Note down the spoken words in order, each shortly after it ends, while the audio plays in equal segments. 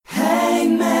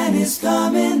is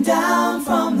coming down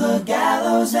from the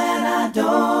gallows and I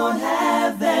don't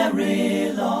have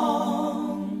very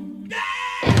long.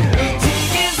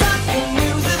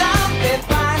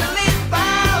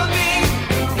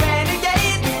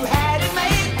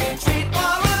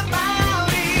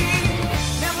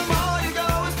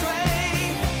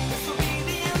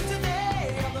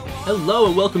 Hello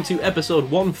and welcome to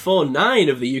episode 149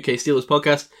 of the UK Steelers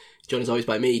podcast. Joined as always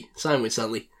by me, Simon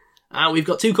Stanley. And we've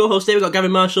got two co-hosts here. We've got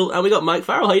Gavin Marshall and we've got Mike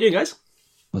Farrell. How you doing, guys?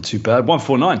 Not too bad.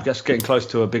 149. That's getting close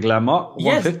to a big landmark.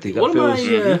 Yes, 150.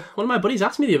 One of my buddies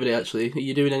asked me the other day, actually, are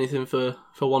you doing anything for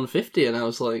 150? And I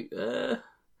was like,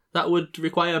 that would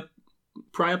require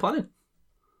prior planning.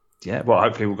 Yeah, well,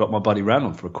 hopefully we've got my buddy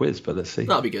Randall for a quiz, but let's see.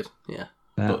 That'll be good, yeah.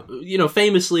 But,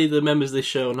 famously, the members of this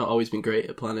show have not always been great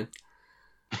at planning.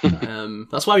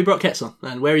 That's why we brought Ketz on.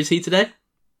 And where is he today?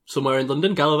 Somewhere in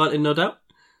London, gallivanting, no doubt.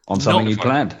 On something you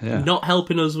planned, yeah. Not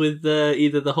helping us with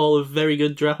either the Hall of Very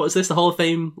Good draft. What's this? The Hall of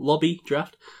Fame lobby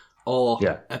draft? Or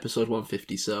episode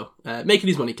 150. So, making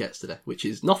his money, Ketz, today, which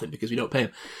is nothing because we don't pay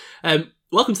him.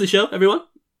 Welcome to the show, everyone.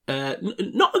 How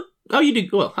are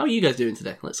you guys doing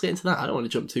today? Let's get into that. I don't want to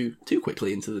jump too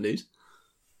quickly into the news.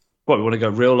 What, we want to go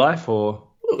real life or?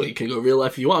 Well, you can go real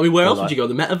life if you want. I mean, where else would you go?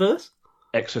 The metaverse?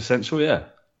 Existential, yeah.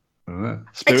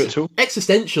 Spiritual?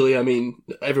 Existentially, I mean,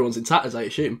 everyone's in tatters, I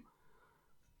assume.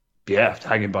 Yeah,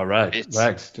 hanging by rags,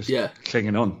 just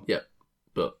clinging on. Yeah,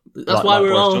 but that's why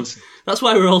we're all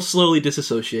slowly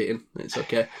disassociating. It's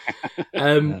okay.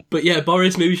 But yeah,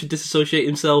 Boris maybe should disassociate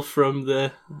himself from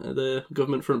the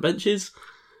government front benches.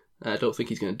 I don't think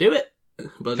he's going to do it.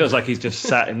 But feels like he's just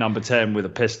sat in number 10 with a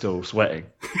pistol, sweating.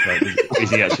 Like,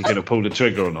 is he actually going to pull the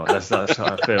trigger or not? That's how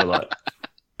I feel like.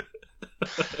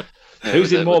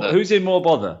 Who's in more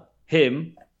bother,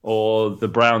 him or the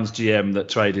Browns GM that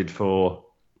traded for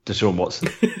Deshaun Watson?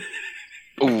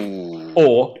 Ooh.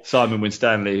 Or Simon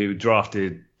Winstanley, who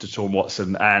drafted Deshaun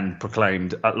Watson and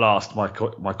proclaimed, "At last, my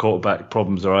quarterback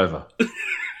problems are over."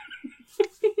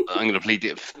 I'm going to plead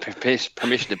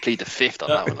permission to plead the fifth on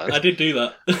that one, lads. I did do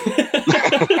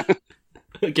that.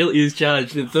 Guilty as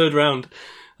charged in the third round.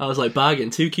 I was like, bargain,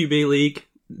 2 QB league,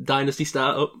 dynasty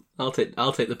startup. I'll take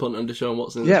the punt on Deshaun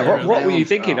Watson. Yeah, what were you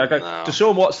thinking? I go,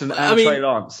 Deshaun Watson and Trey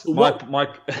Lance. What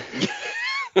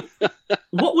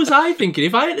was I thinking?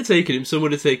 If I had taken him, someone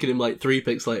would have taken him like 3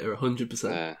 picks later,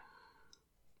 100%.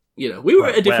 We were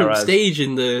at a different stage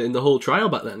in the whole trial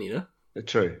back then,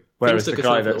 True. Whereas the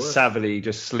guy that savagely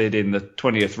just slid in the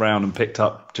 20th round and picked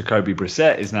up Jacoby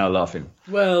Brissett is now laughing.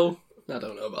 Well, I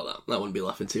don't know about that. That wouldn't be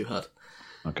laughing too hard.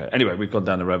 Okay, anyway, we've gone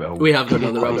down the rabbit hole. We have gone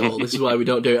down the rabbit hole. This is why we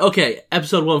don't do it. Okay,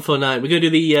 episode 149. We're going to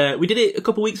do we did it a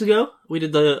couple of weeks ago. We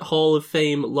did the Hall of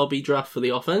Fame lobby draft for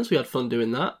the offense. We had fun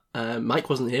doing that.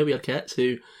 Mike wasn't here. We had Ketz,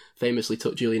 who famously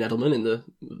took Julian Edelman in the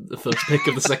first pick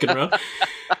of the second round.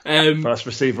 First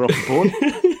receiver off the board.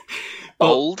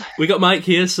 Bold. We got Mike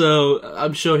here, so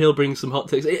I'm sure he'll bring some hot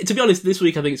takes. To be honest, this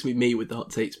week I think it's going to be me with the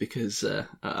hot takes because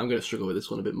I'm going to struggle with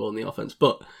this one a bit more than the offense.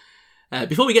 But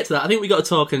before we get to that, I think we got to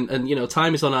talk, and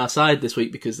time is on our side this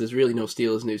week because there's really no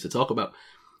Steelers news to talk about.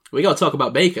 We got to talk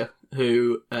about Baker,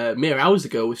 who mere hours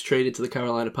ago was traded to the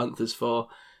Carolina Panthers for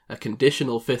a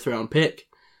conditional 5th round pick.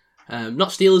 Not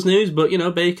Steelers news, but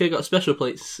Baker got a special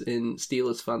place in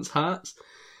Steelers fans' hearts.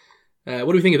 What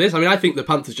do we think of this? I mean, I think the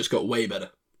Panthers just got way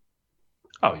better.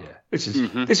 Oh yeah, this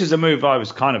is a move I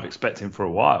was kind of expecting for a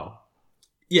while.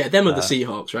 Yeah, them are the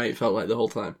Seahawks, right? It felt like the whole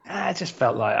time. I just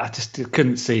felt like I just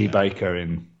couldn't see Baker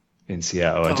in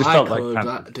Seattle. I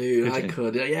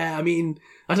could. Yeah, I mean,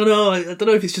 I don't know. I don't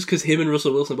know if it's just because him and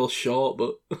Russell Wilson are both short,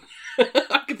 but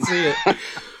I could see it.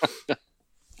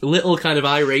 Little kind of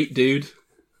irate dude.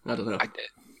 I don't know.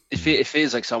 It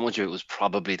feels like so much of it was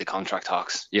probably the contract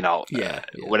talks. Yeah.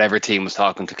 Whatever team was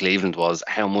talking to Cleveland was,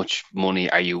 how much money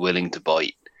are you willing to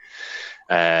bite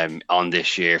on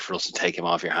this year for us to take him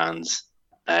off your hands?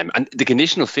 And the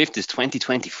conditional 5th is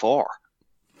 2024.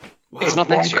 Wow, it's not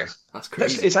next year. That's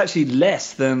crazy. It's actually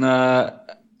less than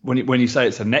when you say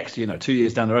it's a next year, 2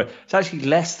 years down the road. It's actually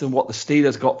less than what the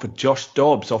Steelers got for Josh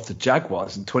Dobbs off the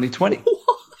Jaguars in 2020. He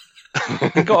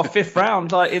got a 5th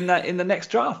round in the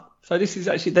next draft. So this is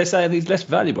actually, they're saying he's less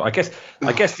valuable. I guess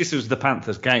this was the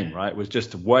Panthers' game, right? It was just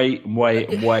to wait,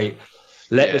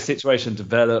 let the situation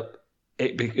develop.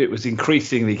 It was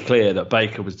increasingly clear that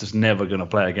Baker was just never going to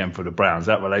play again for the Browns.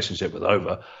 That relationship was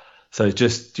over. So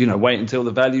just, wait until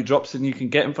the value drops and you can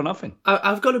get him for nothing.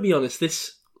 I've got to be honest,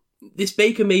 this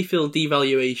Baker Mayfield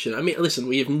devaluation, I mean, listen,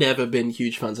 we have never been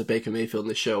huge fans of Baker Mayfield in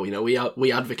this show.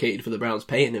 We advocated for the Browns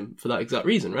paying him for that exact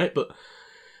reason, right? But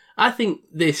I think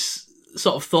this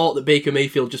sort of thought that Baker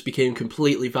Mayfield just became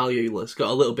completely valueless, got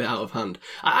a little bit out of hand.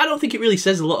 I don't think it really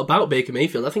says a lot about Baker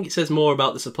Mayfield. I think it says more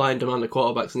about the supply and demand of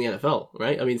quarterbacks in the NFL,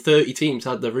 right? I mean, 30 teams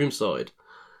had their room sorted,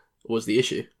 was the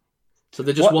issue. So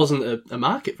there just wasn't a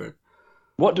market for him.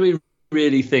 What do we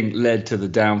really think led to the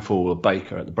downfall of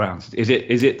Baker at the Browns? Is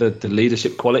it the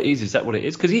leadership qualities? Is that what it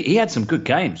is? Because he had some good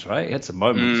games, right? He had some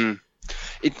moments.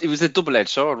 It was a double-edged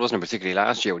sword, wasn't it? Particularly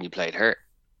last year when he played hurt.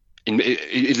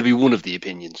 It'll be one of the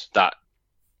opinions that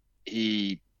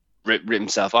he ripped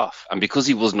himself off, and because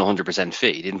he wasn't 100%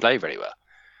 fit, he didn't play very well.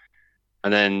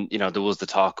 And then, there was the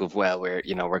talk of, well, we're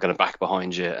going to back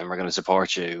behind you and we're going to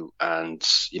support you, and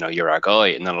you're our guy.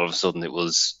 And then all of a sudden it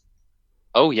was,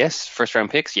 oh yes, first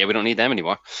round picks, yeah, we don't need them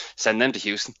anymore, send them to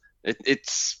Houston.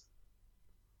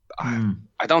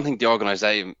 I don't think the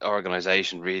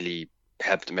organization really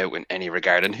helped him out in any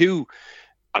regard. And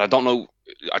I don't know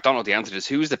the answer to this.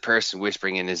 Who was the person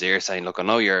whispering in his ear saying, look, I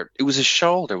know it was his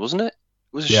shoulder, wasn't it?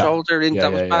 It was a shoulder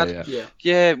that was bad.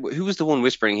 Yeah. Who was the one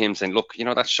whispering him saying, look,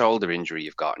 that shoulder injury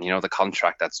you've got, and the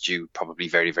contract that's due probably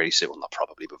very, very soon. Not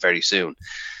probably, but very soon.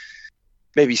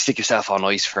 Maybe stick yourself on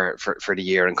ice for the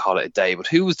year and call it a day. But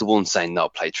who was the one saying, no,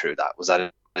 play through that? Was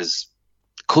that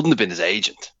couldn't have been his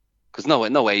agent? Because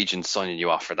no agent signing you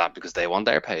off for that because they want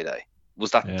their payday.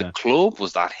 Was that the club?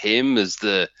 Was that him as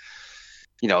the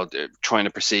trying to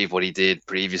perceive what he did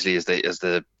previously as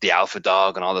the alpha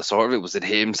dog and all the sort of it? Was it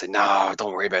him saying, no,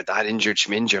 don't worry about that, injured,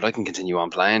 I can continue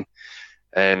on playing?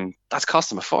 That's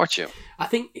cost him a fortune. I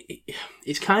think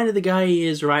it's kind of the guy he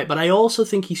is, right? But I also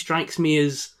think he strikes me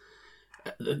as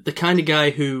the kind of guy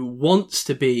who wants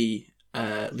to be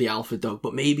the alpha dog,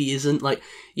 but maybe isn't. Like,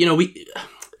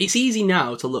 it's easy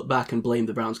now to look back and blame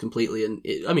the Browns completely, and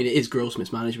it is gross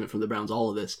mismanagement from the Browns, all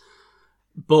of this.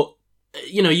 But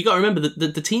you got to remember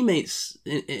that the teammates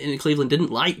in Cleveland didn't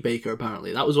like Baker,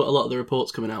 apparently. That was what a lot of the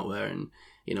reports coming out were. And,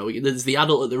 there's the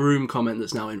adult at the room comment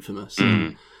that's now infamous.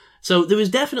 So there was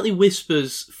definitely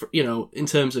whispers, in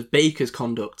terms of Baker's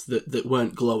conduct that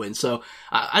weren't glowing. So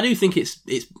I do think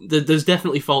there's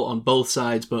definitely fault on both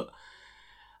sides, but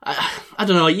I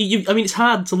don't know. It's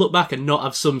hard to look back and not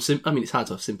have some it's hard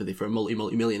to have sympathy for a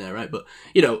multi-millionaire, right? But,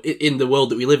 in the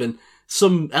world that we live in,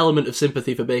 some element of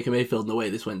sympathy for Baker Mayfield and the way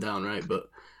this went down, right? But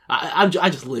I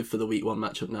just live for the week one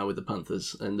matchup now with the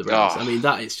Panthers and the Browns.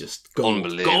 That is just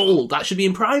gold. That should be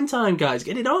in prime time, guys.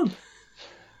 Get it on.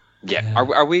 Yeah.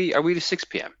 Are we to 6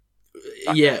 p.m.?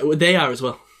 Yeah, they are as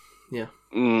well. Yeah.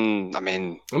 I'm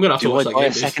gonna have to watch that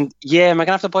game. Second. Yeah, am I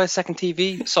gonna have to buy a second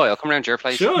TV? Sorry, I'll come around to your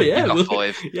place. Sure, yeah. Got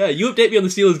 5. Yeah, you update me on the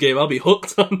Steelers game. I'll be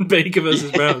hooked on Baker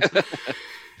versus Browns.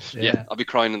 Yeah, I'll be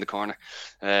crying in the corner.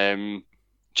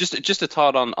 Just a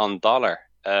thought on Dollar.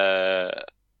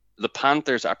 The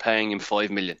Panthers are paying him $5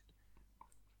 million,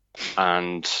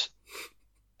 and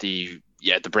the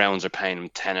Browns are paying him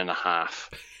 $10.5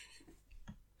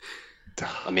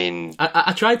 million.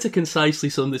 I tried to concisely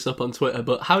sum this up on Twitter,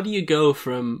 but how do you go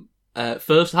from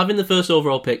having the first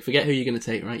overall pick? Forget who you're going to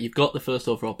take, right? You've got the first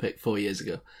overall pick 4 years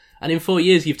ago, and in 4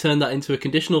 years you've turned that into a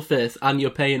conditional fifth, and you're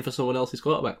paying for someone else's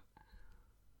quarterback.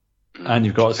 And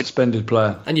you've got a suspended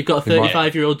player. And you've got a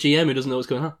 35-year-old GM who doesn't know what's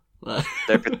going on.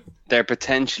 They're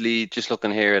potentially, just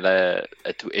looking here at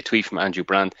a tweet from Andrew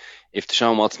Brandt, if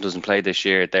Deshaun Watson doesn't play this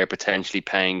year, they're potentially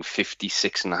paying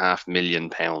 $56.5 million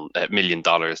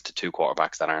to 2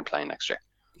 quarterbacks that aren't playing next year.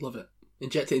 Love it.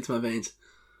 Inject it into my veins.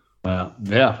 Well,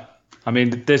 yeah.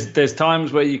 There's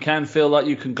times where you can feel like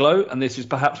you can gloat, and this is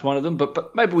perhaps one of them.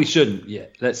 But maybe we shouldn't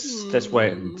yet. Let's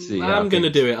wait and see. I'm going to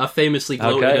do it. I famously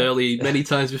gloated early many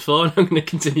times before, and I'm going to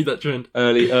continue that trend.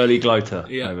 Early gloater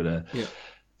over there. Yeah.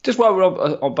 Just while we're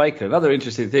on Baker, another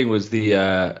interesting thing was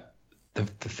the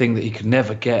thing that he could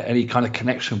never get any kind of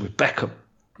connection with Beckham,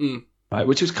 right?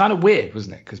 Which was kind of weird,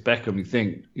 wasn't it? Because Beckham, you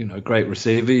think, great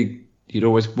receiver, you'd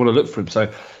always want to look for him.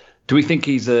 So, do we think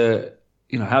he's what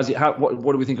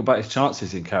do we think about his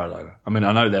chances in Carolina? I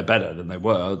know they're better than they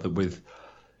were with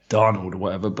Darnold or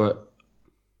whatever, but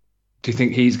do you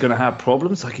think he's going to have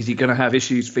problems? Like, is he going to have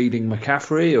issues feeding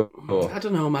McCaffrey? Or I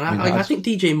don't know, man. I think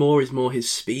DJ Moore is more his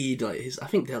speed. I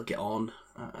think they'll get on.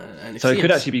 So it could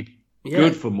actually be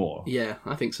good for Moore. Yeah,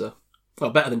 I think so.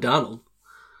 Well, better than Darnold.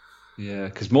 Yeah,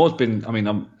 because Moore's been,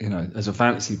 as a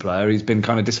fantasy player, he's been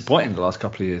kind of disappointing the last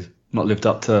couple of years. Not lived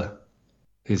up to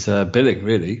his billing,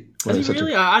 really. Has he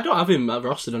really? I don't have him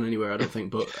rostered on anywhere, I don't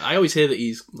think. But I always hear that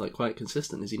he's quite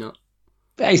consistent. Is he not?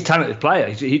 Yeah, he's a talented player.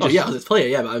 As a player,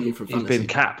 yeah, but from fantasy. He's been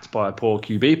capped by a poor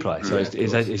QB play. So is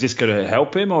this going to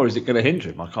help him or is it going to hinder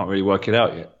him? I can't really work it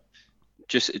out yet.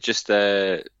 Just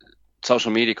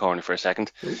social media corner for a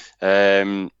second.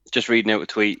 Just reading out a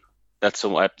tweet That's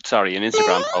sorry, an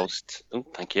Instagram post. Oh,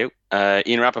 thank you.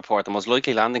 Ian Rappaport, the most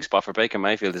likely landing spot for Baker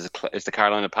Mayfield is the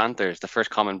Carolina Panthers. The first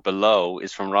comment below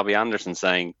is from Robbie Anderson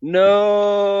saying,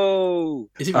 "No."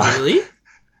 Is it really?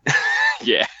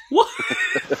 Yeah. What?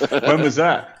 When was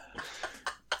that?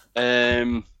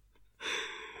 Don't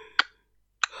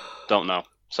know.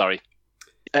 Sorry.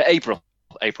 April.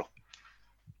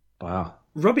 Wow.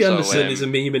 Robbie So, Anderson is a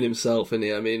meme in himself, isn't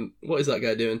he? I mean, what is that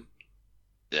guy doing?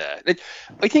 Yeah.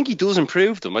 I think he does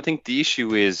improve them. I think the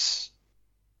issue is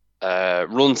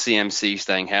run CMC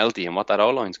staying healthy and what that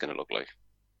O-line's going to look like.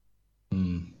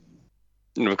 Mm.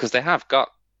 You know, because they have got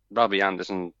Robbie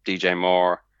Anderson, DJ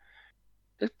Moore.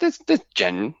 There's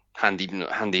genuine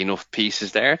handy enough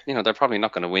pieces there. You know, they're probably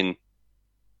not going to win,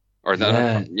 or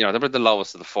they're the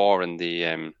lowest of the four in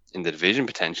the division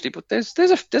potentially. But there's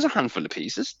a handful of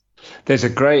pieces. That's a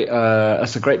great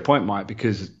point, Mike,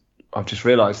 because I've just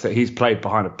realised that he's played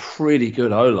behind a pretty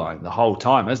good O-line the whole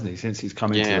time, hasn't he, since he's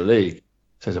come into the league?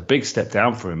 So it's a big step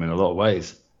down for him in a lot of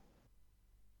ways.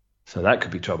 So that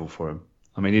could be trouble for him.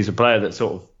 I mean, he's a player that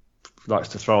sort of likes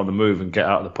to throw on the move and get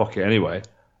out of the pocket anyway.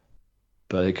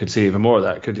 But it could see even more of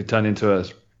that. Could it turn into a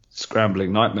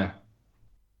scrambling nightmare?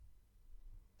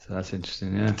 So that's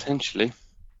interesting, yeah. Potentially.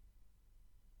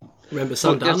 Remember,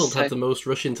 Sam Darnold had the most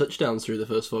rushing touchdowns through the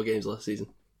first 4 games last season.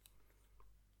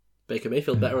 Baker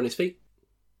Mayfield better on his feet.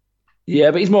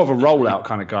 Yeah, but he's more of a rollout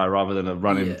kind of guy rather than a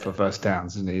running for first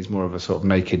downs, isn't he? He's more of a sort of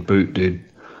naked boot dude.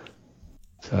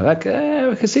 So that,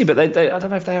 we can see, but they I don't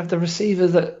know if they have the receiver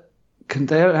that can.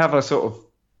 They don't have a sort of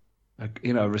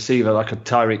a receiver like a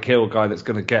Tyreek Hill guy that's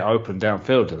going to get open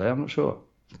downfield, do they? I'm not sure.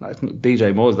 It's not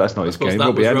DJ Moore's, that's not his game.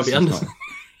 Robbie Anderson.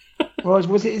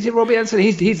 Is it Robbie Anderson?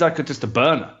 He's like just a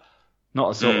burner,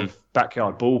 not a sort of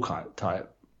backyard ball type.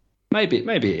 Maybe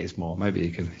it is more. Maybe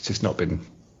he's just not been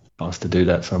asked to do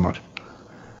that so much.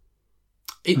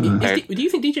 Do you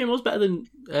think DJ Moore's better than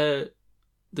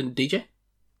DJ?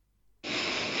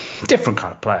 Different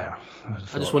kind of player.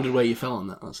 I just wondered where you fell on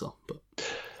that. That's all. But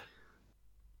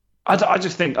I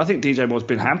think DJ Moore's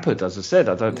been hampered. As I said,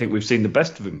 I don't think we've seen the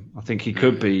best of him. I think he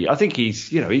could be. I think he's.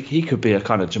 He could be a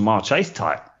kind of Jamar Chase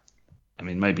type. I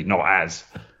mean, maybe not as.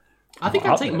 I think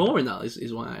I'd take more in that.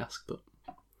 Is why I ask, but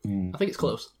I think it's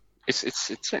close.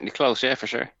 It's certainly close, yeah, for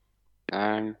sure.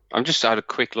 I'm just had a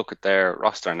quick look at their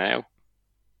roster now.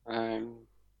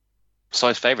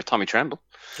 Size favourite Tommy Tremble.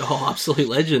 Oh, absolute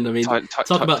legend. I mean,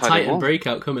 talk about Titan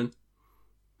breakout coming.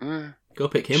 Go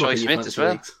pick him up in your fantasy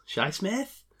leagues. Shy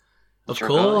Smith? Of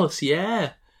course,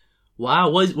 yeah. Wow,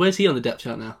 where's he on the depth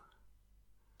chart now?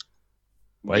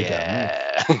 Way down.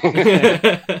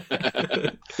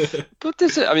 But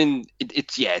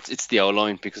it's the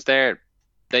O-line because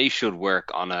they should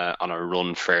work on a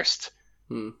run first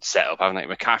setup, haven't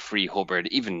they? McCaffrey, Hubbard,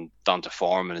 even Donta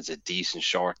Foreman is a decent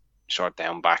short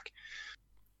down back.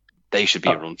 They should be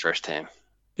a run first team.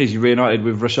 He's reunited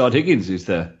with Rashad Higgins, who's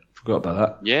there. Forgot about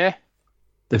that. Yeah.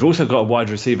 They've also got a wide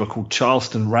receiver called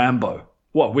Charleston Rambo.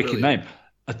 What a wicked name.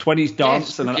 A 20s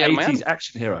dance and an 80s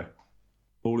action hero.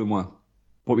 All in one.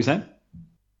 What were you saying?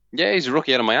 Yeah, he's a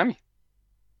rookie out of Miami.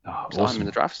 Oh, awesome. Saw him in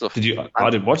the draft stuff. I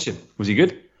didn't watch him. Was he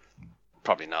good?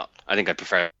 Probably not. I think I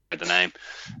prefer the name.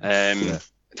 The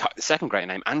second great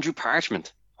name, Andrew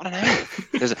Parchment. What a name.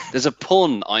 There's a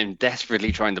pun I'm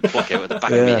desperately trying to pluck out of the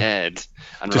back of my head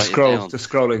and just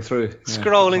scrolling through. Yeah.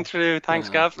 Scrolling through. Thanks,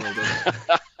 Gav.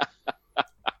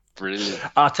 Brilliant.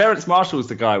 Terrence Marshall's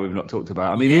the guy we've not talked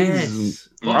about. I mean,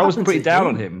 I was pretty down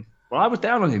on him. Well, I was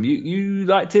down on him. You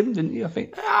liked him, didn't you? I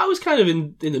think I was kind of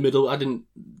in the middle. I didn't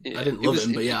love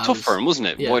him, but yeah, tough for him, wasn't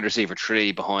it? Yeah. Wide receiver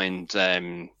 3 behind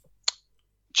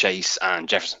Chase and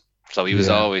Jefferson, so he was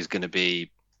always going to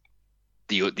be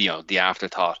the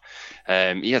afterthought.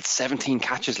 He had 17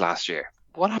 catches last year.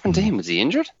 What happened to him? Was he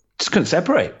injured? Just couldn't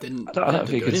separate. I don't know if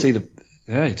he could see the.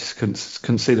 Yeah, he just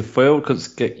couldn't see the field.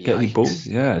 Couldn't get any balls.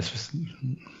 Yeah, it's just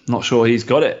not sure he's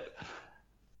got it.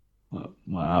 Well,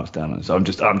 I was down on it. So I'm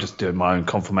just doing my own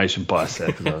confirmation bias there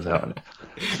because I was out on it.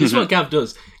 This is what Gav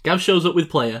does. Gav shows up with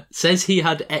player, says he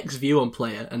had X view on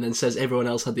player, and then says everyone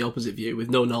else had the opposite view with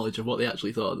no knowledge of what they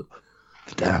actually thought of them.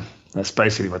 Damn, that's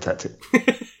basically my tactic.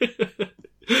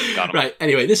 Right,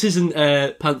 anyway, this isn't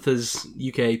Panthers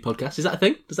UK podcast. Is that a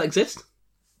thing? Does that exist?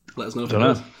 Let us know if it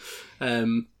does.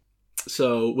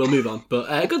 So we'll move on.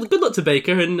 But good luck to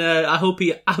Baker, and I hope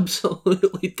he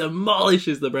absolutely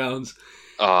demolishes the Browns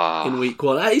in week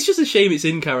 1. It's just a shame it's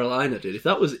in Carolina, dude. If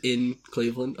that was in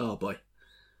Cleveland, oh boy.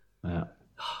 Yeah.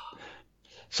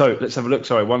 So let's have a look.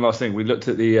 Sorry, one last thing. We looked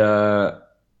at the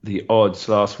odds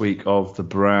last week of the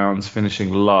Browns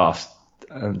finishing last.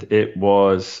 and it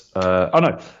was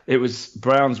it was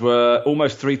Browns were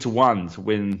almost 3-1 to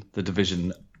win the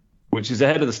division, which is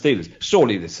ahead of the Steelers.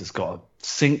 Surely this has got to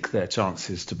sink their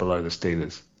chances to below the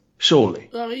Steelers. Surely.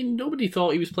 I mean, nobody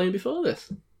thought he was playing before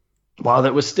this. Well,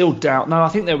 there was still doubt. No, I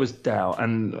think there was doubt,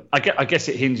 and I guess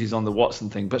it hinges on the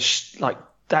Watson thing. But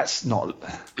that's not.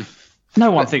 No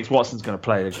one thinks Watson's going to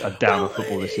play a down of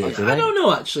football this year, do they? I don't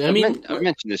know, actually. I mean, I've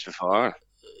mentioned this before.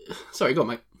 Sorry, go on,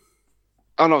 Mike.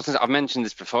 Oh no, I've mentioned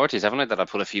this before to you, haven't I? That I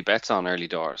put a few bets on early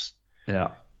doors.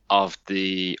 Yeah. Of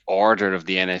the order of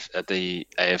the the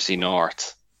AFC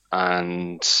North,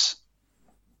 and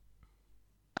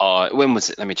when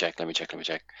was it? Let me check.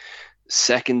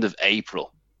 2nd of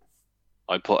April.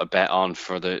 I put a bet on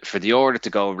for the order to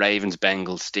go Ravens,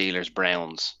 Bengals, Steelers,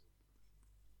 Browns,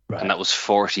 Right. and that was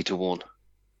 40-1.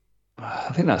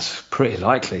 I think that's pretty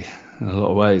likely in a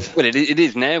lot of ways. Well, it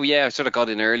is now. Yeah, I sort of got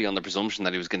in early on the presumption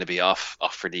that he was going to be off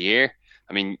for the year.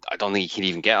 I mean, I don't think he can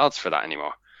even get odds for that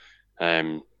anymore.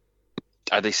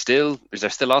 Are they still? Is there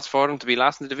still odds for them to be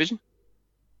last in the division?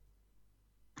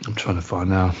 I'm trying to find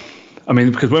now. I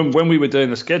mean, because when we were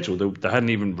doing the schedule, they hadn't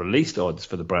even released odds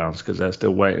for the Browns because they're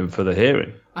still waiting for the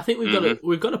hearing. I think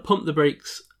we've got to pump the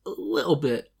brakes a little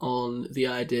bit on the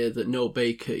idea that no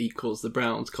Baker equals the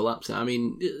Browns collapsing. I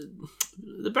mean,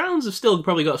 the Browns have still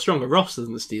probably got a stronger roster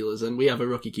than the Steelers, and we have a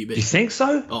rookie QB. Do you think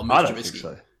so? Oh, I don't Trubisky.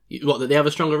 think so. What, that they have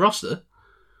a stronger roster?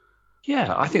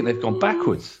 Yeah, I think they've gone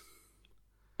backwards.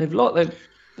 They've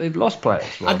lost players.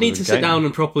 I'd need to sit down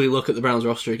and properly look at the Browns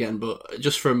roster again, but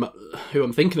just from who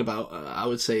I'm thinking about, I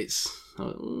would say it's. I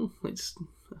don't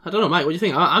know, Mike. What do you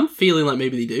think? I'm feeling like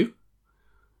maybe they do.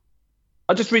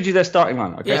 I'll just read you their starting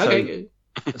line. Okay, Yeah, okay.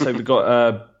 So we've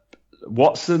got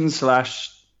Watson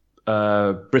 /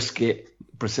 Brissett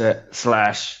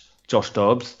 / Josh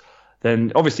Dobbs.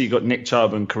 Then obviously you've got Nick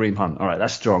Chubb and Kareem Hunt. All right,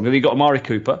 that's strong. And you've got Amari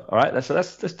Cooper. All right,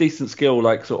 that's decent skill,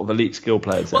 like sort of elite skill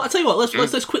players. There. Well, I'll tell you what,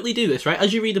 let's quickly do this, right?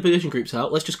 As you read the position groups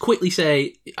out, let's just quickly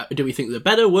say, do we think they're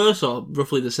better, worse, or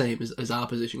roughly the same as our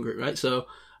position group, right? So,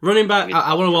 running back,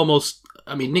 I want to almost,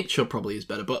 I mean, Nick Chubb probably is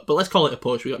better, but let's call it a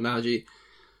push. We got Najee.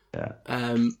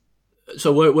 Yeah.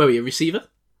 So where were you? Receiver?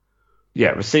 Yeah,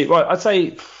 receiver. Well, I'd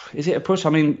say, is it a push? I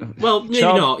mean, well, maybe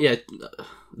not. Yeah,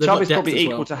 Chubb is probably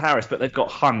equal to Harris, but they've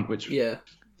got Hunt, which you're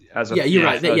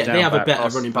right. They have a better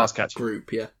running back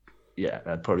group. Yeah,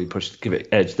 they'd probably give it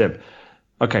edge them.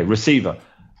 Okay, receiver: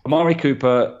 Amari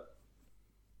Cooper,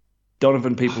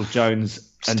 Donovan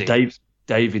Peoples-Jones, and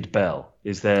David Bell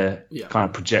is their kind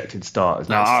of projected starters.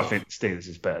 Now, I think the Steelers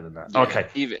is better than that. Yeah, okay,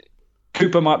 even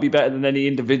Cooper might be better than any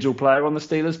individual player on the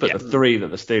Steelers, but the three that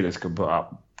the Steelers can put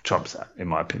up trumps that, in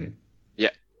my opinion. Yeah,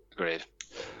 agreed.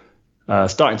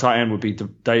 Starting tight end would be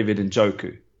David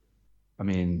Njoku. I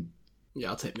mean,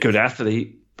 I'll take good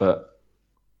athlete, but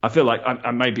I feel like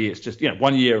maybe it's just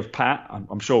 1 year of Pat.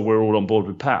 I'm sure we're all on board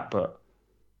with Pat, but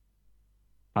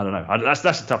I don't know.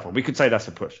 That's a tough one. We could say that's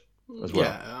a push as well.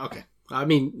 Yeah, okay. I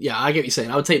mean, I get what you're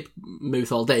saying. I would take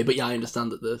Muth all day, but I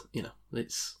understand that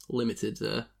it's limited.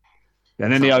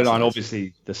 And then the O-line,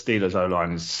 obviously, the Steelers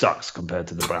O-line sucks compared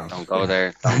to the Browns. Don't go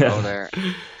there. Don't go there.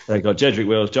 They've got Jedrick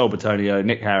Wills, Joel Bitonio,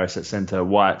 Nick Harris at centre,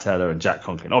 Wyatt Teller, and Jack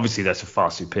Conklin. Obviously, that's a far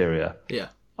superior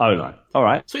O-line. All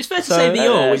right. So it's fair to say the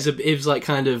O is like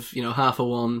kind of, half of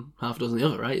one, half a dozen the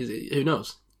other, right? Is it? Who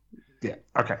knows? Yeah,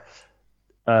 okay.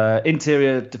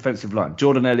 Interior defensive line,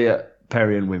 Jordan Elliott,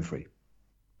 Perry, and Winfrey.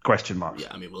 Question marks. Yeah,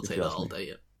 I mean, we'll take that all day,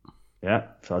 yeah. Yeah,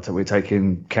 so I think we're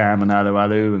taking Cam and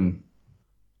Alu and...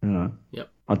 Yep.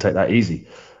 I'll take that easy.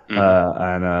 And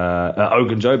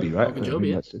Ogunjobi, right?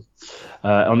 Ogunjobi,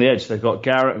 on the edge, they've got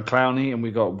Garrett and Clowney, and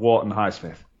we've got Watt and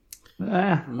Highsmith.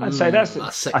 I'd say that's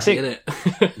sexy, isn't it?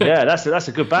 Yeah, that's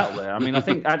a good battle there. I mean, I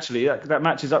think actually that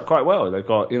matches up quite well. They've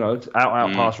got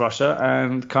out pass rusher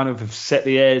and kind of have set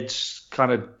the edge,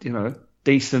 kind of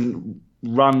decent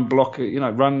run blocker,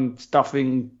 run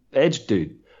stuffing edge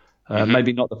dude.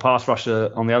 Maybe not the pass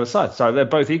rusher on the other side. So they're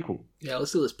both equal. Yeah,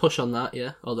 let's push on that,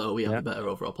 although we have a better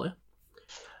overall player.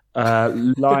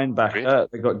 Linebacker,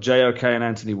 they've got JOK and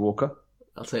Anthony Walker.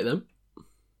 I'll take them.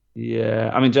 Yeah,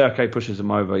 I mean, JOK pushes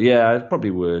them over. Yeah, it probably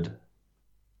would.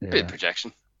 Yeah. Bit of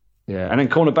projection. Yeah, and then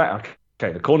cornerback.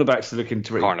 Okay, the cornerbacks are looking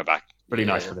to cornerback. Really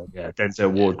nice for them. Yeah,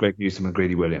 Denzel Ward, Greg Newsome, and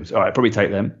Greedy Williams. All right, probably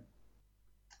take them.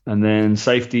 And then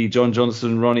safety, John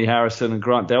Johnson, Ronnie Harrison, and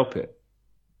Grant Delpit.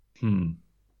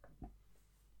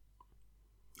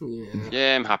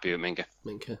 Yeah, I'm happy with Minka.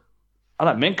 I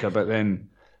like Minka, but then,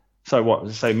 so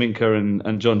what? Say Minka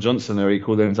and John Johnson are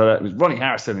equal then. So Ronnie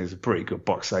Harrison is a pretty good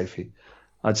box safety.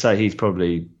 I'd say he's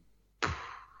probably...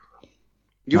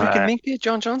 You reckon Minka,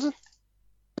 John Johnson?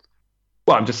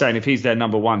 Well, I'm just saying if he's their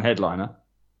number one headliner.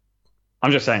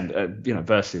 I'm just saying,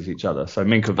 versus each other. So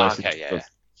Minka versus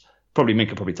probably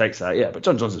Minka probably takes that, yeah. But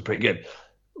John Johnson's pretty good.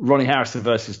 Ronnie Harrison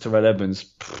versus Terrell Edmonds,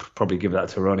 probably give that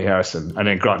to Ronnie Harrison, and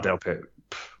then Grant Delpit,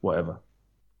 whatever.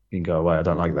 You can go away. I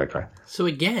don't like that guy. So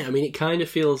again, I mean, it kind of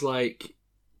feels like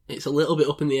it's a little bit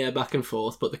up in the air back and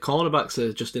forth, but the cornerbacks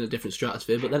are just in a different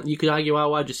stratosphere. But then you could argue our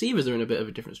wide receivers are in a bit of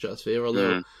a different stratosphere,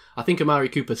 although I think Amari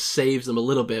Cooper saves them a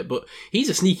little bit. But he's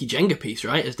a sneaky Jenga piece,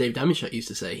 right? As Dave Dameshek used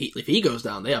to say. If he goes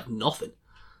down, they have nothing.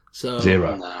 So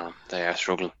zero. No, they are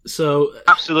struggling. So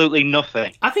absolutely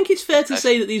nothing. I think it's fair to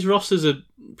say that these rosters are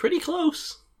pretty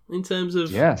close in terms of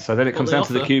so then it comes down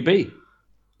to the QB.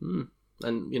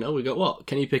 And we got what?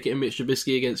 Kenny Pickett and Mitch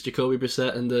Trubisky against Jacoby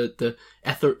Brissett and the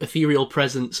ethereal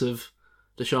presence of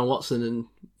Deshaun Watson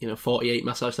and 48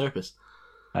 massage therapists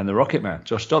and the Rocket Man,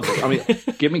 Josh Dobbs. I mean,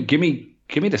 give me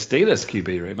the Steelers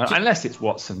QB room, unless it's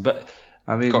Watson. But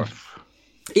I mean,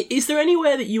 is there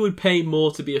anywhere that you would pay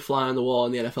more to be a fly on the wall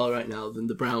in the NFL right now than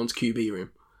the Browns QB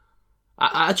room?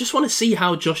 I just want to see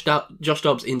how Josh Dobbs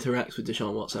interacts with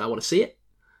Deshaun Watson. I want to see it.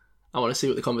 I want to see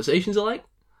what the conversations are like.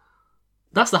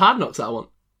 That's the hard knocks that I want.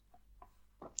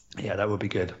 Yeah, that would be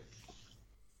good.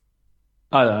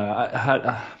 I don't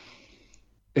know.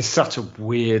 It's such a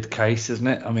weird case, isn't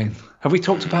it? I mean, have we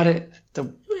talked about it?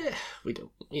 We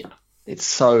don't. It's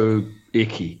so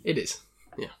icky. It is.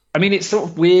 Yeah. I mean, it's sort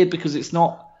of weird because it's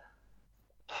not.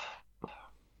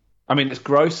 I mean, it's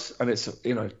gross and it's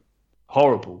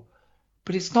horrible,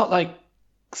 but it's not like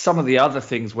some of the other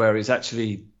things where it's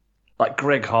actually. Like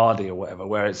Greg Hardy or whatever,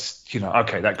 where it's,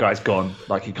 okay, that guy's gone.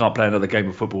 Like, he can't play another game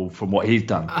of football from what he's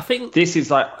done. I think... This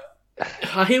is like...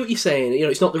 I hear what you're saying.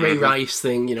 It's not the Ray Rice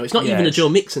thing. It's not even a Joe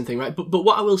Mixon thing, right? But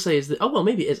what I will say is that... Oh, well,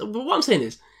 maybe it is. But what I'm saying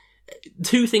is,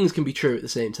 two things can be true at the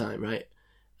same time, right?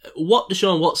 What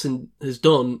Deshaun Watson has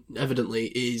done, evidently,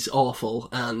 is awful.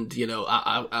 And,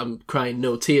 I'm crying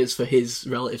no tears for his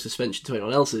relative suspension to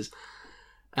anyone else's.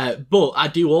 But I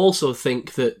do also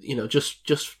think that,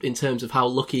 just in terms of how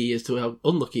lucky he is to how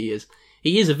unlucky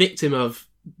he is a victim of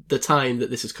the time that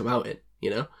this has come out in,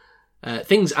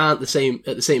 Things aren't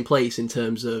at the same place in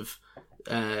terms of,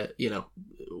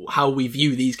 how we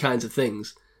view these kinds of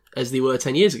things as they were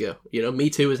 10 years ago. Me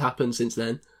Too has happened since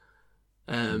then,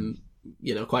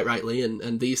 quite rightly,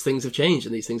 and these things have changed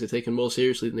and these things are taken more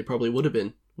seriously than they probably would have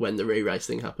been when the Ray Rice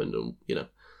thing happened,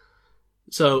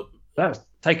 So...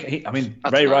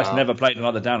 Ray Rice never played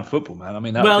another down of football, man. I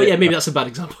mean, maybe that's a bad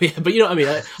example, yeah. But you know what I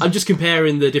mean? I'm just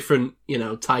comparing the different,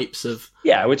 types of.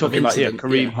 Yeah, we're talking about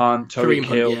Kareem Hunt, Tyreek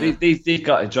Hill. Yeah. These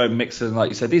guys, Joe Mixon, like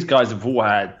you said, these guys have all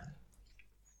had,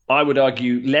 I would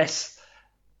argue, less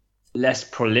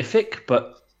prolific,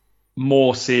 but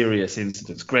more serious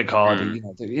incidents. Greg Hardy,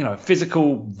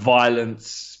 physical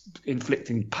violence,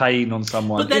 inflicting pain on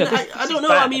someone. But then I don't know.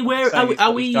 I mean, where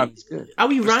are we right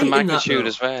in that? Magnitude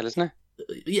as well, isn't it?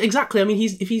 Exactly. I mean,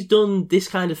 if he's done this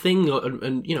kind of thing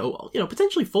and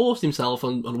potentially forced himself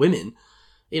on women,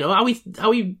 are we?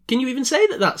 Can you even say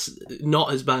that that's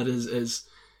not as bad as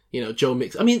Joe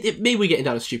Mixon? I mean, maybe we're getting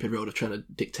down a stupid road of trying to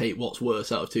dictate what's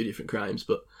worse out of two different crimes,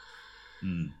 but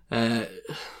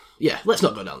let's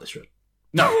not go down this road.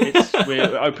 No,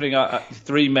 we're opening up.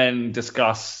 Three men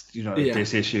discuss,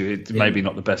 this issue. It's maybe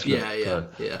not the best.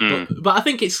 But I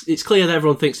think it's clear that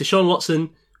everyone thinks Deshaun Watson,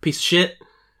 piece of shit,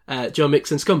 Joe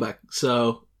Mixon, scumbag.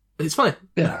 So it's fine.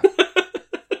 Yeah,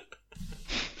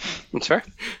 that's fair.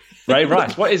 Ray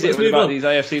Rice. What is it about these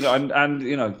AFC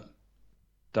and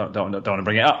don't want to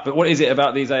bring it up, but what is it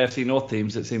about these AFC North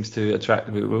teams that seems to attract?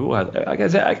 I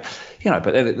guess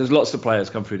but there's lots of players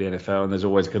come through the NFL, and there's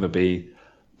always going to be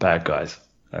bad guys,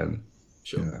 and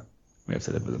sure, we have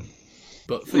to live with them.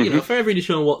 But for every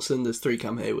Deshaun Watson, there's 3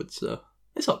 Cam Haywards, so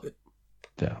it's all good.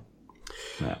 Yeah.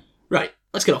 Right,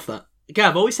 let's get off that.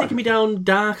 Gav, always taking me down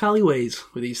dark alleyways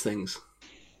with these things.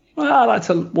 Well, I like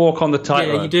to walk on the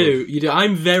tightrope. Yeah, you do.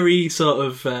 I'm very sort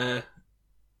of,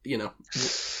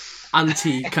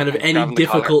 anti kind of any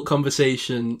difficult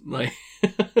conversation like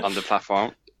on the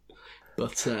platform.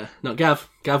 But no, Gav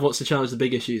wants to challenge the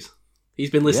big issues.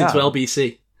 He's been listening to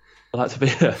LBC. I like to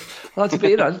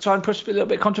be, try and push a little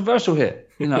bit controversial here,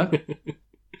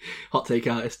 Hot take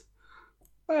artist.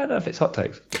 I don't know if it's hot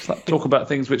takes. It's like talk about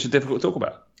things which are difficult to talk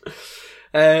about.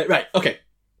 Right, okay.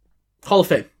 Hall of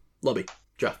Fame, lobby,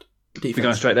 draft, defense. We're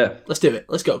going straight there. Let's do it.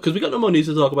 Let's go. Because we've got no more news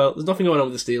to talk about. There's nothing going on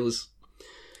with the Steelers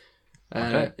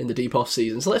in the deep off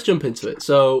season. So let's jump into it.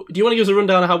 So do you want to give us a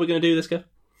rundown of how we're going to do this, Gav?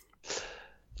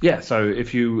 Yeah, so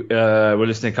if you were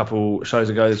listening a couple shows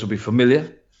ago, this will be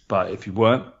familiar. But if you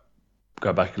weren't,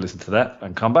 go back and listen to that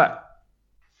and come back.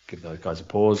 Give those guys a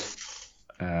pause.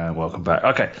 Welcome back.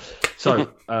 Okay,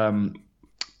 so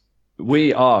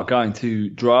we are going to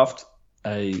draft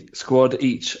a squad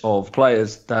each of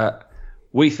players that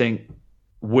we think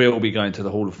will be going to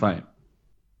the Hall of Fame,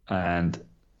 and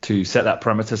to set that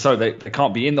parameter so they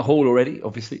can't be in the Hall already,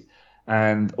 obviously,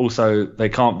 and also they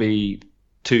can't be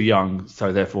too young,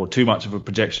 so therefore too much of a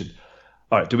projection.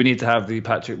 All right, do we need to have the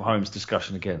Patrick Mahomes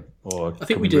discussion again, or I think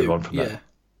can we move do. on from Yeah. that?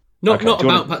 Not Okay, do you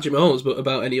about Patrick Mahomes, but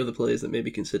about any other players that may be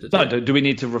considered. No, do we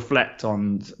need to reflect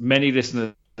on many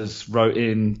listeners wrote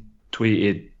in,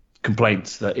 tweeted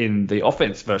complaints that in the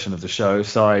offense version of the show,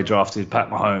 Si drafted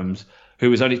Pat Mahomes, who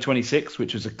was only 26,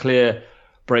 which was a clear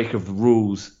break of the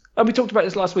rules. And we talked about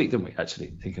this last week, didn't we?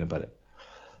 Actually, thinking about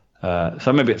it.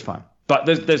 So maybe it's fine. But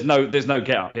there's no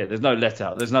get out here. There's no let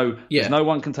out. There's no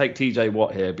one can take TJ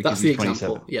Watt here because That's the he's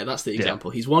 27. example. Yeah, that's the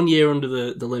example. He's 1 year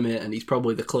under the limit, and he's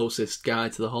probably the closest guy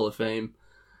to the Hall of Fame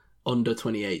under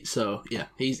 28. So yeah,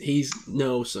 he's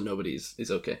so nobody's is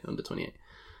okay under 28.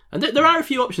 And there are a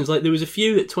few options. Like there was a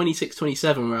few at 26,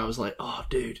 27 where I was like, oh,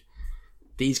 dude,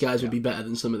 these guys would be better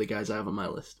than some of the guys I have on my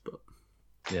list. But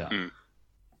yeah.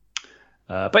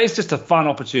 But it's just a fun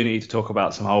opportunity to talk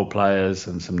about some old players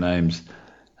and some names.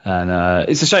 And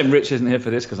it's a shame Rich isn't here for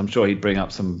this because I'm sure he'd bring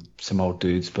up some old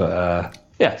dudes. But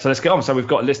yeah, so let's get on. So we've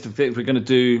got a list of things. We're going to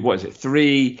do,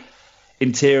 3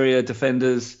 interior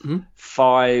defenders,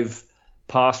 5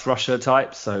 pass rusher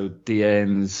types, so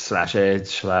DNs /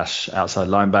 edge / outside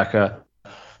linebacker,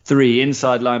 3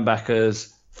 inside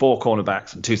linebackers, 4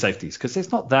 cornerbacks, and 2 safeties. Because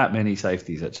there's not that many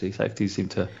safeties, actually. Safeties seem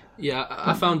to... Yeah,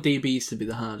 I found DBs to be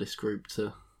the hardest group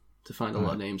to find a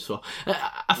lot of names for.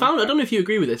 I don't know if you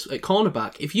agree with this, at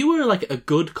cornerback, if you were like a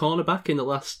good cornerback in the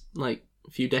last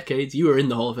few decades, you were in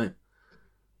the Hall of Fame.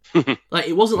 Like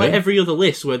it wasn't like every other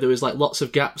list where there was like lots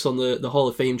of gaps on the Hall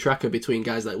of Fame tracker between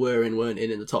guys that were and weren't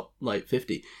in the top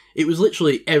 50. It was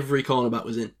literally every cornerback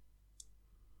was in.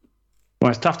 Well,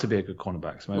 it's tough to be a good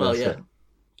cornerback. So maybe that's it.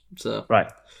 So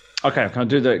right, okay, I'm going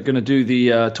to do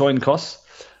the coin costs.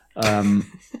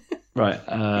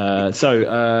 Right.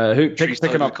 So who pick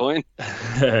a number? Coin?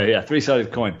 Yeah,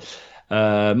 3-sided coin.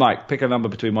 Mike, pick a number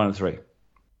between 1 and 3.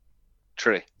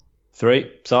 3.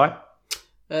 3. Si?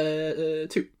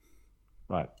 2.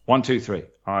 Right. 1, 2, 3.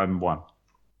 I'm 1.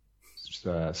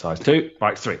 Size 2.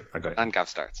 Mike 3. I got it. And Gav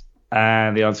starts.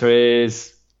 And the answer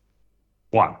is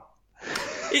 1.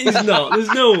 It is not. There's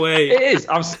no way. It is.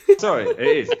 I'm sorry. It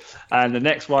is. And the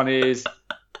next one is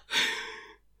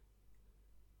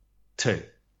 2.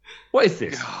 What is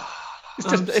this?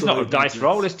 It's not a dice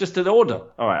roll. It's just an order.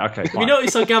 All right. Okay. Have you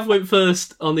noticed how Gav went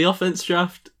first on the offense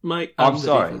draft, Mike? I'm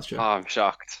sorry. Oh, I'm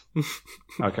shocked.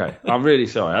 Okay. I'm really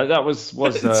sorry. That was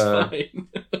It's fine.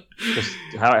 just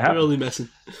how it We're happened. only messing.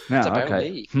 No, It's about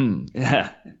okay. me.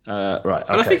 Yeah. Right.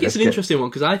 Okay. And I think it's let's an interesting one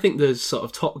because I think there's sort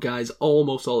of top guys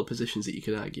almost all the positions that you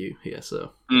could argue here.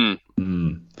 So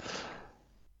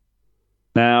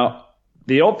Now,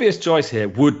 the obvious choice here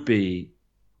would be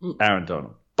Aaron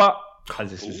Donald, but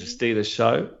as this was a Steelers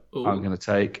show, I'm going to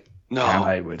take Cam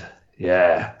Hayward.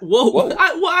 Yeah. Whoa.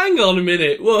 Hang on a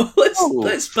minute. Whoa.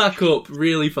 Let's back up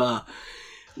really far.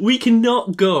 We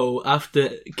cannot go after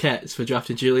Ketz for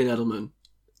drafting Julian Edelman.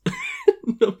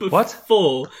 Number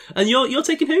 4. And you're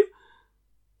taking who?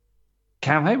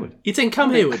 Cam Hayward. You're taking Cam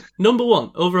Hayward, number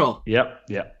 1 overall. Yep.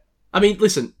 I mean,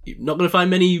 listen, you're not going to find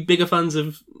many bigger fans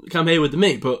of Cam Hayward than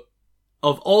me, but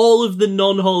of all of the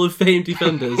non-Hall of Fame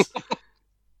defenders...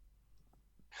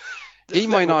 He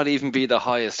might not even be the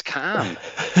highest Cam.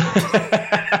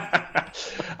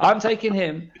 I'm taking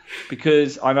him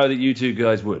because I know that you two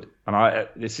guys would. And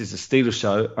this is a Steelers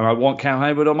show, and I want Cam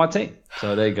Hayward on my team.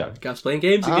 So there you go. Gav's playing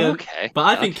games again. Okay. But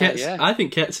I think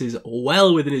Ketz is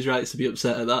well within his rights to be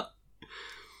upset at that.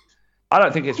 I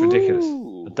don't think it's ridiculous.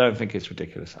 Ooh. I don't think it's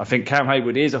ridiculous. I think Cam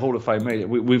Hayward is a Hall of Fame leader.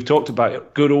 We've talked about a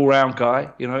good all-round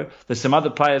guy. You know, there's some other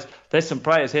players. There's some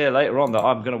players here later on that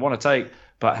I'm going to want to take,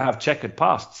 but have checkered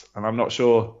pasts, and I'm not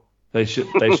sure they should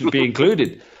be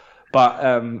included.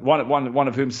 But one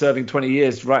of whom serving 20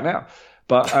 years right now.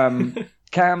 But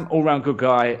Cam, all-round good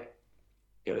guy,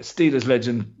 Steelers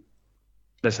legend.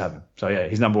 Let's have him. So yeah,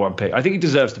 he's number 1 pick. I think he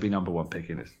deserves to be number 1 pick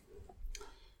in this.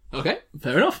 Okay,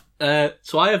 fair enough.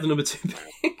 So I have the number 2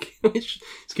 pick, which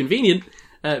is convenient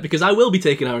because I will be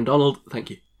taking Aaron Donald.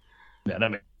 Thank you. Yeah,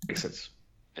 that makes sense.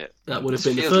 Yeah. That would have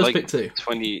been the first pick too.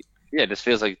 20. Yeah, this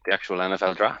feels like the actual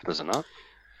NFL draft, does it not?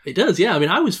 It does, yeah. I mean,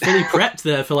 I was fully prepped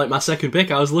there for my second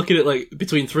pick. I was looking at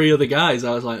between 3 other guys.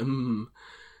 I was like, And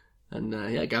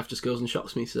Gav just goes and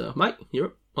shocks me. So, Mike, you're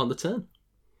up on the turn.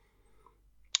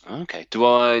 Okay.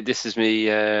 This is me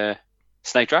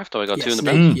snake draft, or I got 2 in the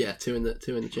snake, bench? Yeah, 2 in the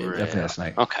chamber. Definitely a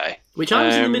snake. Okay. Which I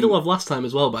was in the middle of last time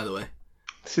as well, by the way.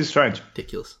 This is strange.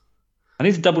 Ridiculous. I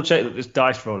need to double check that this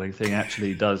dice rolling thing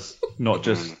actually does not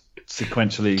just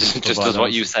sequentially Just provide does what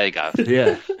answers. you say, Gav.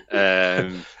 Yeah,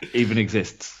 Um, even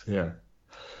exists. Yeah.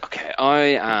 okay, I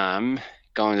am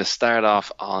going to start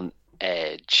off on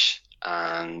edge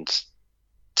and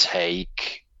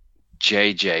take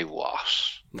JJ Watt.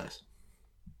 Nice.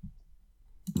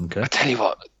 Okay. I tell you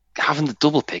what, having the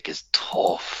double pick is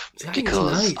tough See, I think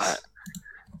because it's nice.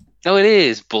 no, it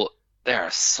is, but there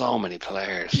are so many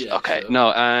players. Yeah, okay, sure.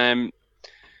 no,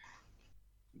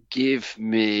 give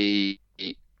me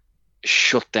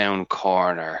shutdown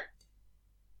corner,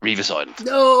 Revis Island.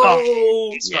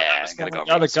 No! Yeah, I'm gonna go.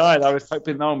 The other Revis guy, I was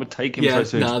hoping no one would take him Yeah, so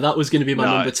soon. nah, that was going to be my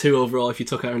No. number 2 overall if you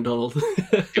took Aaron Donald.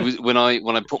 It was when I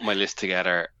put my list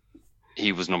together.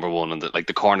 He was number 1 on the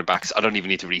cornerbacks. I don't even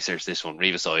need to research this one.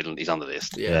 Revis Island, he's on the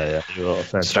list. Yeah. You're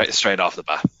fantastic. Straight off the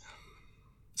bat.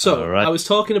 So, All right. I was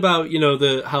talking about,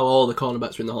 how all the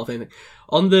cornerbacks are in the Hall of Fame.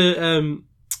 On the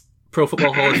Pro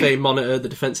Football Hall of Fame monitor, the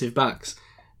defensive backs,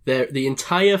 the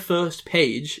entire first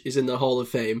page is in the Hall of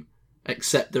Fame,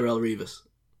 except Darrell Revis.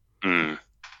 Mm.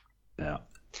 Yeah.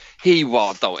 He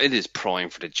was, though. It is prime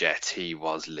for the Jets. He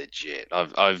was legit.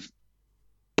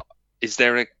 Is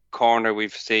there a corner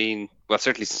we've seen? Well,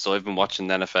 certainly since I've been watching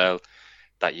the NFL,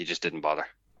 that you just didn't bother.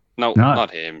 No, No.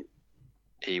 not him.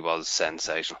 He was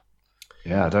sensational.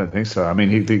 Yeah, I don't think so. I mean,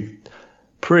 he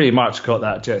pretty much got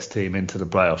that Jets team into the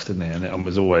playoffs, didn't he? And it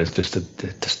was always just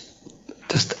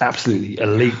absolutely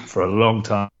elite for a long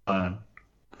time. Yeah,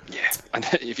 and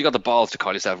if you got the balls to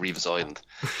call yourself Revis Island,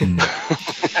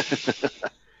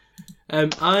 I'm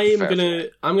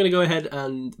gonna go ahead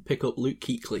and pick up Luke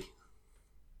Kuechly,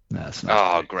 That's nice.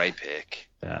 oh, great pick.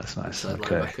 Yeah, that's nice. side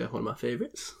Okay. linebacker, one of my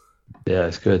favourites. Yeah,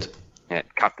 it's good. Yeah,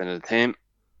 captain of the team.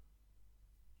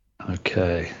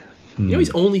 Okay.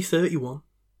 He's only 31.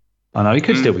 I know he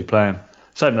could still be playing.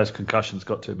 Same those concussions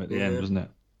got to him at the end, Yeah. wasn't it?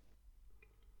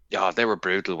 Yeah, they were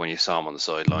brutal when you saw him on the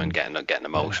sideline, getting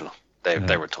emotional. They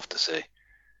were tough to see.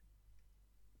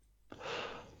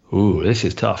 Ooh, this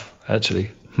is tough,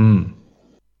 actually.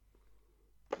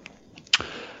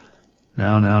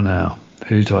 Now.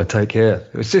 Who do I take here?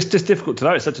 It's just difficult to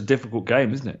know. It's such a difficult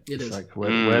game, isn't it? It It's is. like where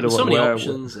do There's so many where-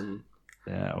 options, and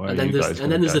Yeah, then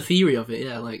there's the theory of it.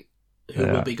 Yeah, like who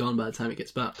Yeah. will be gone by the time it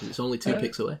gets back, and it's only 2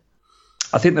 picks away.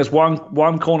 I think there's one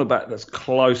cornerback that's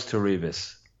close to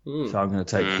Revis, Mm. so I'm going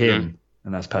to take him,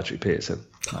 and that's Patrick Peterson.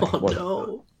 Like, Oh what,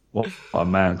 no! what a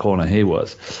man corner he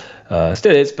was.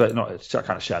 Still is, but not it's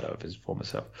kind of shadow of his former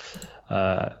self.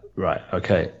 Right,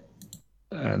 okay,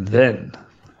 and then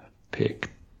pick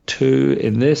 2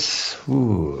 in this.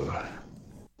 Ooh.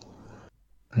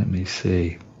 Let me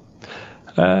see.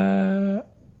 I'm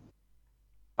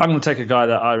going to take a guy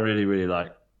that I really, really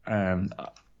like, and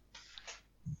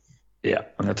yeah,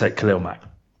 I'm going to take Khalil Mack.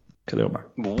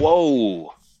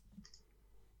 Whoa,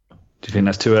 Do you think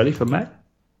that's too early for Mack?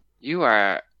 you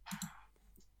are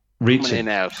coming Reaching. in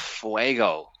el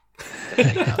fuego.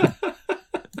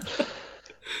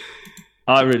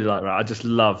 I really like that. I just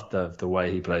love the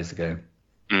way he plays the game.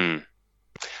 Mm.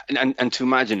 And to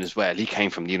imagine as well, he came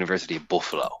from the University of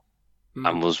Buffalo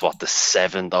and was the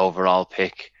 7th overall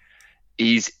pick.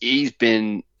 He's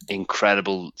been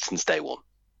incredible since day one.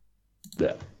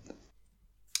 Yeah.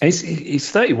 He's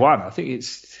 31. I think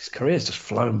his career's just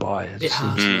flown by. It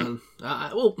has, man.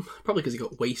 Well, probably because he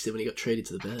got wasted when he got traded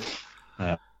to the Bears.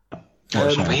 Yeah.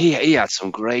 But he had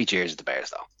some great years at the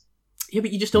Bears, though. Yeah,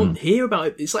 but you just don't hear about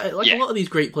it. It's like Yeah. a lot of these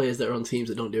great players that are on teams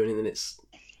that don't do anything.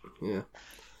 Yeah.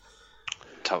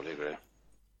 Totally agree.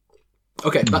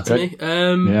 Okay, back to me.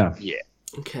 Yeah. Yeah.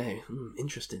 Okay,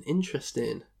 interesting.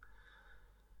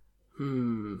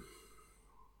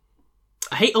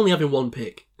 I hate only having one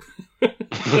pick.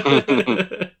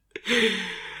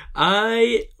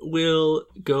 I will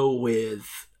go with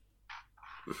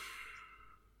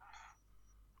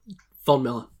Von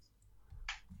Miller.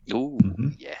 Ooh,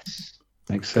 Mhm. yes.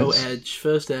 Makes Go sense. edge.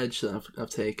 First edge that I've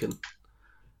taken.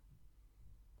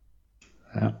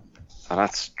 Yeah. So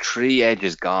that's 3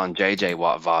 edges gone. JJ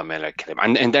Watt, Von Miller, Khalil.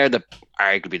 And they're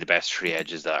arguably the best 3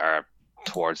 edges that are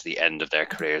towards the end of their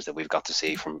careers that we've got to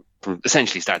see from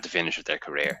essentially start to finish of their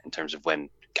career in terms of when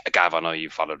Gav, I know you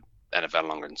followed NFL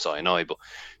longer than so I know, but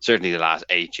certainly the last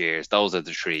 8 years, those are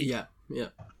the 3 Yeah.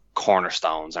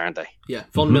 cornerstones, aren't they? Yeah,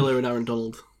 Von Miller and Aaron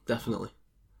Donald, definitely.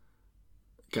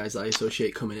 Guys that I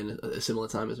associate coming in at a similar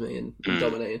time as me and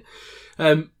dominating.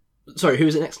 Sorry, who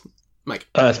is it next? Mike.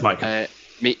 That's Mike.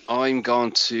 I'm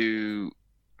going to...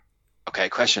 Okay,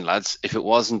 question, lads. If it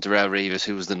wasn't Darrell Revis,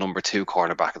 who was the number 2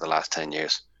 cornerback of the last 10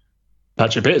 years?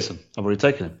 Patrick Peterson. I've already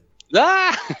taken him.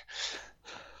 Ah!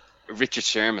 Richard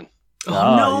Sherman. Oh,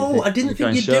 Ah, no, you I didn't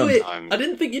you're think you'd going do Sherman. it. I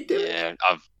didn't think you'd do it. Yeah,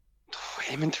 I've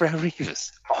him and Darrell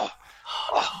Revis. Oh,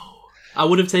 I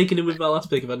would have taken him with my last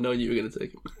pick if I'd known you were going to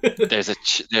take him.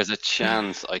 There's a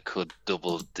chance I could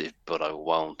double dip, but I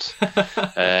won't.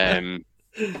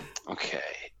 Okay.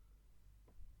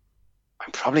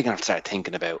 I'm probably going to have to start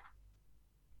thinking about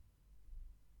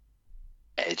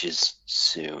edges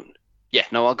soon. Yeah,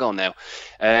 no, I'll go now.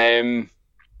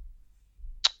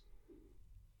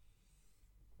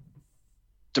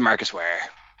 DeMarcus Ware.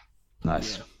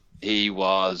 Nice. Yeah. He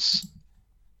was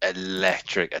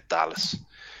electric at Dallas.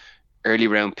 Early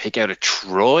round pick out of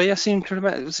Troy, I seem to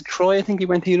remember. Was it Troy? I think he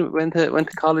went to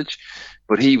college,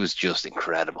 but he was just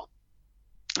incredible.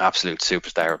 Absolute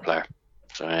superstar player.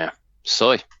 So yeah,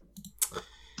 Soy.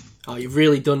 Oh, you've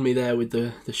really done me there with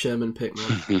the Sherman pick,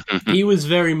 man. He was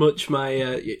very much my.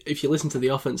 If you listen to the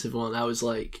offensive one, I was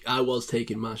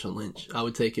taking Marshawn Lynch. I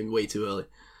would take him way too early.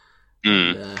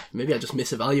 Maybe I just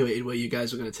misevaluated where you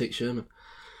guys were going to take Sherman.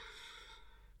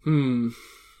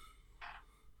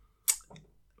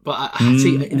 But I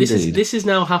see, this has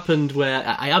now happened where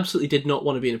I absolutely did not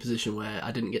want to be in a position where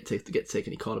I didn't get to take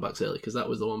any cornerbacks early, because that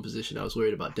was the one position I was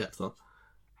worried about depth on.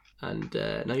 And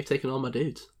now you've taken all my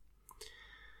dudes.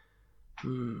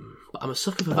 But I'm a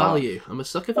sucker for value. I'm a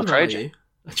sucker for value.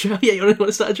 Yeah, you want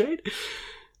to start a trade?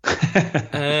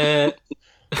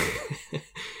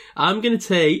 I'm going to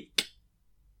take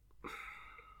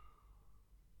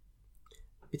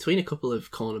between a couple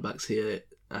of cornerbacks here.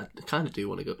 I kind of do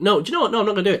want to go. No, do you know what? No, I'm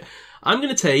not going to do it. I'm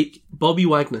going to take Bobby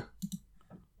Wagner.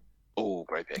 Oh,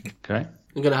 great pick. Okay.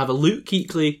 I'm going to have a Luke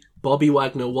Kuechly, Bobby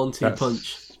Wagner 1-2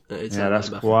 punch. That's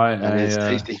quite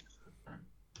tasty.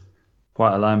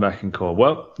 Quite a linebacking core.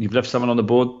 Well, you've left someone on the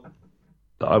board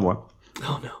that I want.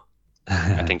 Oh no.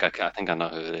 I think I know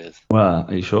who it is. Well,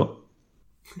 are you sure?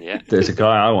 Yeah. There's a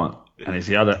guy I want, and he's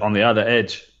on the other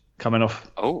edge, coming off.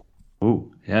 Oh.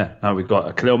 Ooh, yeah. Now we've got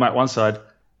a Khalil Mack one side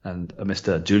and a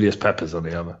Mr. Julius Peppers on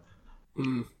the other.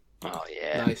 Oh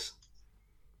yeah. Nice.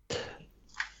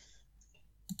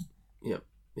 Yep,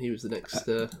 he was the next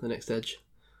edge.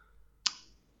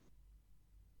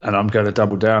 And I'm going to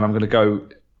double down. I'm going to go.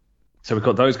 So we've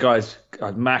got those guys,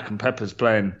 Mack and Peppers,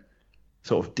 playing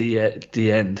sort of D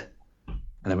end, and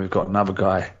then we've got another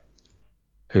guy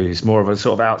who's more of a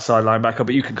sort of outside linebacker,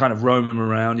 but you can kind of roam him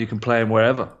around. You can play him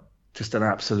wherever. Just an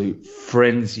absolute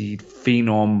frenzied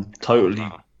phenom, totally.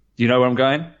 You know where I'm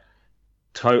going?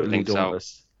 Totally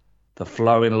dauntless. So. The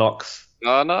flowing locks.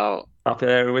 Oh no! Up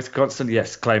there in Wisconsin,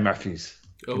 yes, Clay Matthews.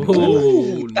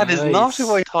 Oh, that is not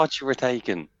who I thought you were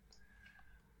taking.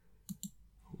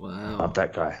 Wow. Love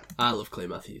that guy. I love Clay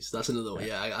Matthews. That's another one.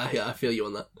 Yeah, I feel you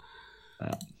on that.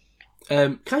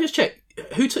 Yeah. Can I just check?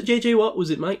 Who took JJ Watt? Was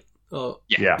it Mike? Oh,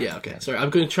 yeah. Yeah, okay. Sorry, I'm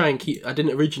going to try and keep... I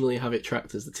didn't originally have it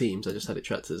tracked as the teams. I just had it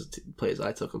tracked as players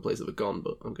I took and players that were gone,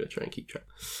 but I'm going to try and keep track.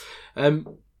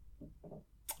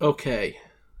 Okay.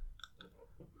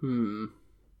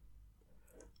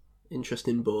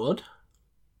 Interesting board.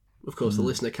 Of course, the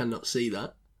listener cannot see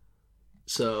that.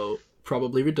 So,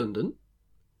 probably redundant.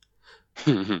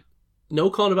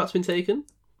 No cornerback's been taken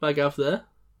by Gav there,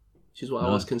 which is what I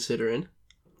was considering.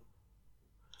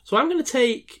 So I'm going to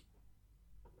take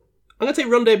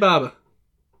Rondé Barber.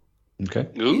 Okay.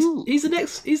 He's the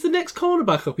next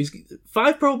cornerback up. He's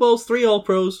 5 Pro Bowls, 3 All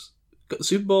Pros, got the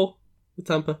Super Bowl with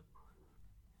Tampa.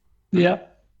 Yeah,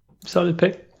 solid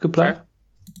pick, good player.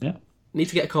 Yeah. Need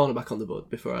to get a cornerback on the board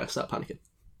before I start panicking.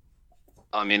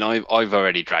 I mean, I've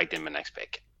already dragged in my next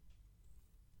pick.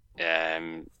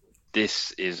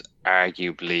 This is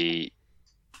arguably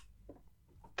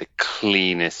the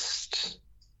cleanest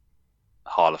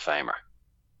Hall of Famer.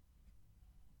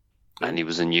 And he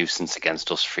was a nuisance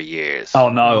against us for years. Oh,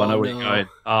 no, I know where you're going.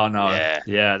 Oh, no.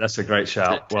 Yeah, that's a great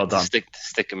shout. Well done.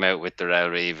 Stick him out with Darrell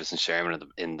Reeves and Sherman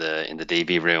in the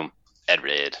DB room. Ed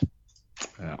Reed.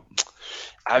 Yeah.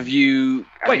 Have you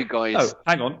guys... Oh,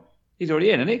 hang on. He's already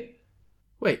in, isn't he?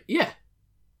 Wait, yeah.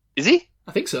 Is he?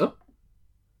 I think so.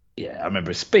 Yeah, I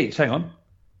remember his speech. Hang on.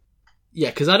 Yeah,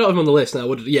 because I don't have him on the list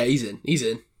now. Yeah, he's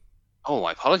in. Oh,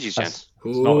 my apologies, gents.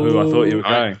 That's not who I thought you were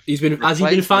going. Has he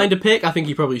been fined a pick? I think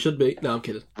he probably should be. No, I'm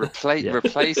kidding.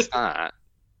 Replace that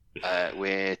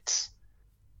with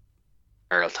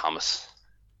Earl Thomas.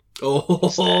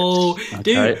 Oh, Okay.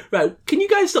 dude! Right, can you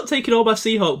guys stop taking all my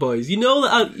Seahawk boys? You know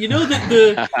that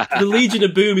the Legion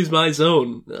of Boom is my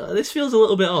zone. This feels a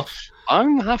little bit off.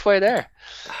 I'm halfway there.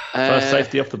 First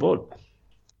safety off the board.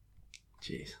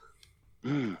 Jeez.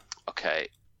 Okay.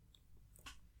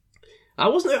 I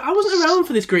wasn't around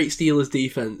for this great Steelers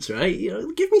defense, right?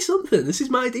 Give me something. This is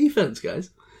my defense, guys.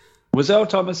 Was Earl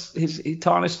Thomas? He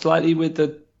tarnished slightly with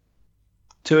the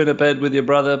 2 in a bed with your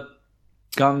brother.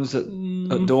 Guns at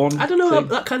dawn. I don't know.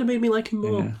 That kind of made me like him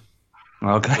more.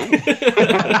 Yeah. Okay.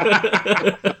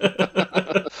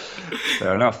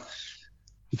 Fair enough.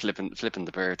 Flipping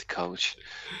the bird to coach.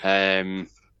 Okay.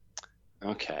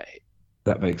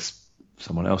 That makes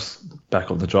someone else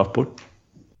back on the draft board.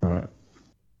 All right.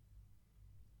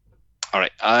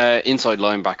 Inside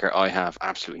linebacker, I have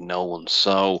absolutely no one.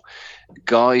 So,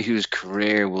 guy whose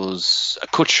career was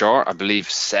cut short, I believe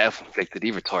self-inflicted.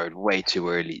 He retired way too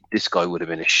early. This guy would have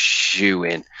been a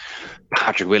shoe-in.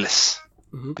 Patrick Willis.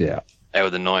 Yeah. Out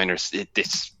of the Niners.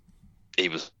 He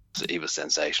was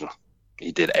sensational.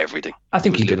 He did everything. I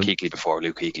think he Luke did. Kuechly before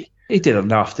Luke Kuechly. He did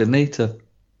enough, didn't he, to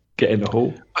get in the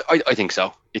hall? I think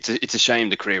so. It's a shame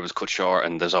the career was cut short,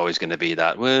 and there's always going to be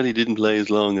that. Well, he didn't play as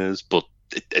long as, but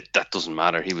that doesn't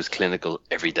matter. He was clinical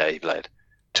every day he played.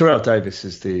 Terrell Davis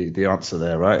is the answer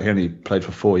there, right? He only played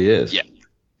for 4 years.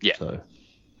 Yeah. So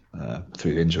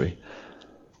through injury.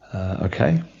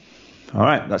 Okay. All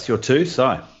right. That's your 2,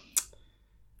 Si.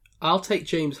 I'll take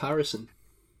James Harrison.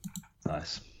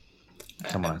 Nice.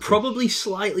 Come on. Probably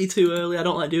slightly too early. I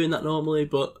don't like doing that normally,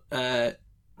 but that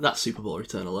Super Bowl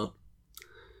return alone.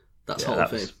 That's Hall of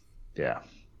Fame. Yeah.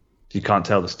 You can't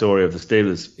tell the story of the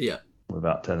Steelers Yeah.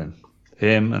 without telling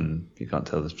him, and you can't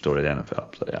tell the story of the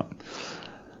NFL. So, yeah.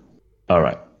 All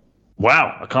right.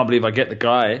 Wow. I can't believe I get the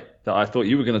guy that I thought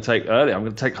you were going to take earlier. I'm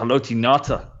going to take Haloti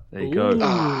Ngata. There you go.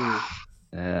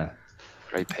 Yeah.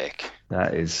 Great pick.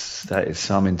 That is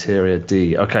some interior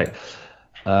D. Okay.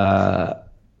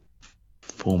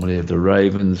 Formerly of the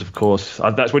Ravens, of course.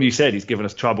 That's when you said he's given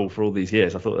us trouble for all these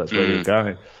years. I thought that's where you were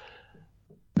going.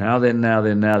 Now then.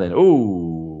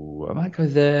 Ooh, I might go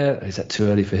there. Is that too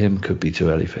early for him? Could be too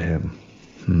early for him.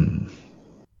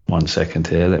 1 second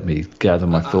here. Let me gather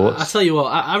my thoughts. I tell you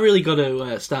what, I really got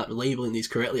to start labelling these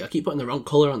correctly. I keep putting the wrong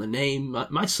colour on the name.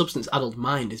 My substance addled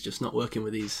mind is just not working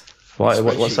with these.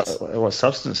 What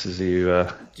substances are you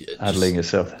addling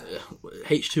yourself?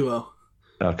 H2O.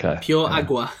 Okay. Pure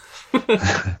agua.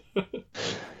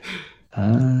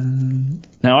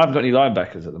 Now, I haven't got any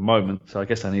linebackers at the moment, so I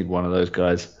guess I need one of those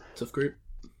guys. Tough group.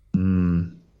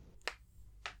 Oh,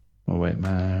 wait,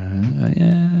 man.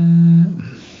 Yeah.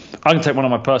 I can take one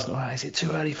of my personal. Is it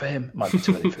too early for him? Might be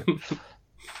too early for him.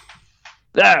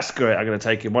 That's great. I'm going to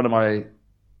take him. One of my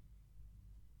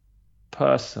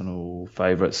personal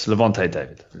favourites, Levante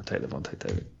David. I'm going to take Levante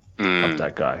David. Love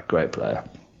that guy. Great player.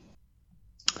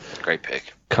 Great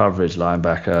pick. Coverage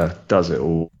linebacker, does it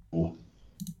all.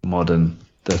 Modern,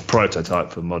 the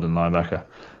prototype for modern linebacker.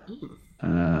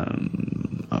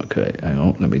 Okay, hang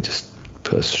on. Let me just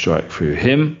put a strike through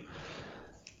him.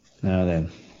 Now then.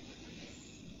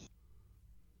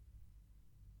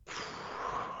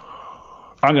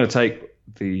 I'm going to take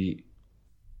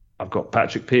I've got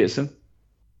Patrick Peterson.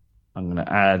 I'm going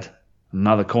to add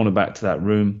another cornerback to that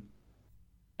room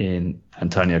in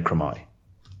Antonio Cromartie.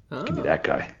 Give me that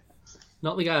guy.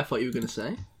 Not the guy I thought you were going to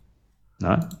say.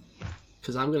 No?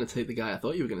 Because I'm going to take the guy I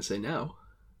thought you were going to say now.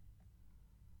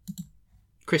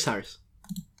 Chris Harris.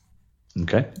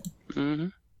 Okay.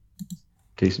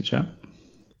 Decent shot.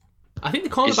 I think the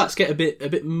cornerbacks get a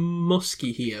bit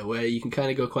musky here, where you can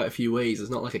kind of go quite a few ways. There's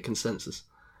not like a consensus.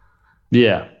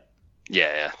 Yeah.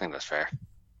 Yeah, I think that's fair.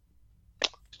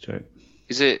 True.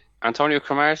 Is it Antonio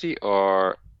Cromartie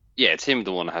or... Yeah, it's him,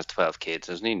 the one that has 12 kids,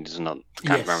 isn't he? Can't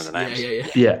remember the names.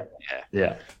 Yeah.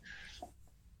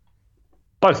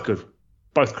 Both good.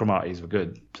 Both Cromarties were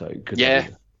good. So good. Yeah.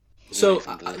 So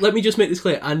let me just make this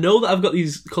clear. I know that I've got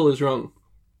these colours wrong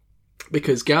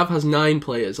because Gav has 9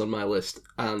 players on my list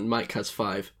and Mike has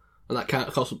 5, and that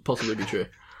can't possibly be true.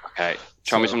 Okay,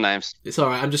 show me some names. It's all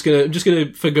right. I'm just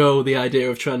gonna forgo the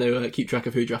idea of trying to keep track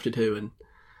of who drafted who,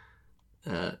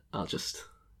 and I'll just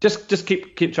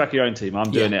keep track of your own team.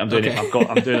 I'm doing it. I'm doing it.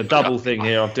 I'm doing a double thing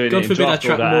here. I'm doing God it in forbid I draft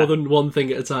track order more than one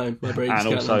thing at a time. My brain's and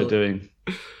can't also handle it. doing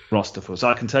roster for. So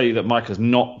I can tell you that Mike has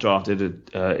not drafted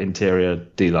an interior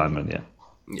D lineman yet.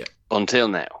 Yeah. Until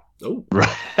now. Oh.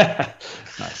 Right.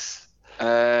 Nice.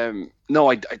 No,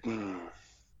 I'm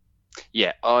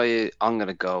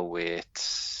gonna go with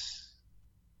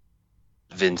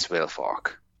Vince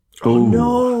Wilfork. Oh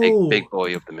no! Big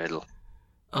boy up the middle.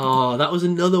 Oh, that was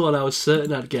another one I was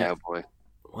certain I'd get. Cowboy.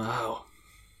 Wow.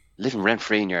 Living rent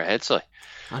free in your head, Si.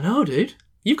 I know, dude.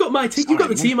 You've got my team. You've got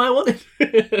the team I wanted.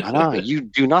 I know, you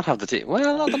do not have the team.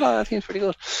 Well, I think it's pretty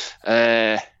good.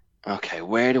 Okay,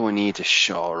 where do I need to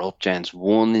shore up, gents?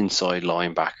 One inside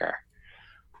linebacker.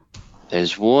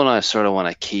 There's one I sort of want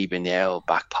to keep in the old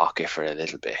back pocket for a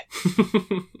little bit.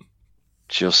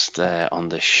 Just on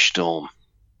the stum.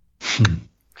 Do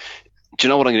you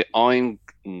know what I'm going to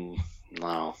do?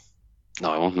 No,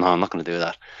 I won't. No, I'm not going to do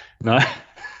that. No.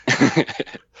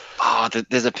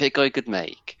 There's a pick I could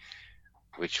make,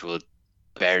 which would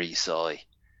bury Si.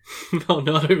 Oh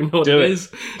no, I don't even know what Do it it.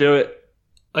 is. Do it.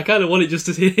 I kind of wanted just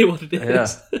to hear what it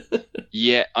is. Yeah.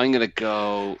 Yeah, I'm going to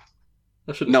go...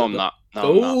 I should've No, said I'm that.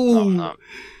 not. No, I'm not.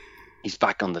 He's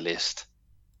back on the list.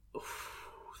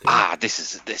 This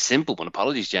is the simple one.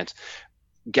 Apologies, gents.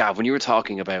 Gav, when you were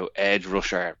talking about edge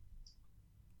rusher,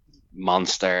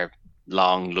 monster,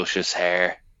 long, luscious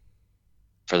hair,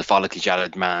 for the follically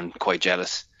jaded man, quite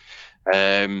jealous.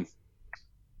 I'm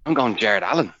going Jared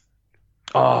Allen.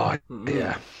 Oh,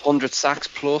 yeah. 100 sacks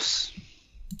plus.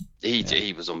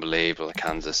 He was unbelievable at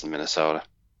Kansas and Minnesota.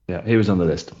 Yeah, he was on the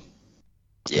list.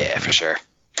 Yeah, for sure.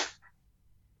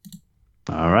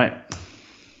 All right.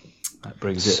 That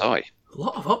brings it. Sorry. A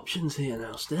lot of options here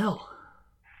now, still.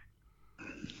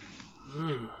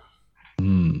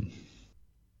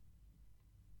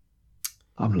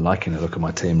 I'm liking the look of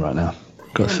my team right now.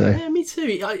 Got to say. Yeah, me too.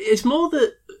 It's more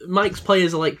that Mike's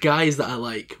players are like guys that I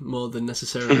like more than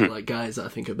necessarily like guys that I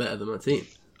think are better than my team.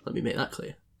 Let me make that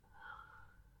clear.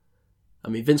 I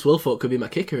mean, Vince Wilfork could be my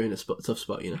kicker in a tough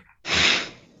spot, you know.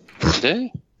 Yeah.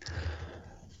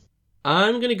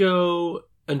 I'm gonna go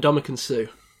Ndamukong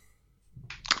Suh,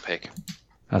 Pick.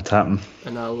 That's happened.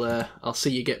 and I'll see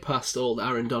you get past old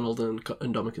Aaron Donald and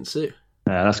Ndamukong Suh.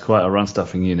 Yeah, that's quite a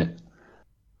run-stuffing unit.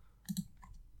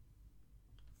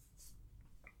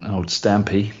 Old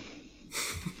Stampy.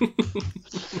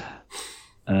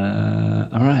 All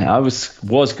right, I was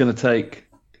going to take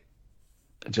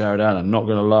Jared Allen, not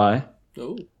going to lie.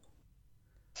 Oh,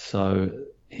 So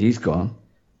he's gone.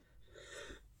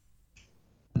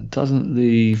 It doesn't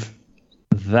leave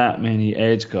that many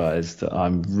edge guys that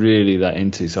I'm really that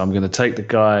into. So I'm going to take the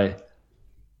guy.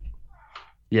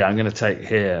 Yeah, I'm going to take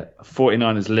here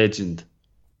 49ers legend,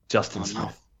 Justin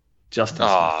Smith. Justin Smith.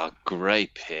 Oh,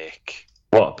 great pick.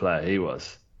 What a player he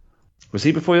was. Was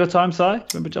he before your time, Si?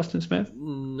 Remember Justin Smith?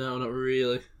 no, not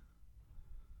really.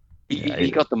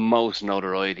 He got the most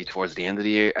notoriety towards the end of the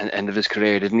year and end of his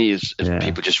career, didn't he? As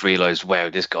people just realised, wow,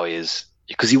 this guy is...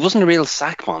 Because he wasn't a real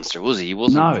sack monster, was he? He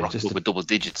wasn't just with double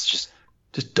digits,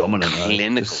 just dominant.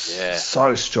 clinical. Just Yeah.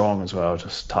 So strong as well.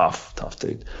 Just tough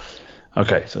dude.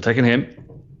 Okay, so taking him.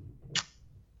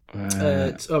 We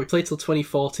played till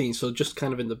 2014, so just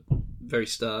kind of in the very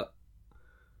start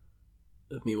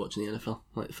of me watching the NFL,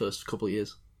 like the first couple of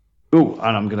years. Ooh,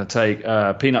 and I'm going to take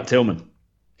Peanut Tillman.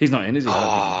 He's not in, is he?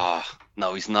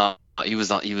 No, he's not. He was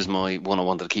not. He was my one I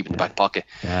wanted to keep in the back pocket.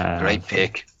 Yeah, Great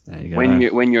pick. There you go.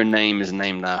 When your name is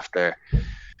named after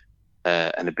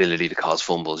an ability to cause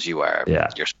fumbles, you're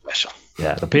special.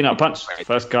 Yeah, the Peanut Punch.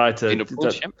 First guy to... Peanut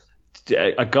Punch,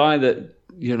 a guy that,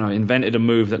 invented a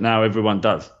move that now everyone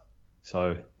does.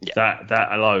 So that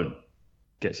alone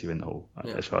gets you in the hall,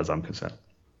 as far as I'm concerned.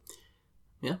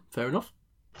 Yeah, fair enough.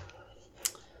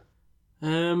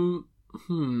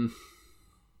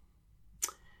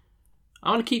 I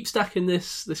want to keep stacking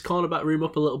this cornerback room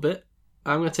up a little bit.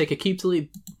 I'm going to take Aqib Talib.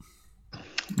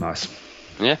 Nice.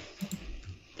 Yeah.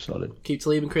 Solid. Aqib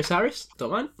Talib and Chris Harris.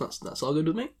 Don't mind. That's all good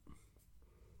with me.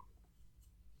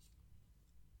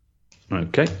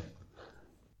 Okay.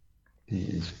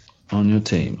 He's on your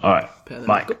team. All right,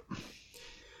 Mike.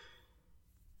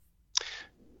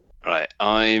 All right,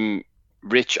 I'm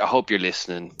Rich. I hope you're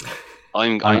listening.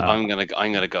 I'm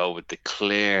gonna go with the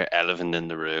clear elephant in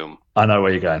the room. I know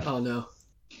where you're going. Oh no.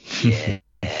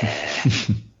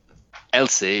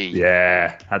 LC.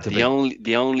 Yeah, had to be.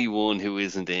 The only one who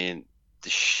isn't in,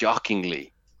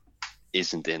 shockingly,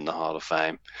 isn't in the Hall of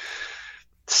Fame.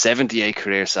 78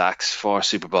 career sacks, 4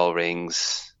 Super Bowl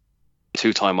rings,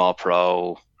 2-time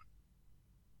All-Pro,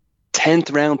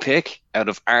 10th round pick out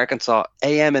of Arkansas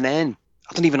AM&N.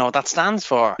 I don't even know what that stands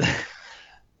for.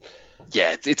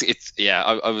 Yeah,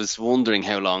 I was wondering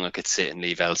how long I could sit and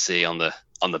leave LC on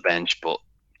the bench, but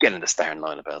get in the starting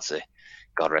line of LC.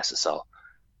 God rest his soul.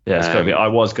 Yeah, it's gotta be. I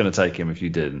was going to take him if you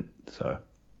didn't. So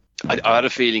I had a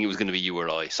feeling it was going to be you or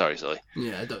I. Sorry.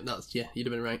 Yeah, you'd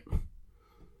have been right.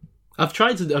 I've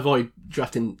tried to avoid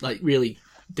drafting, like really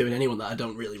doing anyone that I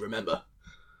don't really remember.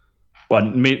 Well,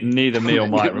 neither me or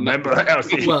Mike remember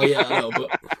LC. Well, yeah, I know,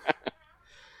 but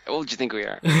how old do you think we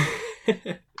are?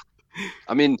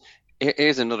 I mean,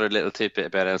 here's another little tidbit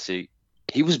about LC.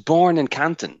 He was born in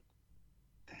Canton.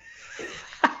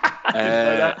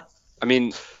 I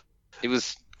mean, it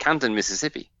was Canton,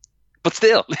 Mississippi. But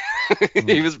still,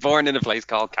 he was born in a place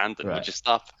called Canton. Right. Would you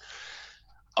stop?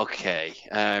 Okay.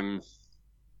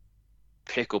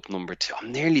 Pick up number 2.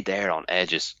 I'm nearly there on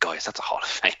edges. Guys, that's a Hall of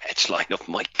Fame edge lineup.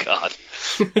 My God.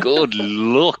 Good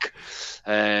luck.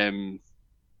 Wait,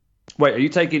 are you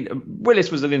taking...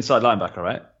 Willis was an inside linebacker,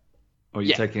 right? Or are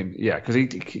you taking... Yeah, because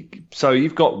he... So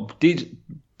you've got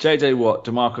J.J. Watt,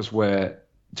 DeMarcus Ware,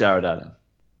 Jared Allen.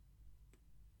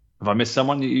 Have I missed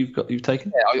someone you've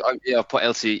taken? Yeah, I've put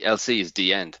LC as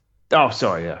D end. Oh,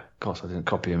 sorry. Yeah, of course I didn't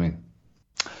copy him in.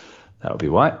 That would be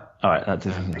white. All right. That's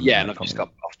Yeah, and I've just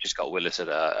got Willis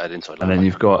at inside. And then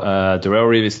you've got Darrell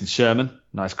Reeves and Sherman.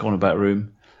 Nice cornerback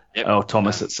room. Yep. Earl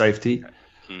Thomas at safety.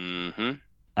 Mm-hmm.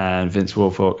 And Vince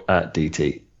Wilfork at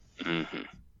DT. Mm-hmm.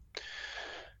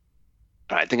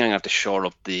 All right, I think I'm going to have to shore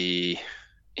up the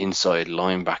inside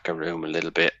linebacker room a little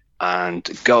bit and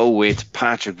go with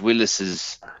Patrick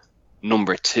Willis's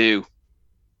number 2,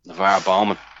 NaVorro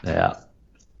Bowman. Yeah.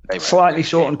 Slightly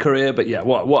shortened career, but yeah,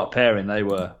 what a pairing they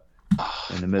were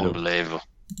in the middle. Unbelievable.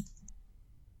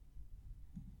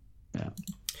 Yeah.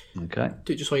 Okay.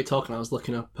 Dude, just while you're talking, I was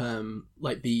looking up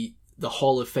like the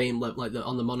Hall of Fame, like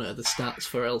on the monitor, the stats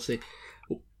for LC.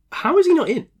 How is he not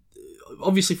in?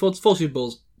 Obviously, 4 Super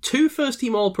Bowls, 2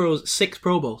 first-team All-Pros, 6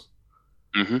 Pro Bowls.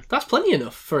 Mm-hmm. That's plenty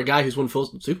enough for a guy who's won 4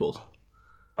 Super Bowls.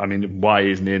 I mean, why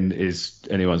he isn't in is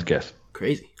anyone's guess.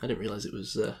 Crazy. I didn't realise it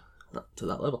was to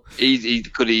that level. He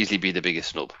could easily be the biggest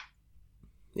snub.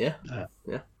 Yeah.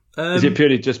 Is it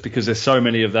purely just because there's so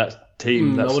many of that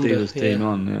team, that Steelers team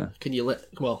on? Yeah. Can you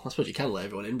well, I suppose you can let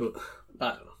everyone in, but I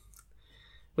don't know.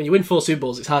 When you win 4 Super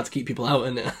Bowls, it's hard to keep people out,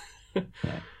 isn't it?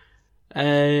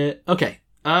 Yeah. Okay.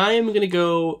 I'm going to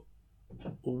go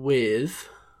with...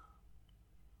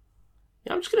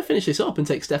 Yeah, I'm just going to finish this up and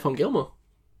take Stephon Gilmore.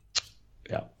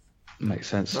 Yeah, makes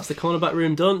sense. That's the cornerback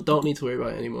room done. Don't need to worry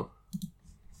about it anymore.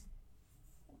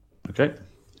 Okay.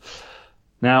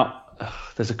 Now,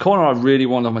 there's a corner I really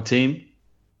want on my team.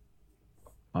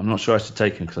 I'm not sure I should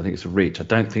take him because I think it's a reach. I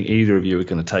don't think either of you are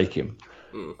going to take him.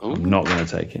 I'm not going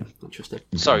to take him. Interesting.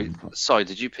 Sorry,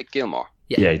 did you pick Gilmore?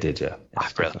 Yeah, he did, yeah.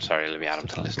 Brilliant. Sorry, let me add him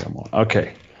to the list.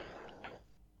 Okay.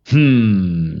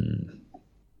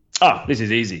 This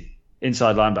is easy.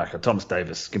 Inside linebacker, Thomas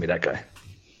Davis. Give me that guy.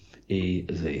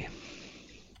 Easy.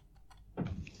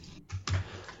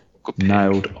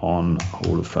 Nailed on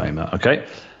Hall of Famer. Okay.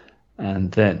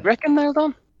 And then... Reckon nailed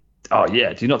on? Oh,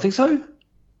 yeah. Do you not think so?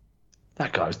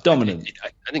 That guy was dominant.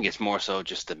 I think it's more so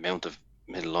just the amount of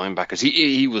middle linebackers.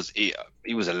 He was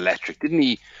electric. Didn't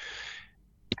he?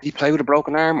 Did he play with a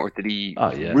broken arm, or did he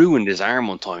ruined his arm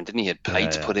one time? Didn't he? Had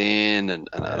plates put in and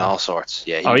all sorts.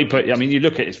 Yeah. He put. I mean, you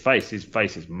look at his face. His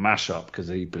face is mash up because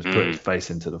he was putting his face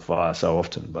into the fire so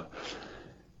often. But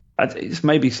it's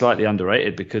maybe slightly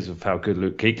underrated because of how good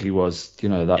Luke Kuechly was. You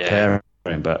know, that pairing.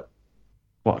 But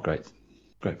what a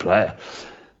great player.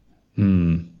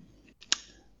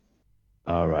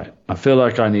 All right. I feel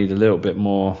like I need a little bit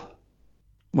more.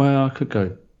 Well, I could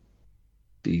go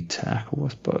D tackle, I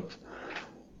suppose.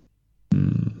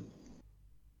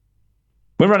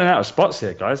 We're running out of spots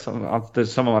here, guys.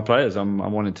 There's some of my players I'm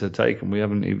wanting to take, and we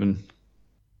haven't even.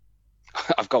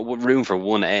 I've got room for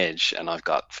one edge, and I've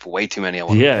got way too many. I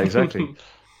want. Yeah, exactly.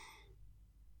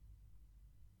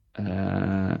 All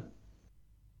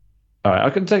right, I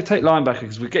can take linebacker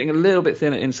because we're getting a little bit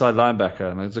thin at inside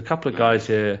linebacker, and there's a couple of guys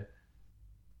here.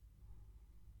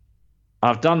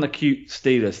 I've done the cute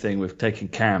Steelers thing with taking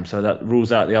Cam, so that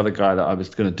rules out the other guy that I was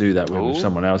going to do that with if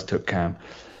someone else took Cam.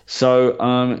 So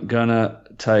I'm going to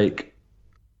take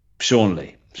Sean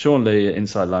Lee. Sean Lee,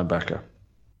 inside linebacker.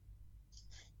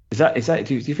 Is that?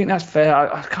 Do you think that's fair?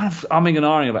 I kind of umming and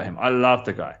ahhing about him. I love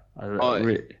the guy.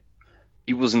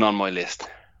 He wasn't on my list.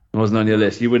 He wasn't on your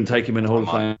list. You wouldn't take him in the Hall of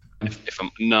Fame?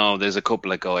 No, there's a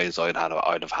couple of guys I'd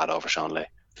have had over Sean Lee.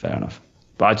 Fair enough.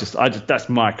 But I just that's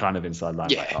my kind of inside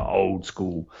linebacker, old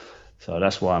school. So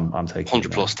that's why I'm taking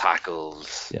 100 plus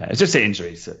tackles. Yeah, it's just the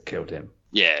injuries that killed him.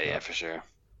 Yeah, for sure.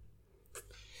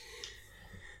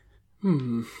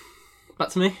 Back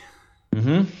to me.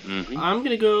 Mm-hmm. I'm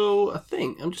gonna go. I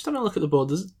think I'm just having a look at the board.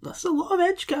 There's a lot of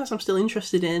edge guys I'm still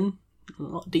interested in. A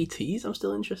lot of DTs I'm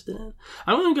still interested in.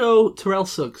 I'm gonna go Terrell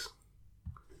Suggs.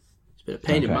 It's been a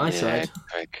pain in my side.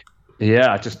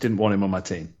 Yeah, I just didn't want him on my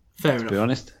team. Fair enough. To be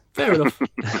honest. Fair enough.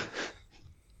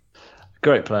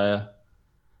 Great player.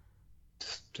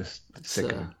 Just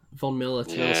sick of him. Von Miller,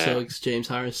 Terrell Suggs, James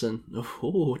Harrison.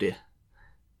 Oh dear.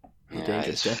 Yeah,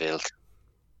 it's filth.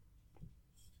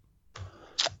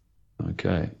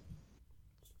 Okay.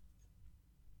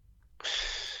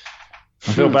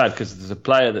 I feel bad because there's a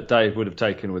player that Dave would have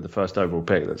taken with the first overall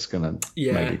pick that's going to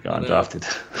maybe go undrafted.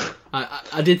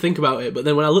 I did think about it, but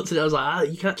then when I looked at it, I was like,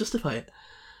 you can't justify it.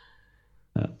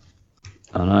 Yeah.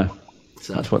 I know.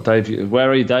 So, that's what Dave. Where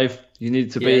are you, Dave? You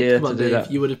needed to be here to do Dave,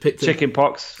 that. You would have picked chicken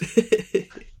pox.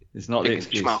 It's not the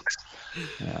excuse.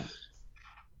 Yeah.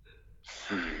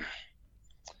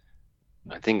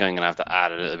 I think I'm going to have to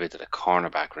add a little bit to the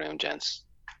cornerback room, gents.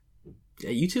 Yeah,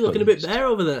 you two looking a bit bare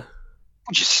over there.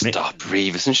 Would you stop,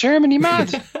 Reeves and Sherman? You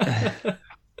mad?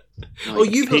 Oh,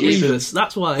 you've got Peterson. Revis,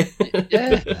 that's why.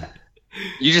 Yeah.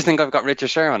 You just think I've got Richard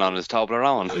Sherman on his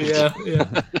Toblerone.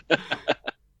 yeah.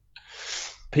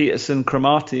 Peterson,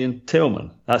 Cromartie, and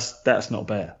Tillman. That's not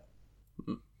bad.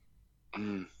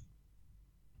 Mm.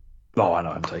 Oh, I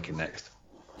know. I'm taking next.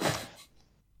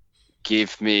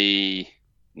 Give me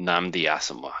Nnamdi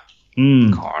Asamoah.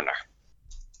 Corner.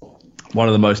 One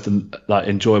of the most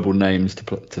enjoyable names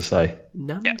to say.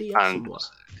 Nnamdi and Asamoah.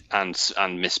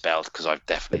 and misspelled because I've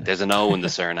definitely there's an O in the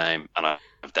surname and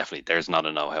I've definitely there's not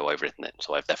an O how I've written it,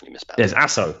 so I've definitely misspelled There's it.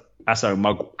 Asso That's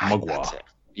Mugwa. it.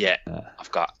 Yeah,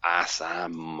 I've got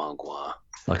Asamoah.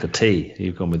 Like a T.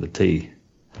 You've gone with a T.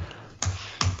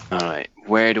 All right,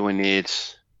 where do I need?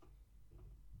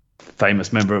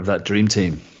 Famous member of that dream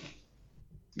team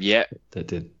Yeah,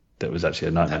 that was actually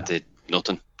a nightmare. that did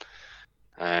nothing.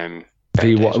 VY,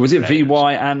 was it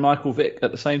VY and Michael Vick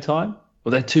at the same time?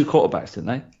 Well, they had two quarterbacks, didn't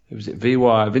they? Was it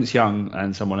VY, Vince Young,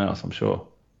 and someone else? I'm sure.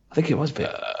 I think it was Vic.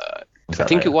 I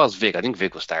think it was Vic. I think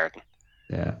Vic was starting.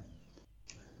 Yeah.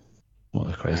 What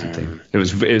a crazy thing. It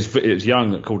was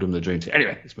Young that called him the dream team.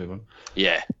 Anyway, let's move on.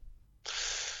 Yeah.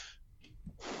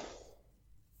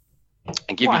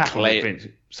 And give What me happened with Clay. Vince?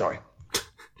 Sorry.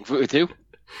 With who?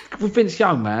 With Vince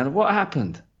Young, man, what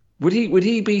happened? Would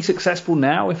he be successful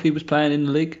now if he was playing in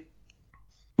the league?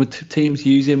 Would teams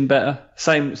use him better?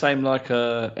 Same like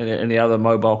any other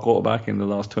mobile quarterback in the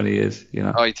last 20 years, you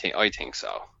know? I think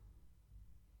so.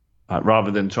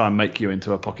 Rather than try and make you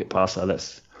into a pocket passer,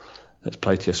 let's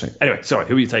play to your strength. Anyway, sorry,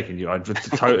 who are you taking? I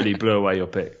totally blew away your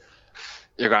pick.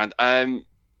 You're grand.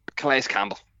 Calais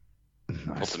Campbell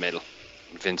up the middle.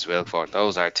 Vince Wilfork.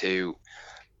 Those are two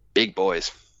big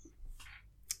boys.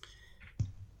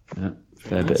 Yeah,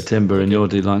 fair bit of timber in your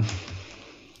D-line.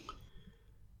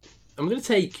 I'm going to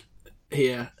take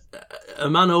here a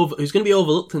man who's going to be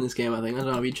overlooked in this game, I think. I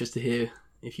don't know, I'd be interested to hear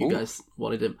if you guys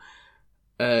wanted him.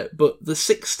 But the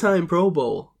 6-time Pro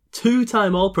Bowl,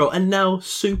 2-time All-Pro, and now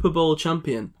Super Bowl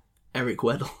champion, Eric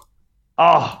Weddle.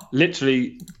 Oh,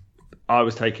 literally, I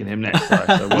was taking him next.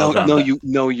 So well done.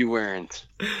 No, you weren't.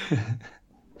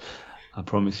 I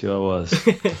promise you I was.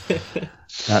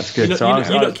 That's good.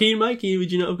 You're not keen, Mikey? Would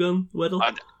you not have gone Weddle?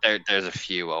 There's a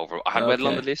few over. I had Weddle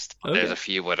on the list. But There's a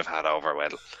few would have had over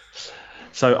Weddle.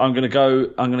 So I'm gonna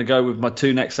go with my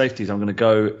two next safeties. I'm gonna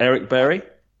go Eric Berry.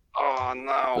 Oh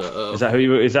no! Is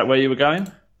that where you were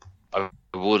going? I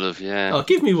would have, yeah. Oh,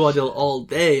 give me Weddle all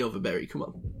day over Berry. Come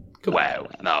on. Wow,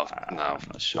 no, I'm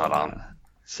not sure. Not on.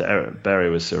 So Eric Berry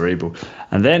was cerebral,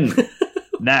 and then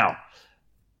now,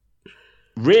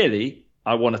 really,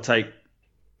 I want to take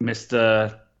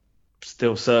Mr.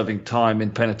 Still serving time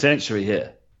in penitentiary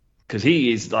here, because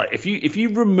he is like, if you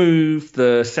remove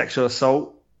the sexual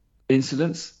assault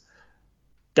incidents,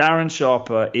 Darren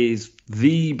Sharper is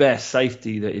the best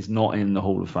safety that is not in the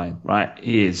Hall of Fame, right?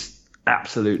 He is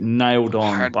absolute nailed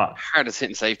on. Hardest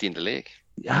hitting safety in the league.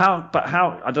 How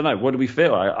I don't know. What do we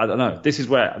feel? I don't know. This is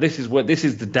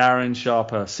the Darren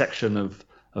Sharper section of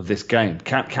this game.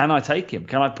 Can I take him?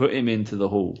 Can I put him into the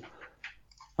Hall?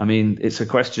 I mean, it's a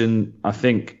question I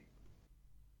think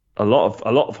a lot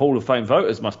of Hall of Fame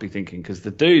voters must be thinking, because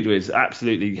the dude was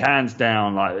absolutely hands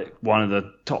down like one of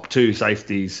the top 2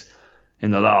 safeties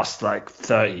in the last like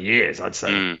 30 years, I'd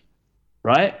say.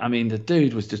 Right? I mean, the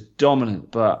dude was just dominant,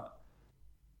 but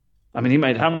I mean, he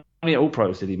made how many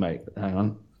All-Pros did he make?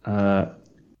 Hang on.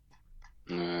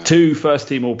 2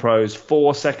 first-team All-Pros,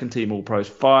 4 second-team All-Pros,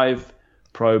 5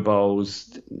 Pro Bowls,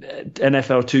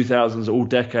 NFL 2000s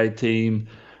All-Decade Team,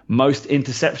 most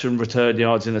interception return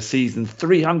yards in a season,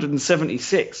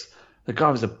 376. The guy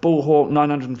was a ball hawk,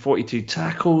 942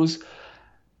 tackles.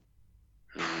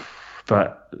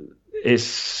 But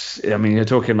you're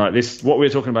talking like this, what we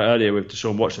were talking about earlier with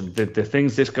Deshaun Watson, the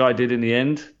things this guy did in the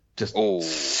end, just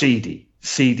seedy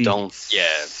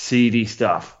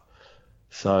stuff.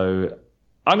 So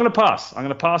I'm going to pass. I'm going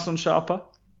to pass on Sharper,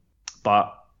 but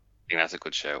I think that's a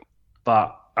good show.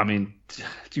 But I mean,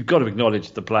 you've got to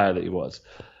acknowledge the player that he was.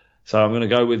 So I'm going to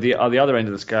go with the other end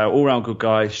of the scale, all-round good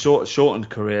guy, shortened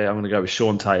career. I'm going to go with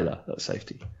Sean Taylor at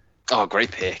safety. Oh,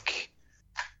 great pick.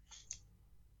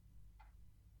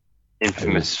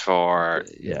 Infamous for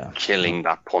killing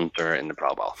that punter in the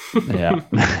Pro Bowl. Yeah,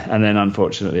 and then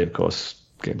unfortunately, of course,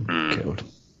 getting killed.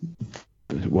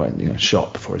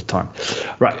 Shot before his time.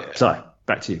 Right, so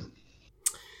back to you.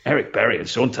 Eric Berry and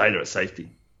Sean Taylor at safety.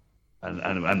 And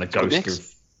the ghost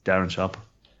of Darren Sharper.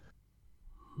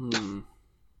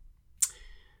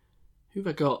 Who have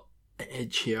I got at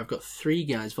edge here? I've got 3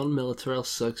 guys: Von Miller, Terrell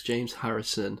Suggs, James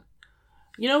Harrison.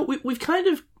 You know, we've kind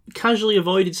of casually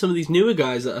avoided some of these newer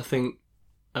guys that I think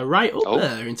are right up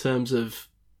there in terms of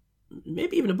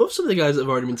maybe even above some of the guys that have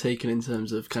already been taken in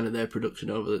terms of kind of their production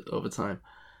over time.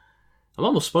 I'm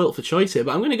almost spoilt for choice here,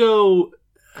 but I'm going to go.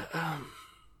 I'm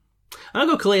going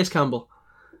to go Calais Campbell.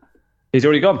 He's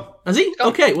already gone. Has he?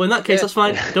 Okay, well in that case that's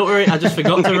fine. Don't worry, I just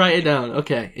forgot to write it down.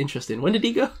 Okay, interesting. When did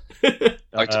he go?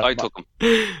 I took him.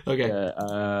 Okay.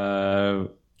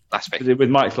 Last pick. With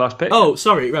Mike's last pick. Oh,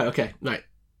 sorry. Right. Okay. Right.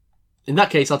 In that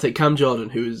case, I'll take Cam Jordan,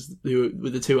 who were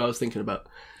the two I was thinking about.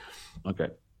 Okay.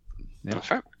 Yeah. That's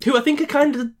fair. Who I think are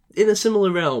kind of in a similar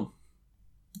realm.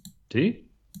 Do you?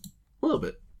 A little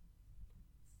bit.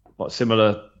 What,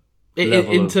 similar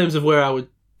In terms of where I would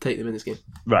take them in this game.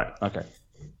 Right, okay.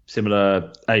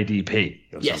 Similar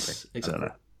ADP or Yes, something. exactly. I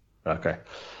don't know. Okay.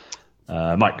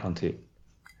 Mike, on to you.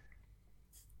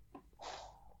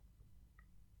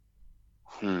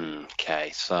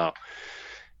 Okay, so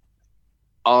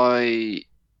I,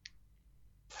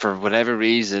 for whatever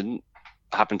reason,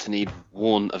 happen to need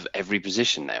one of every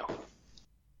position now.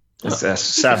 That's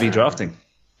savvy drafting.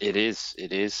 It is.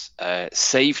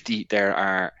 Safety, there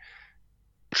are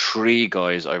 3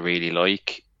 guys I really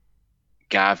like.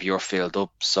 Gav, you're filled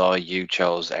up. So you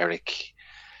chose Eric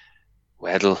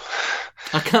Weddle.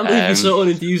 I can't believe you're so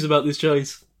unenthused about this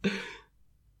choice.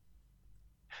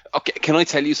 Okay, can I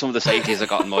tell you some of the safeties I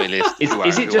got on my list?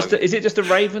 Is it just a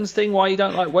Ravens thing? Why you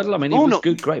don't like Weddle? I mean, he was a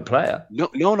good, great player. No,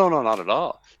 not at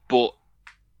all. But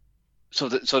so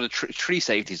the 3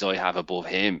 safeties I have above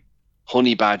him: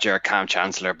 Honey Badger, Cam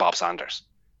Chancellor, Bob Sanders.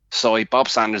 So Bob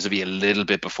Sanders would be a little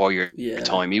bit before your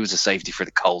time. He was a safety for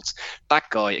the Colts. That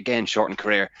guy, again, shortened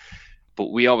career. But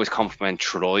we always compliment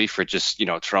Troy for just,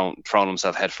 throwing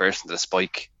himself headfirst into the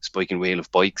spiking wheel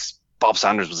of bikes. Bob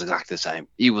Sanders was exactly the same.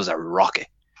 He was a rocket.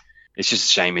 It's just a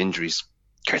shame injuries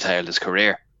curtailed his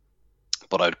career.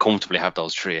 But I'd comfortably have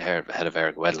those 3 ahead of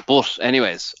Eric Weddle. But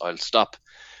anyways, I'll stop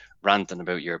ranting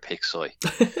about your picks, Si.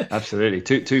 Absolutely.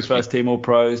 Two first team All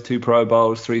Pros, 2 Pro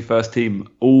Bowls, 3 first team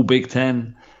All Big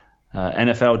Ten.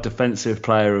 NFL Defensive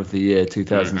Player of the Year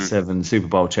 2007 Super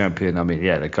Bowl champion. I mean,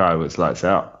 the guy was lights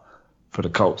out for the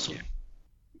Colts. Yeah.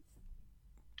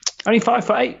 Only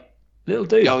 5'8", little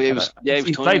dude. Oh,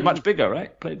 he played much bigger,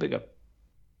 right? Played bigger.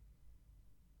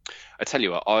 I tell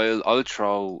you what, I'll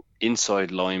throw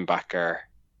inside linebacker,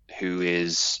 who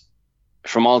is,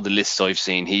 from all the lists I've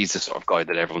seen, he's the sort of guy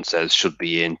that everyone says should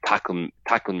be in tackle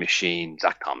machine.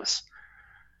 Zach Thomas.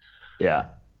 Yeah.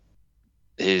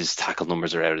 His tackle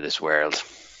numbers are out of this world.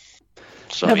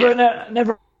 So,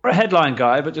 never a headline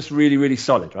guy, but just really, really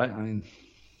solid, right? I mean,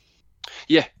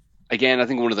 yeah. Again, I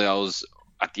think one of those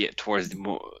towards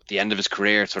the end of his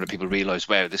career, sort of people realise,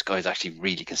 wow, this guy's actually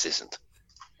really consistent.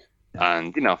 Yeah.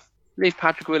 And leave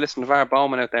Patrick Willis and NaVar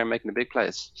Bowman out there making the big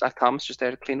plays. Zach Thomas just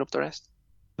there to clean up the rest.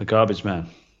 The garbage man.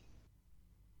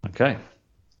 Okay,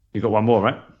 you got one more,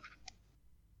 right?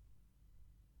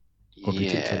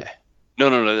 Yeah.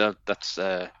 No. That's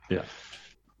that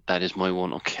is my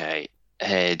one. Okay,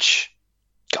 edge.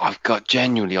 I've got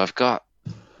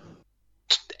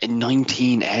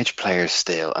 19 edge players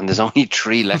still, and there's only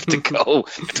 3 left to go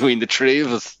between the 3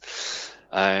 of us.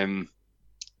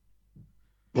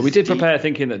 Well, we did prepare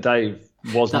thinking that Dave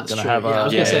wasn't going to have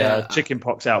a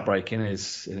chickenpox outbreak in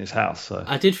his house. So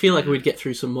I did feel like we'd get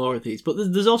through some more of these, but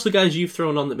there's also guys you've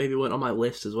thrown on that maybe weren't on my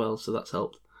list as well, so that's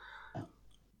helped.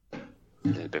 A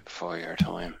little bit before your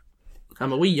time.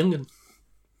 I'm a wee young'un.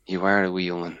 You are a wee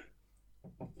young'un.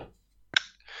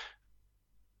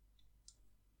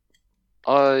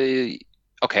 I'll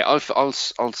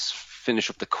finish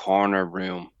up the corner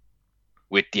room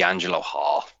with D'Angelo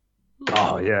Hall.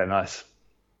 Oh yeah, nice.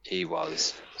 He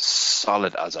was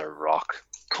solid as a rock,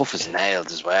 tough as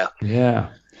nails as well. Yeah.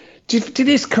 Did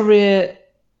his career?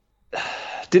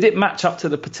 Did it match up to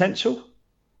the potential?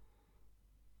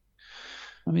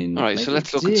 I mean, all right. So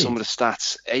let's look at some of the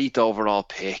stats. 8th overall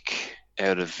pick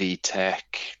out of VTech,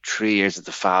 3 years at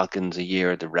the Falcons, a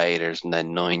year at the Raiders, and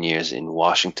then 9 years in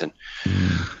Washington.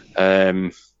 He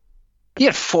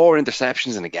had 4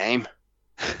 interceptions in a game.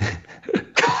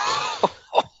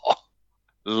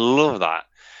 Love that.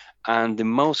 And the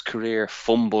most career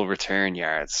fumble return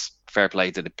yards. Fair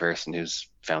play to the person who's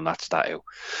found that stat out.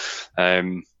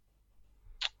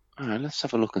 All right, let's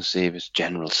have a look and see if it's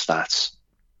general stats.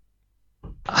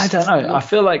 I don't know. I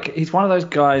feel like he's one of those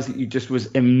guys that you just was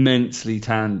immensely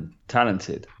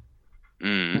talented.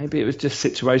 Maybe it was just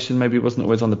situation. Maybe he wasn't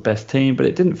always on the best team, but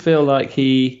it didn't feel like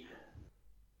he...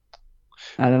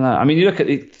 I don't know. I mean, you look at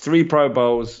the 3 Pro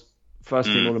Bowls, first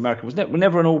team All-American. Was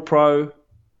never an All-Pro.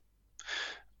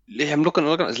 I'm looking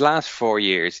at his last 4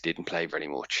 years. He didn't play very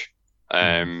much.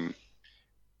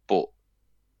 But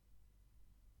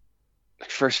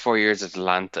first 4 years at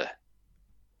Atlanta,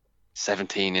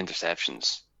 17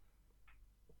 interceptions.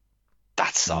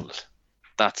 That's solid.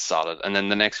 That's solid. And then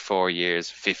the next 4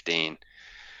 years, 15.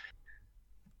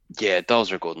 Yeah,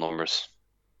 those are good numbers.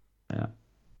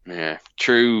 Yeah.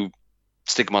 True.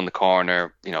 Stick him on the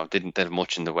corner. Didn't have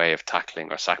much in the way of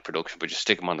tackling or sack production, but just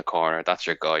stick him on the corner. That's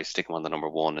your guy. Stick him on the number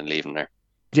 1 and leave him there.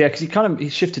 Yeah, because he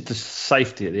shifted to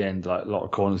safety at the end, like a lot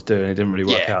of corners do, and it didn't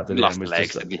really work out. Lost the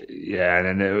legs, didn't he? Yeah,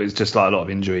 and then it was just like a lot of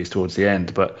injuries towards the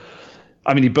end. But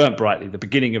I mean, he burnt brightly. The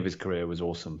beginning of his career was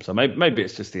awesome. So maybe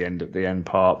it's just the end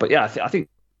part. But yeah, I think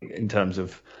in terms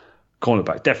of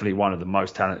cornerback, definitely one of the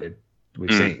most talented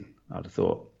we've seen. I'd have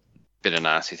thought. Bit of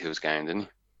nasty to his game, didn't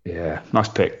he? Yeah, nice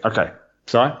pick. Okay,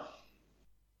 sorry.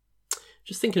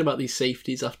 Just thinking about these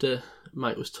safeties after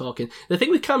Mike was talking. The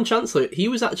thing with Cam Chancellor, he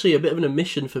was actually a bit of an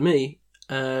omission for me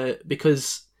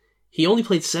because he only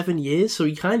played 7 years, so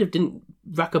he kind of didn't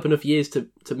rack up enough years to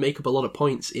make up a lot of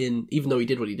points even though he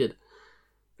did what he did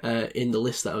in the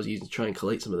list that I was using to try and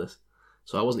collate some of this.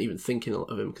 So I wasn't even thinking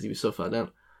of him because he was so far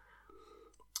down.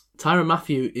 Tyrann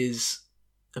Mathieu is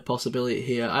a possibility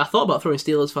here. I thought about throwing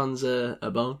Steelers fans a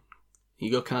bone. You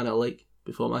go Carnell Lake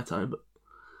before my time, but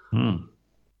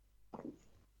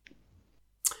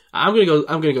I'm gonna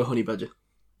go Honey Badger.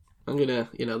 I'm gonna,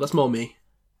 that's more me.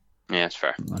 Yeah, it's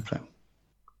fair. Okay.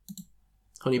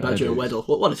 Honey Badger and Weddle.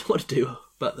 What a duo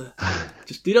back there.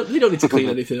 Just you don't need to clean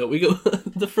anything up. We go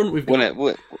the front. We've got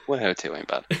 1 out of 2 ain't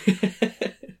bad.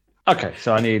 Okay,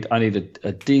 so I need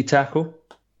a D tackle.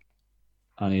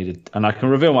 And I can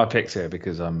reveal my picks here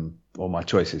or my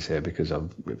choices here because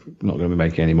I'm not going to be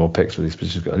making any more picks for these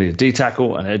positions. I need a D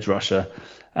tackle, an edge rusher,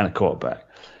 and a quarterback.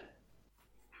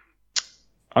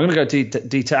 I'm going to go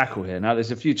D tackle here. Now, there's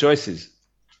a few choices,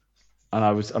 and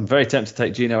I'm very tempted to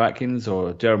take Geno Atkins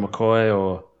or Gerald McCoy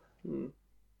or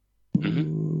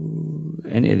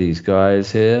any of these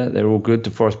guys here. They're all good.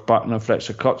 DeForest Buckner,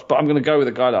 Fletcher Cox, but I'm going to go with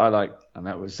a guy that I like, and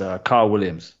that was Kyle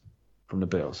Williams from the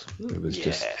Bills. It was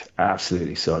just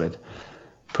absolutely solid.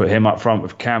 Put him up front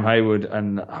with Cam Hayward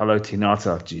and Haloti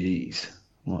Ngata. Jeez,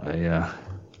 what a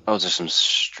those are some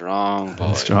strong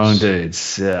boys. Strong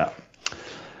dudes. Yeah.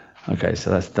 Okay, so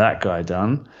that's that guy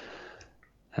done.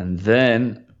 And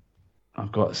then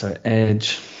I've got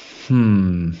edge. I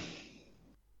think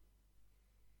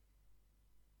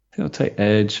I'll take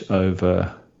edge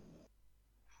over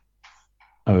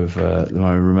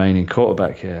my remaining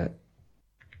quarterback here.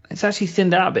 It's actually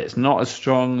thinned out a bit. It's not as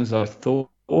strong as I thought.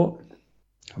 I'm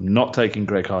not taking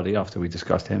Greg Hardy after we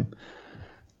discussed him,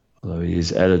 although he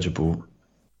is eligible.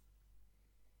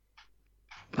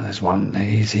 There's one.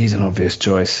 He's an obvious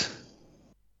choice.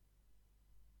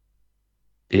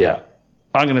 Yeah,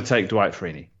 I'm going to take Dwight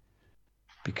Freeney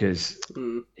because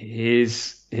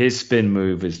his spin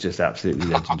move is just absolutely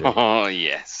legendary. Oh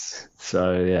yes.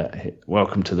 So yeah,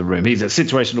 welcome to the room. He's a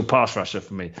situational pass rusher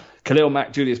for me. Khalil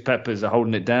Mack, Julius Peppers are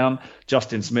holding it down.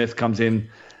 Justin Smith comes in,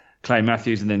 Clay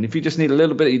Matthews, and then if you just need a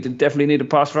little bit, you definitely need a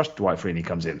pass rush. Dwight Freeney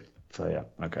comes in. So yeah,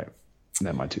 okay,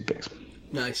 they're my 2 picks.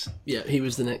 Nice. Yeah, he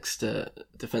was the next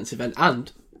defensive end,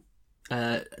 and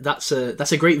that's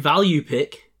a great value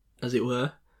pick, as it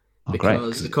were,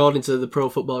 because according to the Pro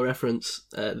Football Reference,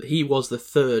 he was the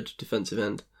 3rd defensive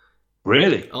end.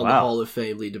 Really? On the Hall of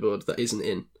Fame leaderboard that isn't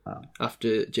in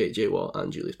after J.J. Watt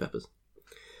and Julius Peppers.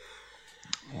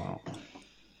 Wow.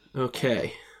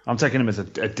 Okay. I'm taking him as a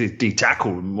D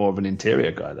tackle, more of an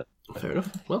interior guy though. Fair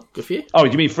enough. Well, good for you. Oh,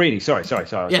 you mean Freeney? Sorry.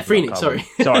 Yeah, Freeney, sorry.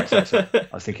 sorry. I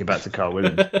was thinking back to Carl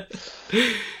Williams.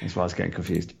 That's why I was getting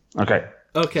confused. Okay.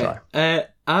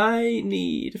 I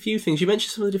need a few things. You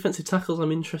mentioned some of the defensive tackles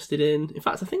I'm interested in. In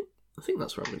fact, I think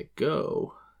that's where I'm going to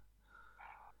go.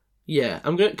 Yeah,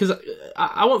 I'm going because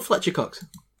I want Fletcher Cox.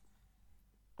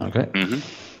 Okay.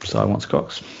 Mm-hmm. So I want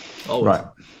Cox. Always.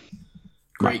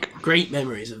 Right. Great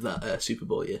memories of that Super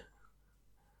Bowl year.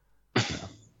 Yeah,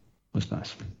 that's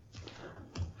nice.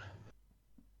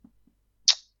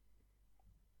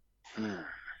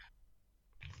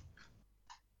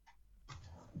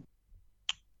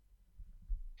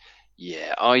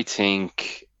 Yeah, I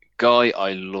think guy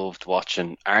I loved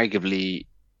watching, arguably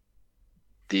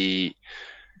the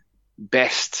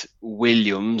best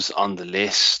Williams on the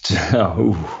list.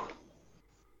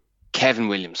 Kevin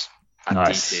Williams at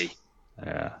DC.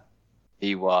 Yeah.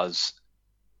 He was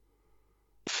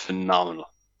phenomenal.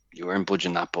 You weren't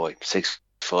budging that boy. 6'5",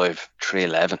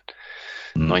 311.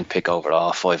 9th pick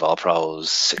overall, 5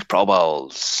 All-Pros, 6 Pro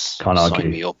Bowls. Can't argue.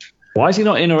 Sign me up. Why is he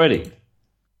not in already?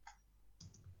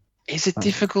 Is it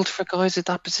difficult for guys at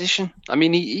that position? I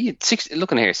mean, he had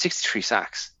 63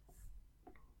 sacks.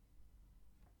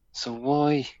 So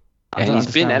why? And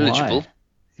he's been eligible. Why.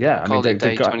 Yeah, I mean, the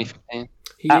guy, 2015.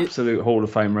 Absolute Hall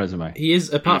of Fame resume. He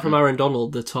is, apart from Aaron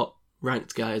Donald, the top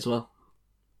ranked guy as well.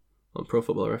 on Pro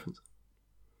Football Reference.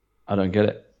 I don't get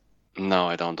it. No,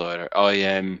 I don't either.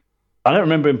 I don't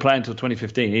remember him playing until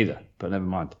 2015 either, but never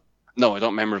mind. No, I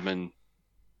don't remember him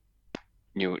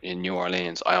in New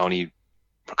Orleans. I only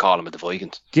recall him at the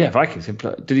Vikings. Yeah, Vikings.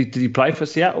 Did he play for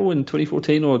Seattle in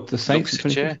 2014 or the Saints in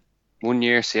 2014? 1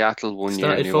 year Seattle, 1 year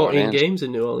Started New 14 Orleans. games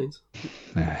in New Orleans.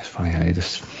 Yeah, it's funny how you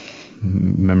just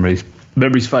memories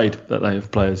fade that they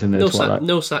have players in there.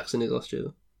 No sacks in his last year,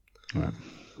 though. Right.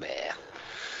 Yeah.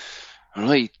 All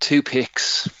right, 2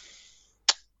 picks.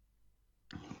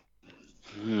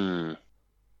 There's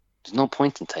no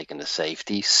point in taking the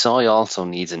safety. Soy also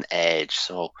needs an edge,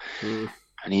 so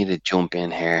I need to jump in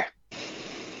here.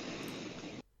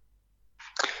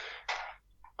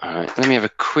 All right, let me have a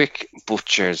quick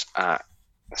butcher's at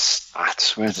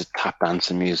stats. Where's the tap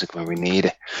dancing music when we need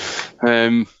it?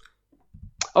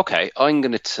 Okay, I'm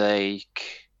going to take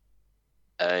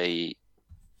a...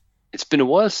 It's been a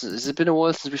while. Has it been a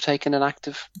while since we've taken an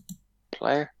active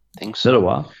player? I think so. A little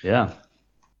while, yeah.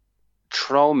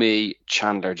 Throw me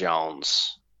Chandler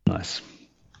Jones. Nice.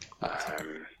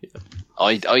 I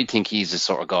think he's the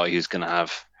sort of guy who's going to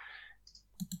have...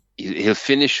 He'll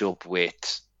finish up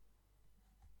with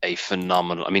a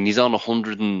phenomenal... I mean, he's on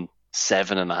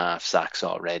 107.5 sacks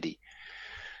already.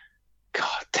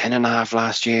 God, 10.5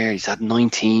 last year. He's had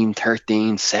 19,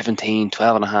 13, 17,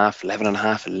 12.5,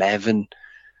 11.5, 11.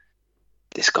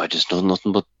 This guy just does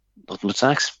nothing but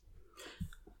sacks.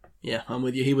 Yeah, I'm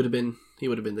with you. He would have been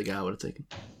the guy I would have taken.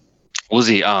 Was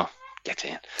he? Oh, get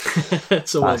in.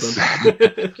 So well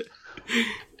done.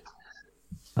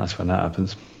 That's when that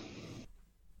happens.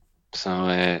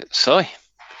 So,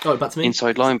 Oh, back to me.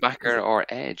 inside linebacker or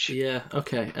edge? Yeah.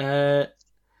 Okay.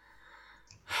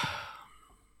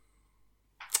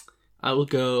 I will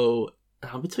go.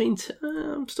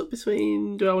 I'm stuck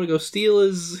between. Do I want to go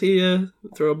Steelers here?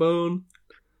 Throw a bone,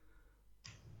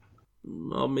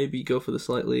 or maybe go for the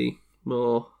slightly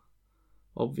more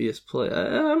obvious play?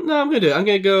 No, I'm going to do it. I'm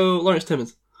going to go Lawrence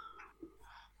Timmons.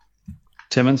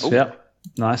 Timmons, yeah,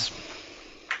 nice.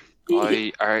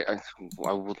 I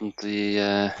wouldn't be.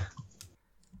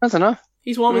 I don't know.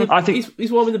 He's warming. I think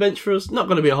he's warming the bench for us. Not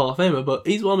going to be a Hall of Famer, but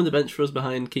he's warming the bench for us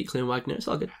behind Kuechly and Wagner. It's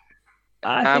all good.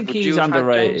 I think would he's you have had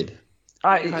underrated.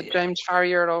 Had James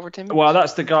Farrier over Timmons? Well,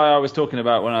 that's the guy I was talking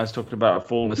about when I was talking about a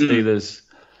former Steelers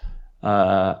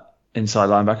inside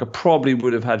linebacker. Probably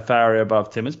would have had Farrier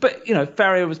above Timmons, but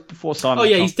Farrier was before Simon. Oh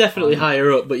yeah, he's definitely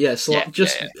higher up, but yeah, Yeah.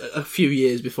 a few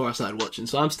years before I started watching.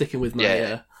 So I'm sticking with my.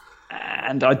 Yeah.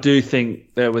 And I do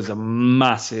think there was a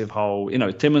massive hole.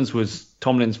 Timmons was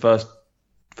Tomlin's first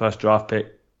draft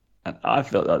pick, and I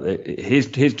felt that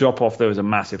his drop off, there was a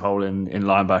massive hole in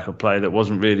linebacker play that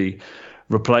wasn't really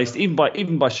replaced. Even by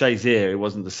Shazier, it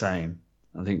wasn't the same.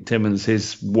 I think Timmons,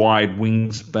 his wide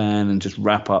wingspan and just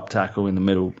wrap up tackle in the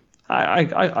middle.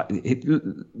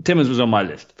 Timmons was on my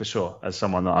list for sure as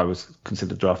someone that I was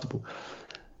considered draftable.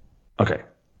 Okay,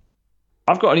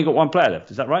 I've only got one player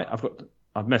left. Is that right?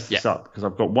 I've messed this up because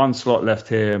I've got one slot left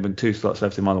here and 2 slots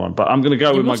left in my other one. But I'm going to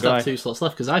go with my guy. You must have 2 slots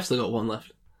left because I've still got 1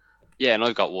 left. Yeah, and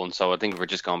I've got 1, so I think we're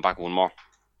just going back 1 more.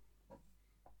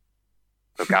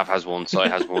 So Gav has 1, Sai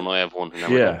has 1, I have 1. And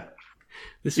then we're done.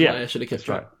 This is why I should have kept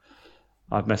track. Right.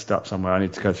 I've messed up somewhere. I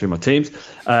need to go through my teams.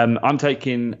 I'm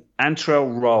taking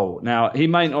Antrell Roll. Now, he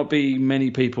may not be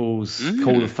many people's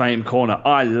Hall of Fame corner.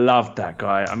 I loved that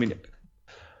guy. I mean,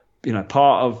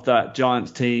 part of that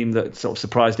Giants team that sort of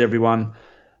surprised everyone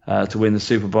to win the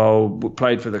Super Bowl.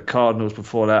 Played for the Cardinals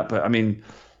before that, but I mean,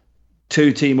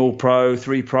 2-team All-Pro,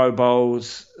 3 Pro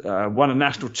Bowls, won a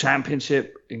national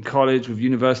championship in college with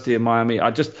University of Miami.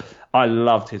 I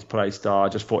loved his play style. I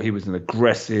just thought he was an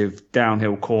aggressive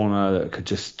downhill corner that could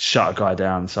just shut a guy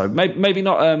down. So maybe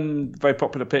not a very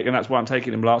popular pick, and that's why I'm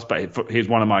taking him last, but he's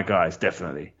one of my guys,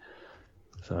 definitely.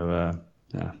 So,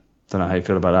 don't know how you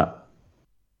feel about that.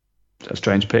 Is that a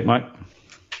strange pick, Mike?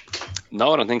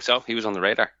 No, I don't think so. He was on the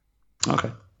radar.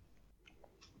 Okay.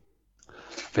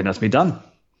 I think that's me done.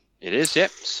 It is,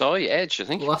 yep. Sai, edge, I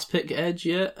think. Last pick, edge,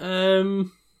 yeah.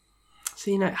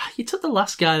 See, now, you took the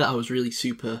last guy that I was really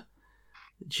super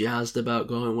jazzed about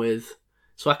going with.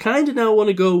 So I kind of now want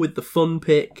to go with the fun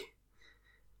pick.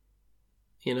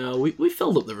 We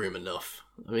filled up the room enough.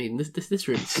 I mean, this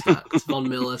room's stacked. Von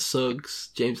Miller, Suggs,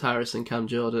 James Harrison, Cam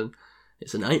Jordan.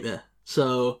 It's a nightmare.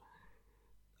 So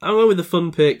I'm going with the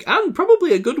fun pick, and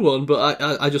probably a good one, but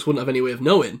I just wouldn't have any way of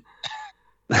knowing.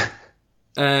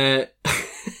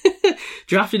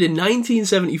 Drafted in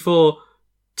 1974,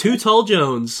 Too Tall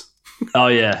Jones. Oh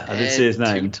yeah, I did see his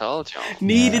name. Too Tall Jones.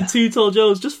 Needed Too Tall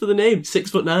Jones just for the name.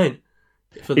 6'9".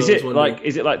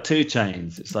 Is it like 2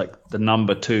 Chainz? It's like the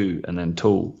number 2 and then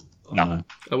tall. No.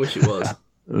 I wish it was.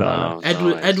 No.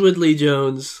 Edward Lee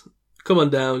Jones, come on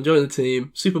down, join the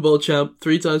team. Super Bowl champ,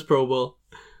 3 times Pro Bowl.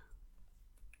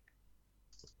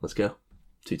 Let's go.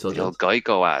 Too Tall The old Jones.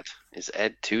 Geico ad. Is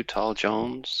Ed Too Tall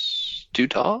Jones too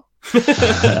tall?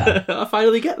 I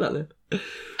finally get that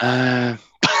now.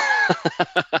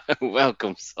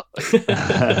 Welcome, Si.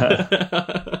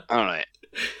 All right.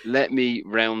 Let me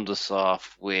round us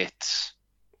off with.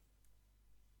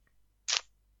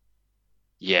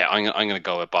 Yeah, I'm gonna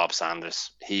go with Bob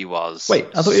Sanders. He was. Wait,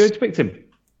 I thought you picked him.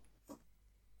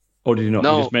 Or did you not? You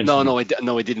No, just mentioned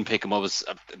him. I didn't pick him.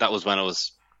 That was when I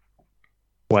was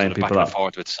Weighing back people and up.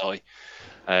 forth with Si.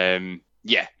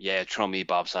 Yeah, throw me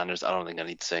Bob Sanders. I don't think I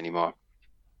need to say anymore.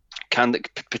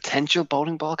 Potential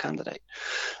bowling ball candidate.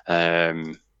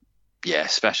 Yeah,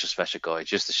 special guy.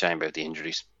 Just a shame about the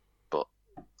injuries. But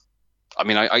I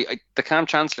mean, I the Cam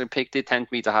Chancellor pick did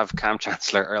tempt me to have Cam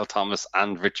Chancellor, Earl Thomas,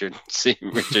 and Richard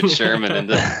Sherman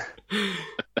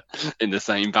in the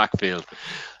same backfield.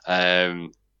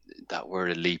 That were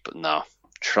a leap, but no.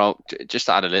 Just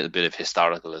to add a little bit of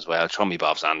historical as well. Throw me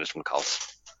Bob Sanders from the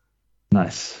Colts.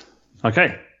 Nice.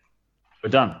 Okay. We're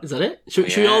done. Is that it?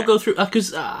 Should we all go through?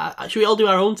 Because should we all do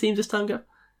our own teams this time, Gav?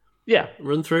 Yeah.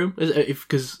 Run through?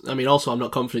 Because I mean, also I'm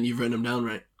not confident you've written them down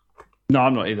right. No,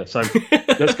 I'm not either. So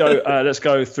let's go. Let's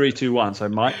go 3, 2, 1. So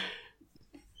Mike,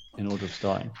 in order of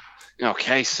starting.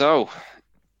 Okay, so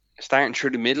starting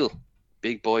through the middle,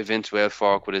 big boy Vince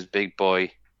Wilfork with his big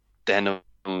boy denim.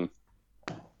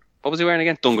 What was he wearing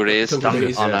again? Dungarees.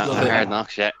 Dungarees, On yeah. a Hard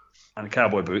Knocks, yeah. And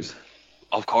cowboy boots.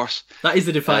 Of course. That is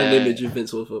the defining image of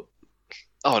Vince Wilfork.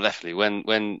 Oh, definitely.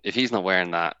 When if he's not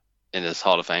wearing that in his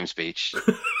Hall of Fame speech,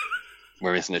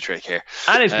 we're missing a trick here.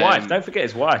 And his wife. Don't forget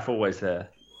his wife, always there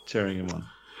cheering him on.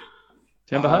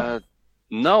 Do you remember her?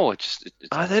 No,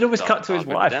 they'd always cut to his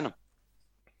about wife. the denim.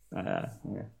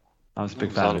 Yeah. I was a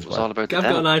big It fan of was his all wife. about the Gav got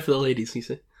denim. an eye for the ladies, you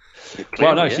see.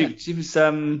 Well, no, Clearly, she was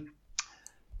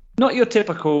not your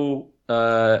typical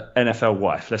NFL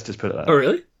wife. Let's just put it that Oh, way.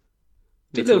 really?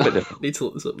 A little bit different. Need to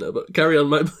look this up now, but carry on,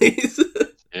 Mike, please.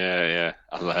 Yeah.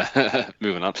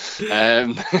 Moving on.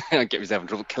 I'll get myself in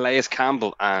trouble. Calais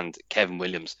Campbell and Kevin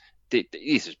Williams.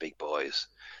 These are big boys.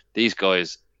 These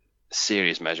guys,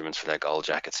 serious measurements for their gold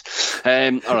jackets.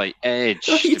 All right, edge,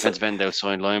 defensive end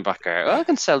outside linebacker. Well, I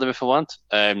can sell them if I want.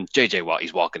 JJ Watt,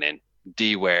 he's walking in.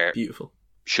 D Ware Beautiful.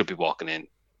 should be walking in.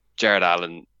 Jared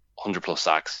Allen, 100 plus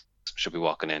sacks, should be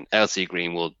walking in. LC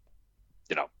Greenwood,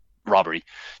 robbery.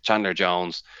 Chandler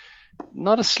Jones,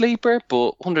 not a sleeper,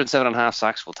 but 107.5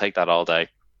 sacks. We'll take that all day.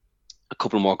 A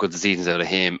couple more good seasons out of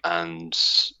him, and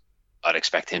I'd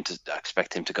expect him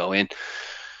to go in.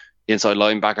 The inside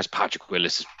linebackers, Patrick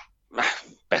Willis is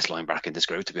best linebacker in this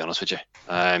group, to be honest with you.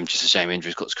 Just a shame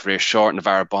injuries cut his career short.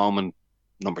 Navarro Bowman,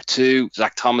 number 2.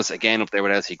 Zach Thomas, again, up there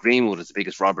with LC Greenwood, is the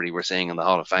biggest robbery we're seeing in the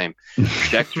Hall of Fame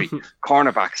trajectory.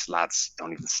 Cornerbacks, lads,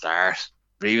 don't even start.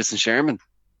 Revis and Sherman.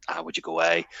 Would you go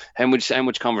away? How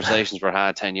much conversations were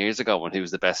had 10 years ago when he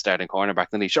was the best starting cornerback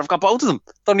in the league? Sure, I've got both of them.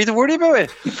 Don't need to worry about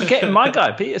it. You're forgetting my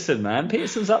guy, Peterson, man.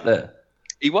 Peterson's up there.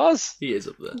 He was. He is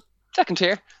up there. Second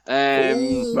tier.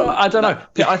 Well, I don't know.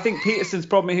 I think Peterson's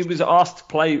problem, he was asked to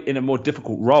play in a more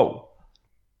difficult role.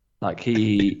 Like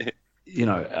he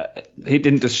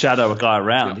didn't just shadow a guy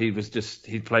around.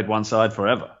 He played one side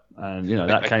forever. And,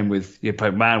 that came with, you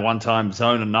played man one time,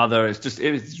 zone another.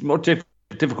 It's more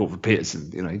difficult for Peterson.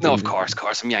 No, of course.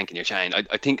 I'm yanking your chain.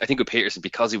 I think with Peterson,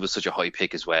 because he was such a high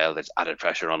pick as well, there's added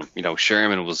pressure on him.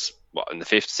 Sherman was in the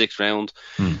 5th, 6th round,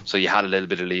 so you had a little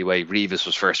bit of leeway. Revis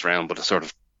was 1st round, but a sort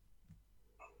of,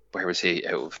 where was he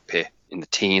out of Pitt in the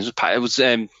teens? It was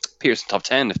Pearson top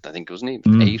 10, I think, wasn't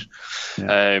he? 8.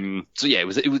 Yeah. So yeah, it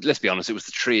was. Let's be honest, it was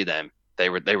the 3 of them. They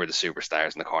were the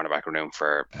superstars in the cornerback room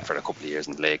for a couple of years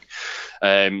in the league.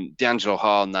 D'Angelo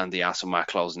Hall and Nandi Asamoah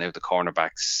closing out the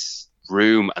cornerbacks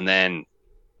room, and then,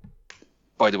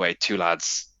 by the way, 2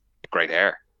 lads, great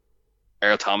hair.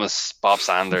 Earl Thomas, Bob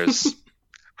Sanders,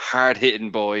 hard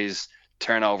hitting boys,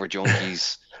 turnover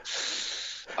junkies.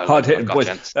 Hard hitting boys.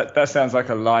 That sounds like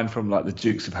a line from like the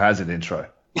Dukes of Hazzard intro.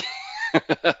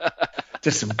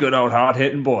 Just some good old hard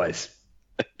hitting boys.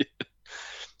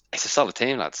 It's a solid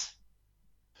team, lads.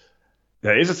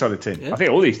 Yeah, it is a solid team. Yeah. I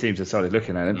think all these teams are solid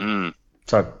looking at it.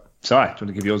 So, Si, do you want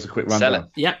to give yours a quick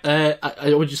rundown? Yeah,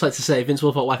 I would just like to say, Vince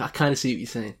Wilfork wife, I kind of see what you're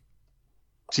saying.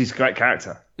 She's a great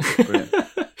character. Brilliant.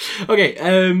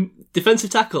 Okay,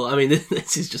 defensive tackle. I mean,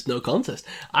 this is just no contest.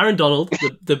 Aaron Donald,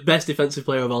 the best defensive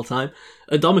player of all time.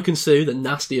 Ndamukong Suh, the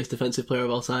nastiest defensive player of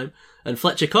all time. And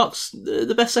Fletcher Cox,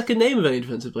 the best second name of any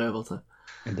defensive player of all time.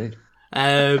 Indeed.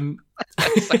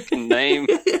 Second name.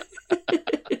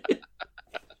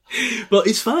 But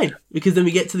it's fine, because then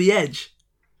we get to the edge.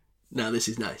 Now this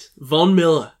is nice. Von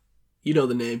Miller. You know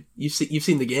the name. You've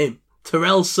seen the game.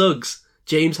 Terrell Suggs.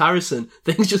 James Harrison.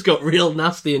 Things just got real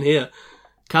nasty in here.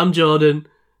 Cam Jordan.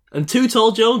 And Too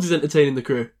Tall Jones is entertaining the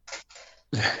crew.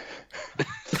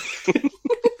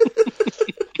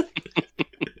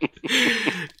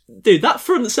 Dude, that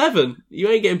front seven, you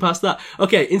ain't getting past that.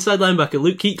 Okay, inside linebacker,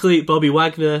 Luke Kuechly, Bobby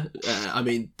Wagner.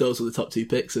 Those were the top 2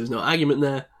 picks. There's no argument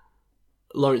there.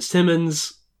 Lawrence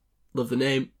Timmons. Love the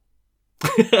name.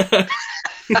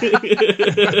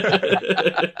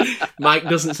 Mike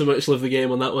doesn't so much love the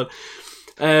game on that one.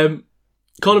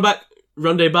 Cornerback,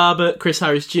 Rondé Barber, Chris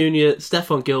Harris Jr.,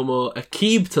 Stephon Gilmore,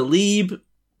 Aqib Talib,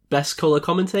 best colour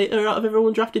commentator out of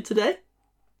everyone drafted today.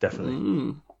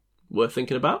 Definitely. Worth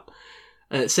thinking about.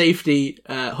 Safety,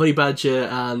 Honey Badger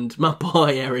and my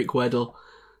boy Eric Weddle.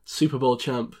 Super Bowl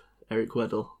champ, Eric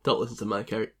Weddle. Don't listen to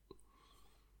Mike, Eric.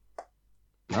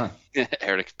 No.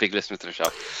 Eric, big listener to the show.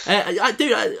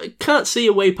 I can't see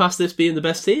a way past this being the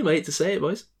best team. I hate to say it,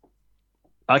 boys.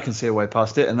 I can see a way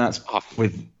past it, and that's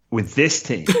with this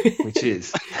team, which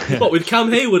is... What, with Cam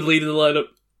Hayward leading the lineup?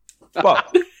 Well,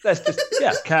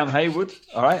 Cam Hayward,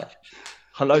 all right.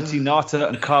 Haloti Ngata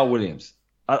and Kyle Williams.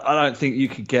 I don't think you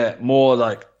could get more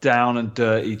like down and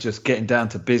dirty, just getting down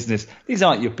to business. These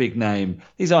aren't your big name.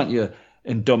 These aren't your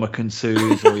Ndamukong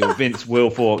Suhs or your Vince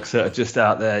Wilforks that are just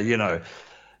out there,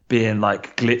 being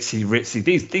like glitzy,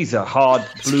 ritzy. These are hard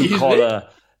blue collar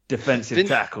defensive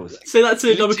tackles. Say that to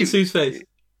Ndamukong Suh's face.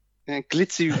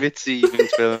 Glitzy, ritzy,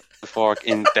 Vince Wilfork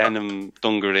in denim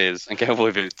dungarees and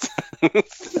cowboy boots.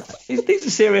 These are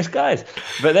serious guys.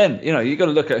 But then, you got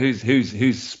to look at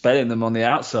who's spelling them on the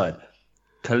outside.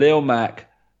 Khalil Mack,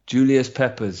 Julius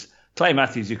Peppers, Clay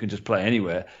Matthews, you can just play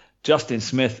anywhere. Justin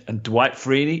Smith and Dwight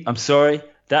Freeney. I'm sorry,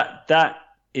 that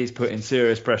is putting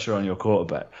serious pressure on your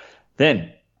quarterback.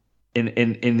 Then, in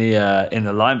the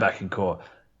linebacking core,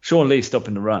 Sean Lee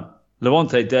stopping the run.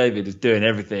 Levante David is doing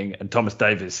everything, and Thomas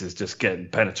Davis is just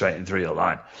penetrating through your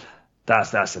line.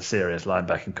 That's a serious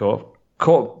linebacking core.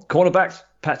 Cornerbacks: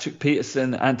 Patrick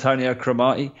Peterson, Antonio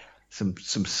Cromartie, some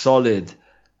solid.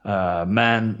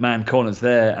 Man corners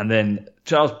there, and then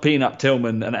Charles Peanut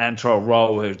Tillman and Antrell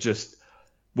Roll, who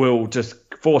will just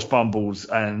force fumbles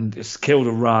and just kill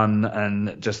the run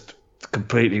and just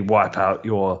completely wipe out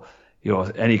your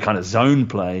any kind of zone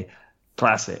play.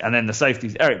 Classic. And then the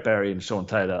safeties, Eric Berry and Sean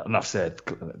Taylor. Enough said,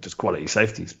 just quality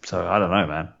safeties. So I don't know,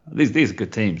 man. These are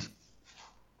good teams.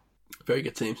 Very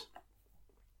good teams.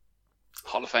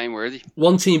 Hall of Fame worthy.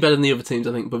 One team better than the other teams,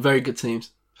 I think, but very good teams.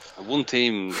 One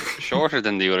team shorter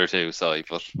than the other two, sorry,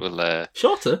 but we'll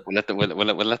shorter. We'll let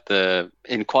the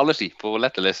in quality, but we'll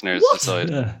let the listeners decide.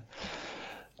 Yeah.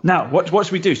 Now, what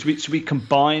should we do? Should we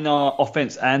combine our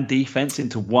offense and defense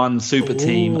into one super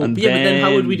team? And but then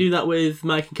how would we do that with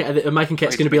Mike and Ket? Mike and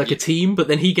Ket's going to be like a team, but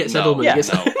then he gets Edelman. I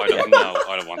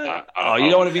don't want that. You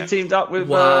don't want to be teamed up with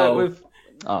okay.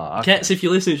 Kets, if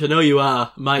you're listening, which I know you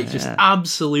are, Mike just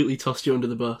absolutely tossed you under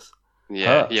the bus.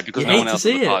 Yeah, because no one else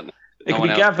in the pod. It could be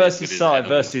Gav versus Sai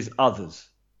versus others.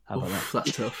 How about that?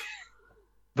 That's tough.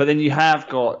 But then you have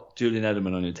got Julian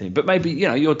Edelman on your team. But maybe,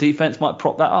 your defense might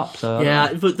prop that up. So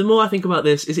but the more I think about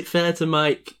this, is it fair to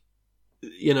Mike,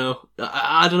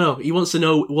 I don't know. He wants to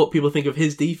know what people think of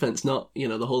his defense, not,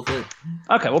 the whole thing.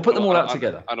 Okay, we'll put them all out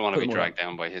together. I don't want to be dragged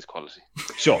down by his quality.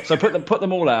 Sure. So put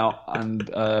them all out and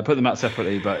put them out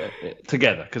separately, but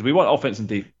together. Because we want offense and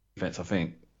defense, I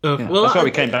think. That's why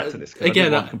we came back to this.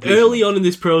 Again, early on in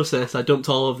this process, I dumped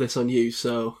all of this on you,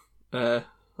 so I'll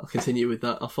continue with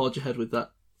that. I'll forge ahead with that.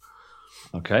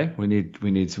 Okay, we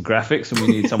need some graphics and we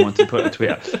need someone to put a tweet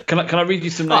out. Can I read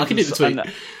you some names? I can do the tweet.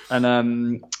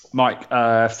 And Mike,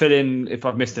 fill in if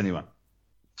I've missed anyone.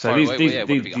 So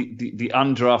the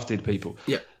undrafted people.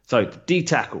 Yeah. So D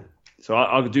tackle. So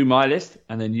I'll do my list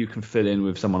and then you can fill in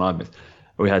with someone I've missed.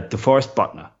 We had DeForest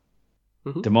Buckner,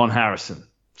 Damon Harrison,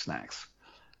 snacks.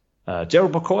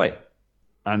 Gerald McCoy,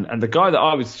 and the guy that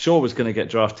I was sure was going to get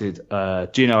drafted,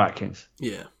 Geno Atkins.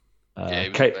 Yeah.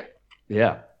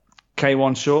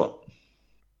 K1 Short,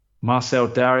 Marcel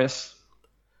Darius,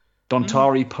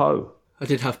 Dontari Poe. I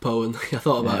did have Poe, and I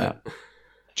thought about it.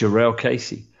 Jarrell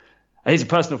Casey. He's a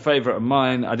personal favourite of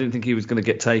mine. I didn't think he was going to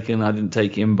get taken. I didn't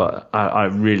take him, but I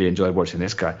really enjoyed watching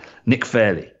this guy. Nick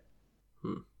Fairley.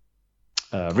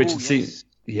 Richard C.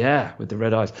 Yeah, with the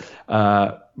red eyes.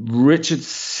 Richard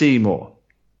Seymour.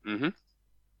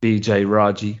 BJ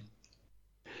Raji.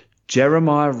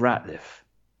 Jeremiah Ratliff.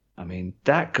 I mean,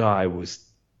 that guy was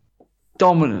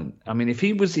dominant. I mean, if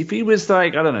he was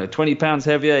like, I don't know, 20 pounds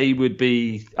heavier, he would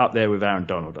be up there with Aaron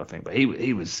Donald, I think. But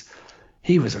he was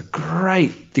a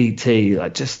great DT,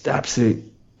 like just absolute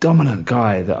dominant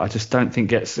guy that I just don't think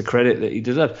gets the credit that he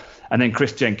deserves. And then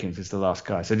Chris Jenkins is the last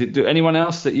guy. So do anyone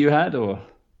else that you had, or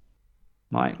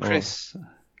Mike? Chris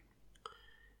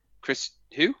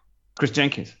who? Chris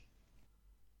Jenkins.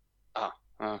 Oh,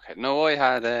 okay. No, I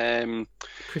had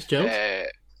Chris Jones?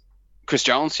 Chris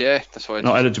Jones, yeah. That's why I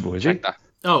Not eligible, is he? checked that.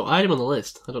 Oh, I had him on the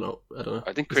list. I don't know.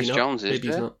 I think Is Chris he not? Jones is, Maybe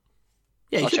he's yeah. not.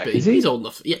 Yeah, he I'll should check. be. Is he? He's old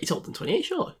enough. Yeah, he's older than 28,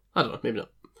 surely. I don't know. Maybe not.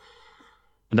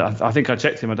 And I think I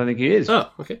checked him. I don't think he is. Oh,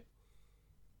 okay.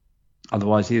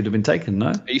 Otherwise, he would have been taken,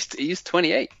 no? He's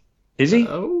 28. Is he?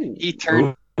 Oh. He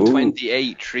turned Ooh.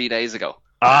 28 3 days ago.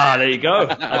 Ah, there you go.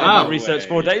 I did Wow. my research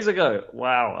 4 days ago.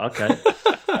 Wow, okay.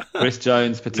 Chris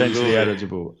Jones, potentially Love it.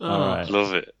 eligible. Oh. All right.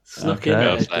 Love it. Snuck Okay. in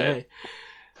Yeah, there.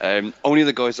 Okay. Only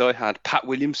the guys I had, Pat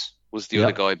Williams was the Yeah.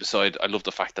 other guy beside. I love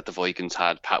the fact that the Vikings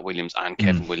had Pat Williams and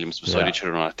Kevin Williams beside Yeah. each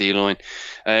other on that D line.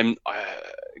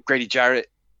 Grady Jarrett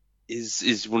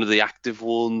is one of the active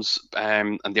ones,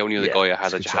 and the only other Yeah, guy I had that's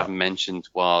a that good you shout. haven't mentioned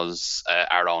was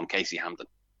our own Casey Hampton.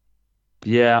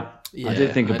 Yeah, Yeah, I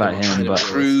did think I about don't- him, I don't but know.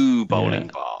 True bowling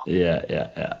ball.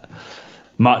 yeah.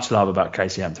 Much love about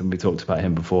Casey Hampton. We talked about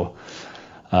him before.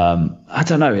 I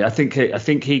don't know. I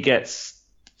think he gets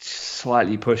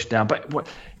slightly pushed down, but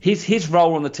his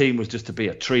role on the team was just to be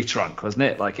a tree trunk, wasn't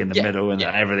it? Like in the middle, and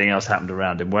everything else happened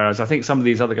around him. Whereas I think some of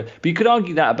these other guys, but you could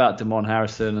argue that about Damon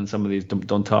Harrison and some of these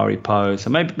Dontari Poe.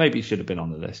 So maybe he should have been on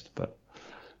the list. But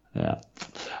yeah.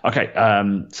 Okay.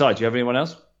 Si, do you have anyone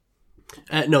else?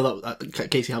 No,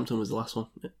 Casey Hampton was the last one.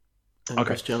 And Okay.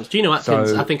 Chris Jones. Geno Atkins,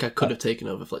 So, I think I could have taken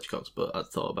over Fletcher Cox, but I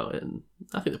thought about it, and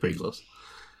I think they're pretty close.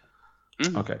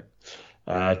 Okay.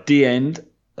 D-end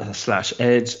 / edge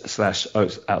 /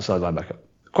 outside linebacker.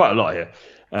 Quite a lot here.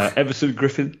 Everson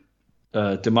Griffin,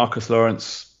 DeMarcus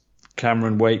Lawrence,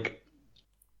 Cameron Wake,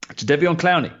 Jadeveon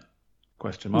Clowney?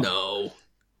 Question mark. No.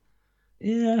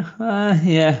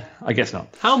 Yeah, I guess not.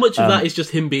 How much of that is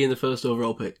just him being the first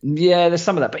overall pick? Yeah, there's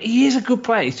some of that, but he is a good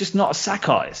player. He's just not a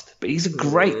sackized, but he's a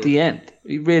great D-end.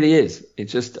 He really is.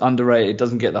 It's just underrated.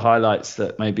 Doesn't get the highlights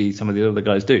that maybe some of the other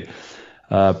guys do.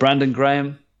 Brandon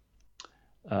Graham,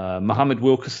 Muhammad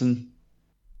Wilkerson,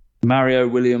 Mario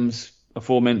Williams,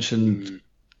 aforementioned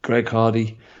Greg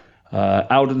Hardy,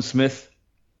 Alden Smith,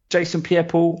 Jason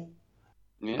Pierre-Paul,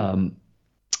 Yeah.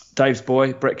 Dave's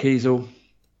boy, Brett Kiesel,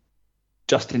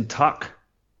 Justin Tuck,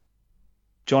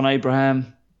 John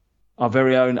Abraham, our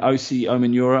very own O.C.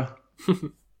 Omenura,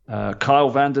 Kyle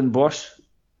Vanden Bosch,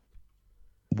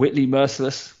 Whitley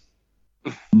Merciless,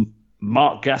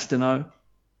 Mark Gastineau,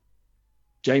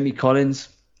 Jamie Collins,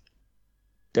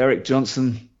 Derek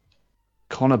Johnson,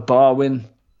 Connor Barwin.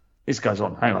 This goes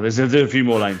on. Hang on, there's a few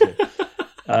more names here.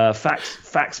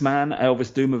 Faxman,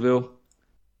 Elvis Dumerville,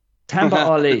 Tamba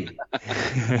Ali.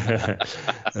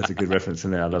 That's a good reference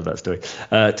in there. I love that story.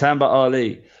 Tamba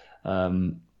Ali,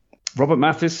 Robert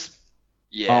Mathis,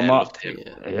 Yeah, I loved him.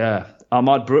 yeah,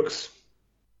 Ahmad Brooks,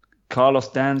 Carlos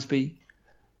Dansby,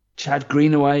 Chad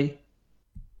Greenaway,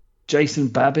 Jason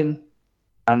Babin,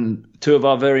 and two of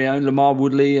our very own, Lamar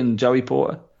Woodley and Joey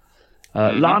Porter.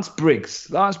 Lance Briggs.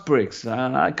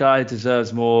 That guy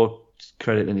deserves more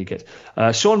credit than he gets.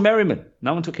 Sean Merriman.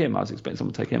 No one took him. I was expecting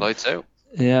someone to take him. Lights out.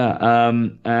 Yeah.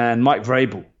 And Mike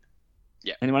Vrabel.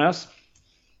 Yeah. Anyone else?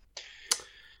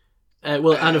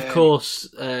 Well, and of course,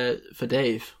 for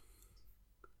Dave,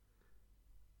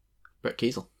 Brett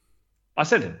Kiesel. I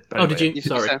said him. Oh, did you? You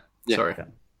Sorry. said so? Yeah. Sorry.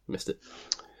 Missed it.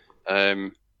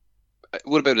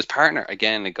 What about his partner?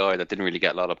 Again, a guy that didn't really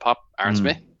get a lot of pop. Aaron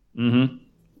Smith. Mm-hmm.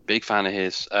 Big fan of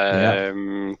his. Yeah.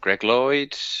 Greg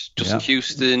Lloyd, Justin Yeah.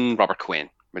 Houston, Robert Quinn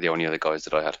were the only other guys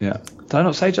that I had. Yeah. Did I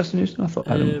not say Justin Houston? I thought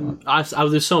I had him.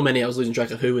 There's so many, I was losing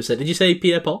track of who was said. Did you say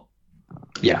Pierre Paul?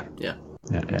 Yeah. Yeah.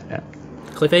 Yeah.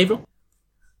 Cliff Averill?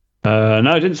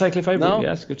 No, I didn't say Cliff Averill. No. Yeah,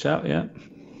 that's a good shout. Yeah.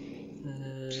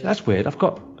 That's weird. I've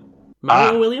got.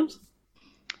 Mario Williams?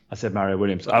 I said Mario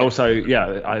Williams. I also,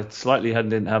 I slightly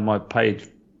didn't have my page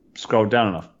scrolled down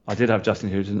enough. I did have Justin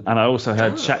Houston, and I also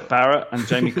had Shaq Barrett and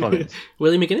Jamie Collins.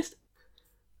 Willie McGinnis?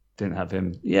 Didn't have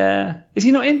him. Yeah. Is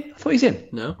he not in? I thought he's in.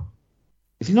 No.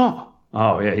 Is he not?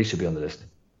 Oh, yeah, he should be on the list.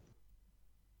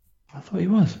 I thought he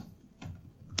was.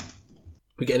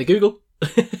 We're getting a Google.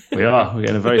 We are. We're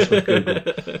getting a very swift Google.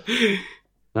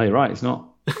 No, you're right. He's not.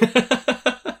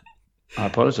 I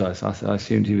apologise. I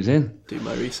assumed he was in. Do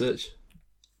my research.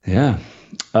 Yeah.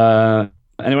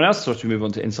 Anyone else? Or should we move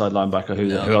on to inside linebacker?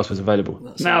 Who else was available?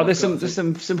 That's Now, all there's I've got,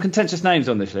 some contentious names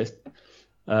on this list.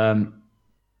 Guy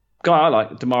I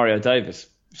like, Demario Davis.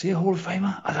 Is he a Hall of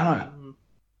Famer? I don't know.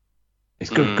 He's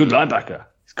good linebacker.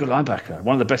 He's a good linebacker.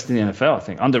 One of the best in the NFL, I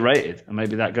think. Underrated, and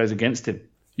maybe that goes against him.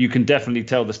 you can definitely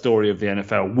tell the story of the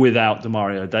NFL without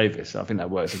Demario Davis. I think that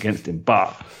works against him.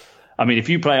 But, I mean, if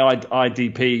you play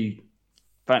IDP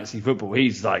fantasy football,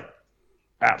 he's like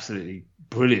absolutely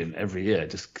brilliant every year.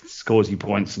 Just scores you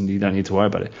points and you don't need to worry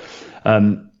about it.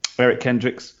 Eric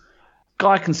Kendricks,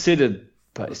 guy considered,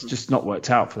 but it's just not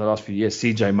worked out for the last few years.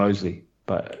 CJ Mosley,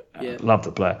 but love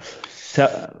the player.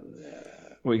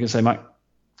 What are you going to say, Mike?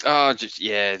 Oh,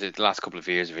 the last couple of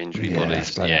years of injury, but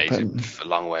he's a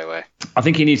long way away. I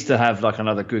think he needs to have like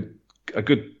a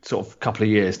good sort of couple of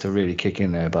years to really kick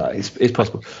in there, but it's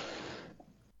possible.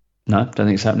 No, don't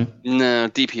think it's happening. No,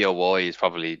 DPOY is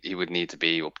probably, he would need to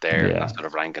be up there in that sort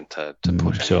of ranking to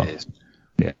push sure. his.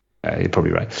 Yeah, you're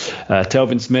probably right.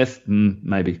 Telvin Smith,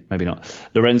 maybe not.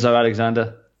 Lorenzo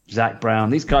Alexander, Zach Brown,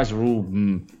 these guys are all,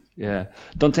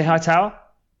 Dante Hightower?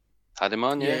 Had him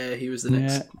on, Yeah, he was the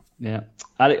next. Yeah.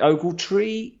 Alec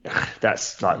Ogletree,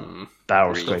 that's like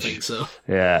barrel I squish. think so.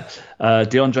 Yeah.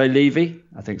 DeAndre Levy,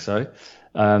 I think so.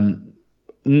 I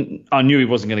knew he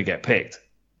wasn't going to get picked,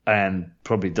 and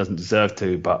probably doesn't deserve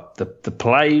to. But the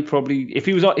play probably, if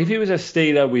he was a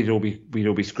Steeler, we'd all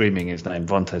be screaming his name,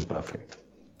 Vontaze Burfict.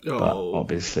 Oh. But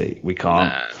obviously we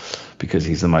can't because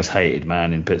he's the most hated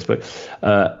man in Pittsburgh.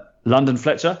 London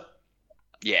Fletcher.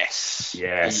 Yes.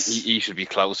 He should be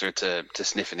closer to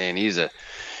sniffing in.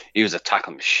 He was a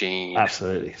tackle machine.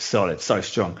 Absolutely solid, so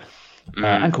strong,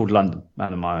 and called London,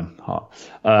 man of my own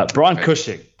heart. Brian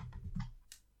Cushing.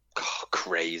 Oh,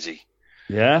 crazy.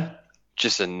 Yeah.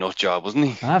 Just a nut job, wasn't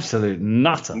he? Absolute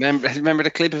nutter. Remember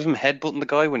the clip of him headbutting the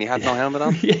guy when he had no helmet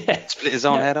on? Yeah. Split his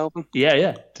own head open?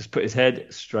 Yeah. Just put his head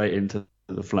straight into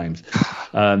the flames.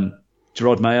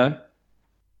 Gerard Mayo.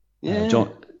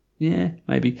 Yeah.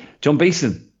 Maybe. John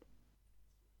Beeson.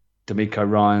 D'Amico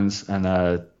Ryans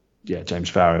and James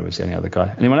Farrow was the only other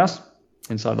guy. Anyone else?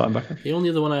 Inside linebacker? The only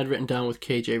other one I had written down was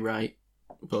KJ Wright,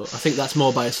 but I think that's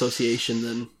more by association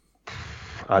than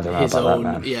I don't know his about own.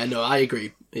 that, man. Yeah, no, I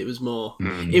agree. It was more.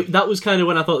 That was kind of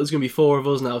when I thought there was going to be four of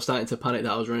us, and I was starting to panic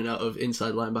that I was running out of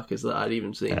inside linebackers that I'd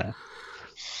even seen.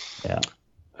 Yeah.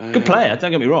 Good player.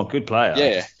 Don't get me wrong. Good player.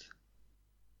 Yeah.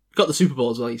 Got the Super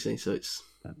Bowl as well, you see, so it's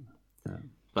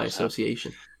by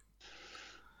association.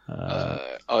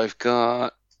 I've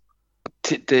got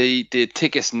the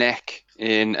thickest neck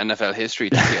in NFL history,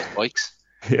 Takeo Spikes.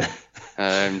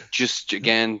 Yeah. Just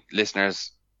again,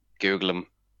 listeners, Google him.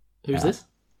 Who's this?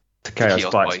 Takeo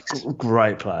Spikes.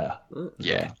 Great player.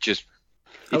 Yeah, just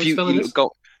How if you spelling you this?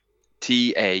 go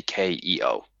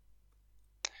Takeo,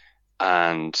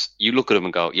 and you look at him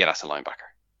and go, yeah, that's a linebacker.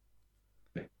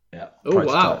 Yeah. Oh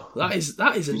wow, that is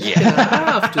a neck Yeah. and a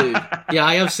half, dude. Yeah,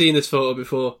 I have seen this photo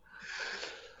before.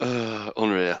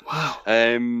 Unreal. Wow.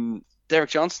 Derek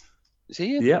Johnson, is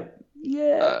he in?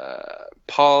 Yeah.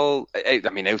 Paul, I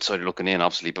mean, outsider looking in,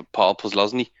 obviously, but Paul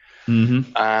Puslosny.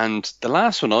 Mm-hmm. And the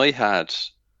last one I had,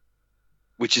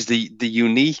 which is the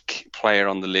unique player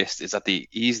on the list, is that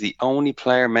he's the only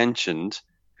player mentioned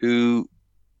who,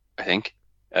 I think,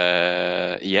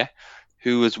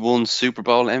 who has won Super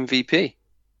Bowl MVP.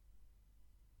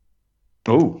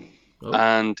 Oh.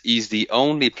 And he's the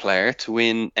only player to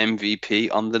win MVP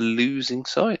on the losing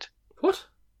side. What?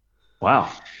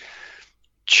 Wow.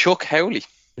 Chuck Howley.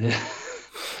 Yeah.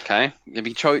 Okay,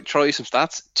 maybe try some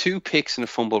stats. 2 picks in a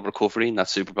fumble recovery in that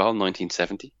Super Bowl in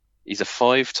 1970. He's a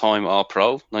 5-time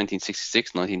All-Pro,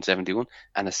 1966, 1971,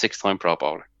 and a 6-time Pro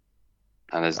Bowler.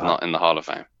 And is not in the Hall of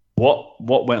Fame.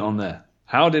 What went on there?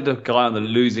 How did a guy on the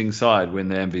losing side win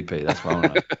the MVP? That's what I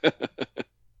want to know.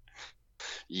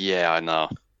 Yeah, I know.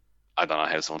 I don't know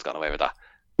how someone's got away with that.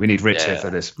 We need Rich here for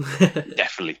this.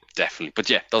 Definitely. But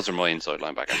yeah, those are my inside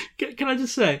linebackers. Can I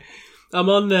just say, I'm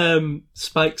on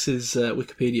Spikes'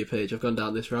 Wikipedia page. I've gone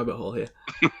down this rabbit hole here,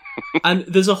 and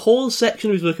there's a whole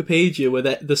section of his Wikipedia where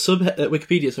the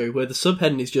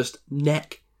subheading is just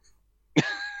neck.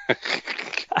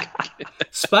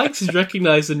 Spikes is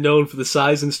recognised and known for the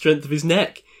size and strength of his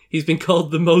neck. He's been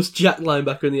called the most jacked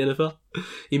linebacker in the NFL.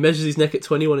 He measures his neck at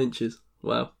 21 inches.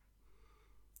 Wow.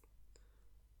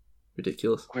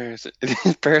 Ridiculous. Where is it?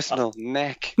 His personal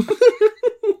neck.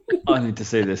 I need to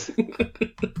see this.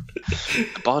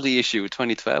 The body issue of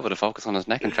 2012 with a focus on his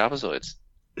neck and trapezoids.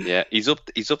 Yeah, he's up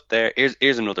there.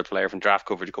 Here's another player from draft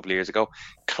coverage a couple of years ago.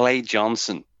 Clay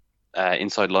Johnson,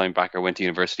 inside linebacker, went to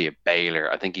University of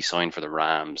Baylor. I think he signed for the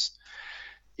Rams.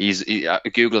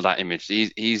 Google that image.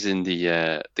 He's in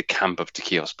the camp of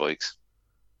Takeo Spikes.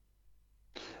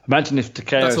 Imagine if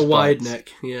Takeo That's a Spikes wide neck,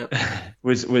 yeah.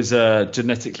 was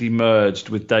genetically merged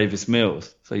with Davis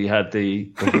Mills. So you had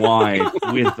the wide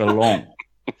with the long.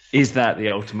 Is that the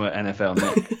ultimate NFL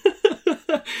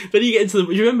neck? Then you get into the.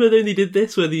 Do you remember when they did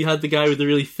this, where they had the guy with the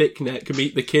really thick neck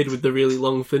meet the kid with the really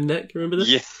long thin neck? Remember this?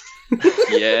 Yeah.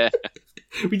 Yeah.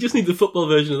 We just need the football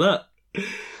version of that.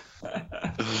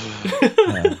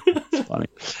 It's funny.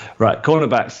 Right,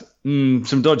 cornerbacks.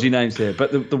 Some dodgy names here,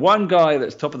 but the one guy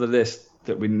that's top of the list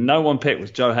that no one picked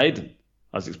was Joe Hayden.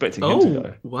 I was expecting him to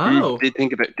go. Wow! Did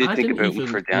think about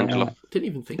for D'Angelo. Didn't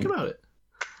even think about it.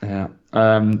 Yeah.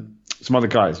 Some other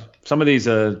guys. Some of these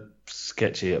are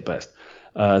sketchy at best.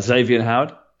 Xavier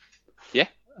Howard. Yeah.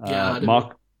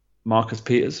 Marcus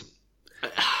Peters.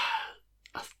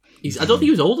 I don't think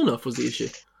he was old enough. Was the issue?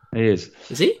 He is.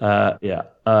 Is he? Yeah.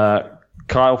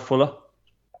 Kyle Fuller.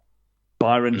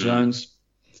 Byron Jones.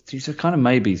 These are kind of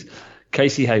maybes.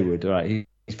 Casey Hayward. All right.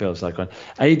 He feels like one.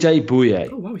 AJ Bouye.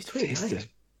 Oh wow, he's 29.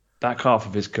 Back half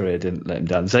of his career didn't let him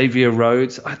down. Xavier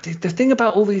Rhodes. The thing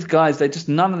about all these guys,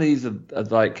 none of these are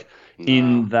like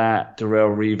in that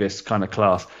Darrell Revis kind of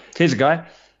class. Here's a guy,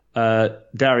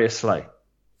 Darius Slay.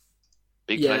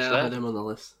 Big Yeah, place I there. had him on the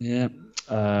list. Yeah.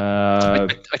 I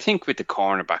think with the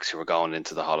cornerbacks who are going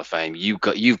into the Hall of Fame, you've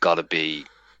got to be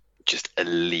just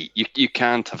elite. You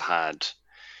can't have had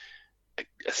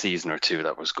a season or two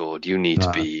that was good. You need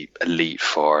to be elite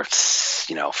for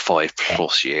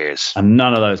 5+ years. And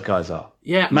none of those guys are.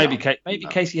 Yeah, Maybe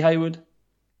Casey Hayward.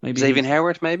 Maybe Xavier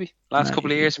Howard, maybe last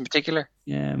couple of years in particular.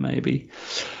 Yeah, maybe.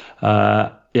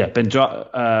 Benedict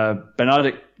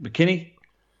McKinney.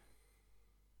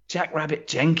 Jack Rabbit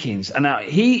Jenkins. And now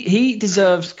he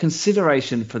deserves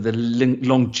consideration for the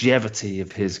longevity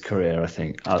of his career, I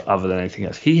think, other than anything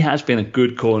else. He has been a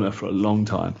good corner for a long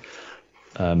time,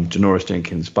 Janoris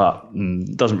Jenkins, but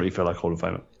doesn't really feel like Hall of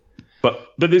Famer. But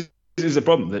this is a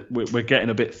problem, that we're getting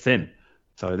a bit thin.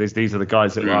 So these are the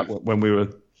guys that when we were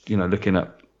looking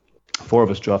at four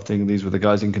of us drafting, these were the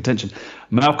guys in contention.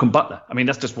 Malcolm Butler. I mean,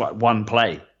 that's just one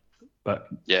play, but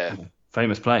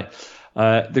famous play.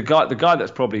 The guy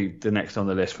that's probably the next on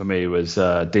the list for me was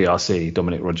DRC,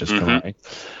 Dominic Rodgers-Cromartie.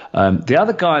 The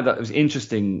other guy that was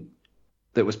interesting,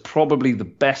 that was probably the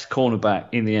best cornerback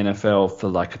in the NFL for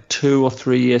like a 2 or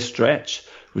 3 year stretch,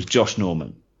 was Josh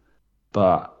Norman.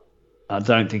 But I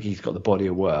don't think he's got the body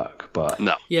of work. But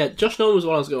no. Yeah, Josh Norman was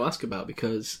what I was going to ask about,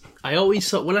 because I always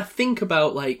thought, when I think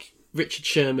about like Richard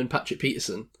Sherman, Patrick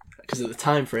Peterson, because at the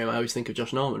time frame I always think of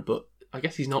Josh Norman, but I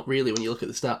guess he's not really when you look at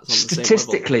the stats on the same level.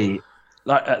 Statistically,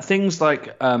 like things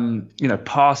like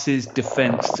passes,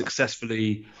 defense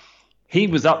successfully, he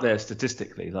was up there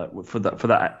statistically, like for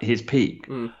that his peak.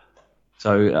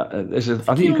 So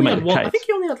I think you can make the case. I think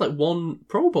he only had like one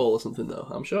Pro Bowl or something, though.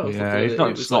 I'm sure. Yeah, he's it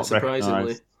was not surprisingly.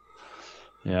 recognised.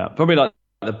 Yeah, probably like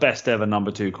the best ever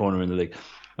number 2 corner in the league.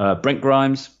 Brent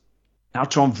Grimes,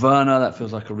 Altron Werner, that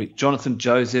feels like a reach. Jonathan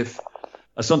Joseph,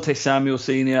 Asante Samuel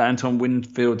Sr., Anton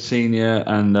Winfield Sr.,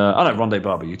 and Rondé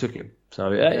Barber. You took him. So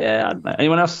yeah. I don't know.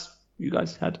 Anyone else you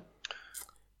guys had?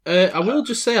 I will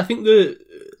just say, I think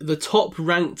the top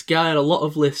ranked guy on a lot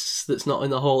of lists that's not in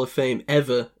the Hall of Fame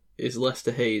ever is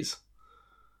Lester Hayes,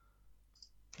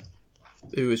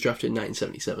 who was drafted in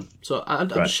 1977. So I'm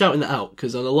just shouting that out,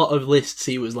 because on a lot of lists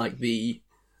he was like the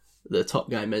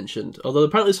top guy mentioned. Although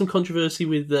apparently there's some controversy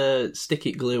with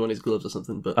stick-it glue on his gloves or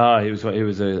something. But he was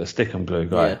a stick-em-glue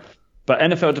guy. Yeah. But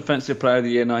NFL Defensive Player of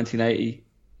the Year 1980.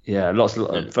 Yeah, lots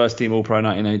of first team All-Pro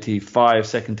 1980, 5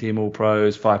 second team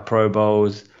All-Pros, 5 Pro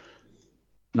Bowls,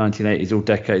 1980s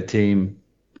All-Decade Team.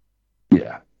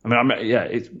 Yeah,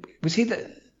 was he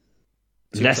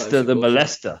Lester the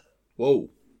Molester? Whoa!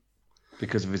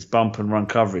 Because of his bump and run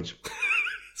coverage.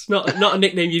 It's not a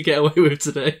nickname you get away with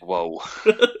today. Whoa!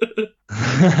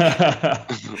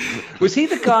 Was he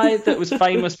the guy that was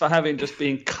famous for having just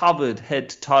been covered head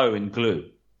to toe in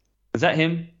glue? Is that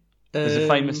him? There's a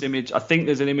famous image. I think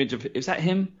there's an image of. Is that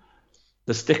him?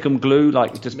 The Stickum glue,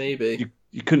 like just maybe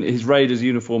you couldn't. His Raiders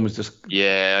uniform was just.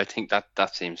 Yeah, I think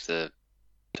that seems to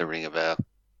ring a bell.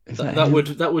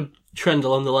 That would trend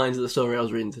along the lines of the story I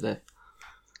was reading today.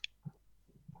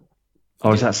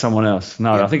 Oh, is that someone else?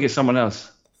 No, yeah. I think it's someone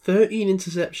else. 13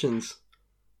 interceptions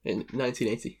in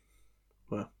 1980.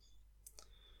 Wow.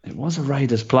 It was a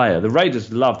Raiders player. The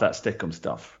Raiders love that Stickum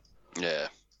stuff. Yeah.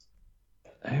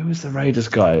 Who was the Raiders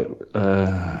guy?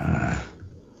 I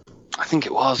think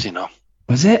it was,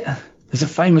 Was it? There's a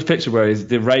famous picture where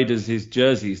the Raiders, his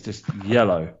jersey is just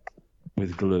yellow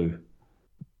with glue.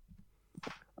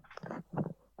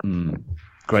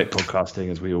 Great podcasting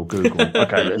as we all Google.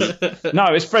 Okay, no,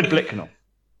 it's Fred Blitkoff,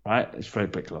 right? It's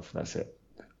Fred Blitkoff. That's it.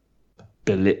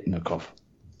 Biletnikoff.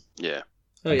 Yeah.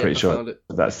 I'm pretty sure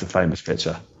that's the famous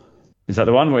picture. Is that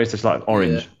the one where it's just like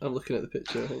orange? Yeah, I'm looking at the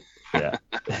picture, I think. Yeah,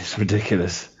 it's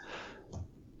ridiculous.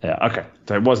 Yeah, okay.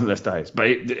 So it wasn't Lester Hayes, but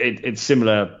it's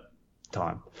similar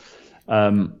time.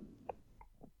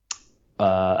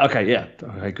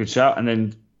 Okay, good shout. And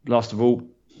then last of all,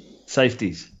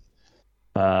 safeties.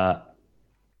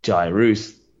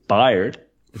 Jairus Byard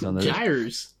is on the list.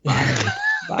 Jairus. Byard.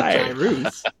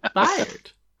 Jairus.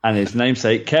 Byard. And his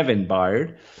namesake, Kevin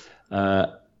Byard.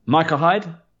 Micah Hyde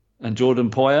and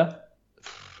Jordan Poyer.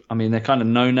 I mean, they're kind of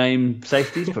no-name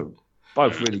safeties, but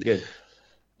both really good.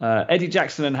 Eddie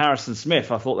Jackson and Harrison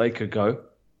Smith, I thought they could go.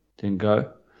 Didn't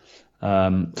go.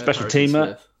 Special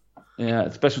teamer. Yeah,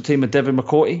 special teamer Devin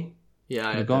McCourty. Yeah,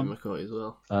 I had Devin McCourty as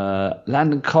well.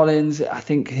 Landon Collins, I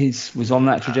think he was on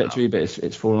that trajectory, but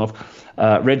it's fallen off.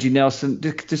 Reggie Nelson.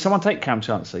 Did someone take Cam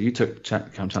Chancellor? You took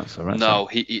Cam Chancellor, right? No,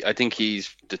 I think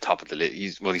he's the top of the list.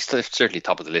 He's certainly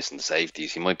top of the list in the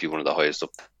safeties. He might be one of the highest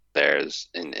up there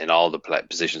in all the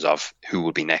positions of who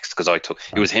would be next. Because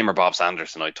it was him or Bob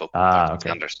Sanders, and I took okay.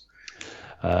 Sanders.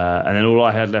 And then all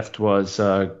I had left was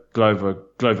Glover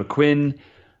Quinn,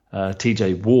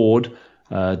 T.J. Ward,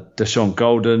 Deshaun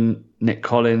Golden, Nick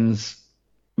Collins,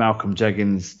 Malcolm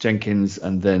Jenkins,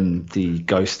 and then the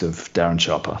ghost of Darren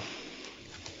Sharper.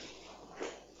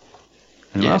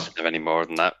 Anyone else? I don't have any more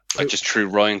than that. I just threw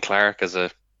Ryan Clark as a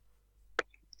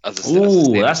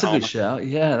Ooh, that's a good shout.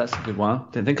 Yeah, that's a good one.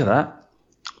 Didn't think of that.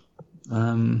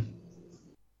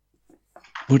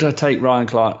 Would I take Ryan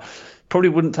Clark? Probably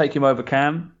wouldn't take him over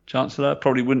Cam Chancellor.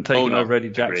 Probably wouldn't take him over Eddie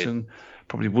Jackson. Agreed.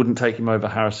 Probably wouldn't take him over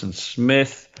Harrison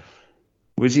Smith.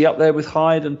 Was he up there with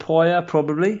Hyde and Poyer?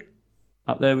 Probably.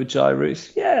 Up there with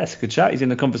Jairus? Yeah, that's a good shout. He's in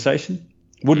the conversation.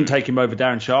 Wouldn't take him over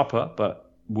Darren Sharper,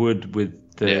 but would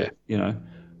with the,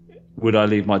 would I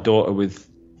leave my daughter with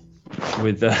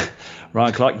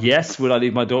Ryan Clark? Yes. Would I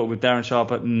leave my daughter with Darren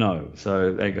Sharper? No.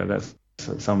 So there you go. That's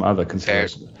some other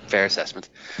consideration. Fair assessment.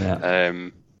 Yeah.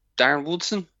 Darren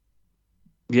Woodson?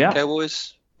 Yeah.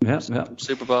 Cowboys? Yeah.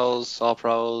 Super Bowls, All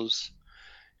Pros.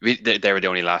 They were the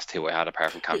only last two I had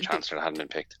apart from Cam Chancellor that hadn't been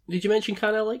picked. Did you mention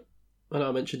Carnell Lake? I know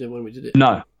I mentioned him when we did it.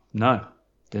 No,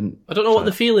 didn't. I don't know what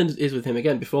the feeling is with him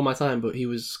again before my time, but he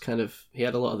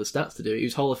had a lot of the stats to do. He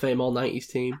was Hall of Fame All 90s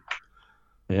team.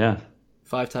 Yeah.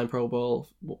 5-time Pro Bowl,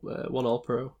 1 All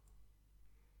Pro.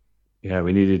 Yeah,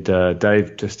 we needed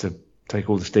Dave just to take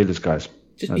all the Steelers guys.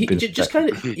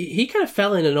 He kind of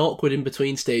fell in an awkward in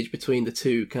between stage between the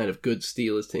two kind of good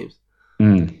Steelers teams.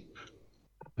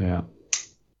 Yeah.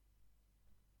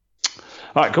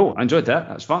 All right, cool. I enjoyed that.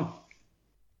 That was fun.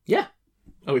 Yeah.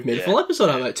 Oh, we've made a full episode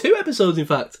out of it. 2 episodes, in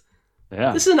fact.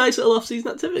 Yeah. This is a nice little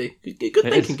off-season activity. Good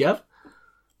thinking, Gav.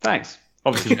 Thanks.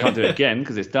 Obviously, we can't do it again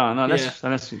because it's done.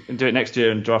 Unless we can do it next year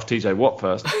and draft TJ Watt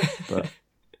first. But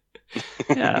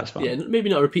yeah, that's fine. Yeah, maybe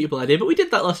not a repeatable idea, but we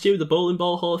did that last year with the Bowling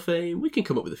Ball Hall of Fame. We can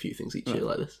come up with a few things each year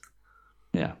like this.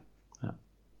 Yeah.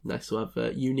 Nice to have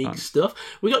unique stuff.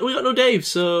 We got no Dave,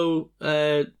 so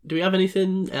do we have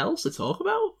anything else to talk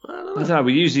about? I don't know.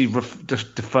 We usually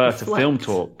just defer to film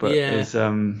talk, but do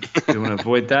we want to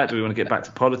avoid that? Do we want to get back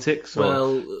to politics?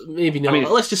 Well, maybe not. I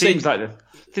mean, let's just it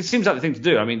seems like the thing to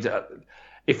do. I mean,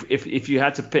 if you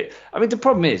had to pick, I mean, the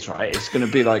problem is, right? It's going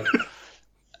to be like,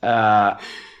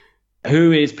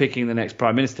 who is picking the next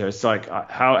prime minister? It's like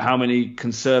how many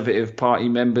Conservative Party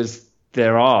members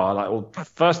there are. Like, well,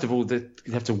 first of all,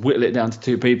 you have to whittle it down to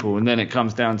 2 people, and then it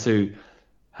comes down to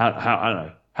how I don't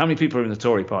know how many people are in the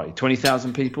Tory Party.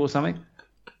 20,000 people or something.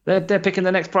 They're picking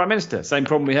the next prime minister. Same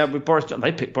problem we had with Boris Johnson.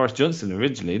 They picked Boris Johnson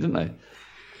originally, didn't they?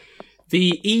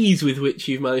 The ease with which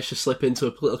you've managed to slip into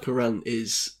a political rant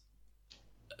is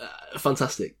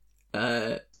fantastic.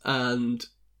 And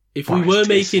if we were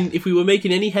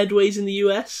making any headways in the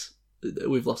US,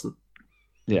 we've lost them.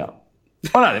 Yeah.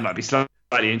 Oh no, they might be slightly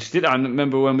interested. I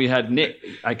remember when we had Nick,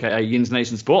 aka Yins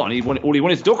Nation Sport, and all he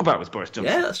wanted to talk about was Boris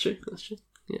Johnson. Yeah, that's true.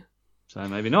 Yeah. So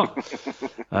maybe not.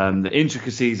 The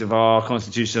intricacies of our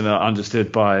constitution are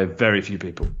understood by very few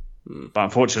people. But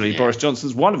unfortunately, Boris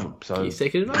Johnson's one of them. So he's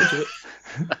taking advantage of it.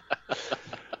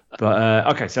 But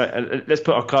okay, so let's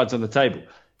put our cards on the table.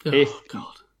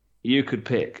 God. You could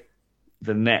pick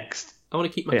the next. I want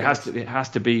to keep my cards. It has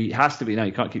to be. No,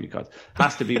 you can't keep your cards.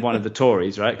 Has to be one of the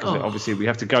Tories, right? Because obviously we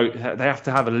have to go. They have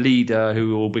to have a leader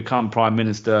who will become prime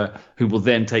minister, who will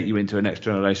then take you into a next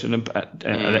election,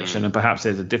 and perhaps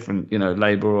there's a different,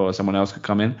 Labour or someone else could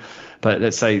come in. But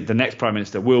let's say the next prime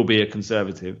minister will be a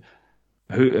Conservative.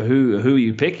 Who are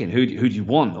you picking? Who do you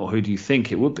want, or who do you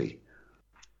think it would be?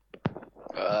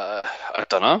 I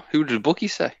don't know. Who did the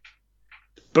bookies say?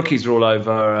 Bookies are all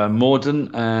over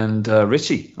Morden and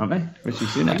Richie, aren't they? Richie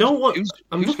Sunak. I don't want.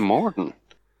 Who's Morden?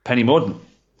 Penny Morden.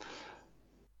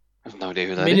 I have no idea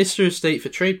who that Minister of State for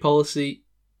Trade Policy,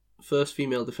 First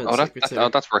female defence Oh, secretary.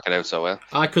 that's working out so well.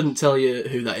 I couldn't tell you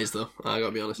who that is, though. I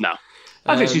gotta be honest. No.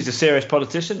 I think she's a serious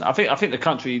politician. I think the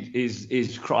country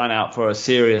is crying out for a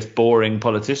serious, boring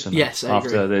politician. Yes, I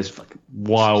after agree. this fucking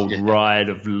wild ride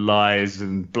of lies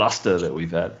and bluster that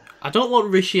we've had. I don't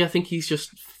want Rishi. I think he's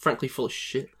just frankly full of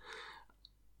shit.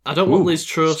 I don't want Liz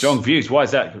Truss. Strong views. Why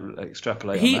is that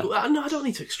extrapolating? No, I don't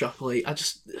need to extrapolate. I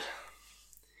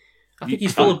think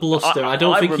he's full of bluster. I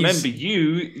remember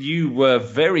you were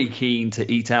very keen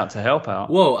to eat out to help out.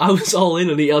 Whoa, I was all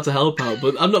in on Eat Out to Help Out,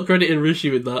 but I'm not crediting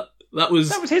Rishi with that. That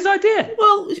was his idea.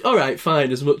 Well, all right,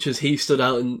 fine. As much as he stood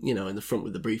out in the front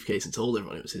with the briefcase and told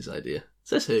everyone it was his idea.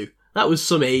 Says who? That was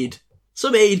some aide.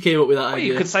 Some aide came up with that idea.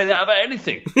 You could say that about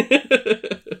anything.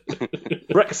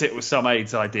 Brexit was some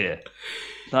aide's idea.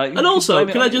 And also,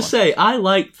 can I just say, I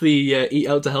liked the Eat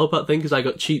Out to Help Out thing because I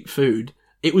got cheap food.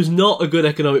 It was not a good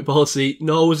economic policy,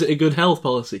 nor was it a good health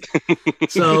policy.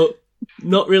 So,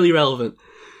 not really relevant.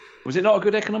 Was it not a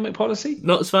good economic policy?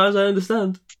 Not as far as I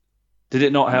understand. Did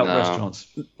it not help restaurants?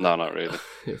 No, not really.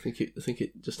 I think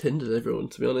it just hindered everyone,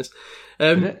 to be honest.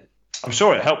 Did it? I'm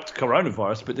sure it helped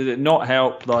coronavirus, but did it not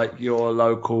help like your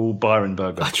local Byron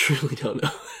Burger? I truly don't know.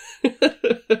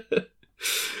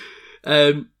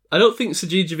 I don't think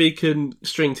Sajid Javid can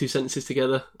string two sentences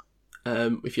together.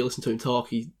 If you listen to him talk,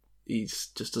 he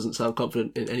just doesn't sound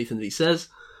confident in anything that he says.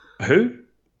 Who?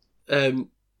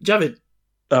 Javid.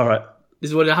 All right.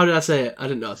 How did I say it? I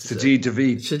didn't know how to say it.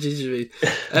 Sajid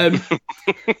Javid.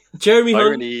 Jeremy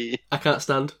Hunt. I can't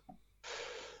stand.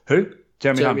 Who?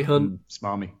 Jeremy Hunt.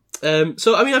 Smarmy.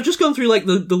 So, I mean, I've just gone through like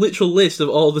the literal list of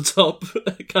all the top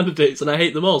candidates, and I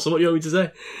hate them all. So, what do you want me to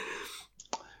say?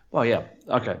 Well, yeah,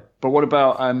 okay. But what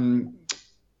about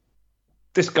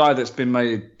this guy that's been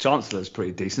made Chancellor is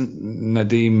pretty decent,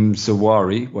 Nadeem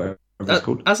Zawari, whatever it's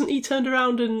called. Hasn't he turned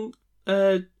around and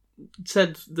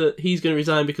said that he's going to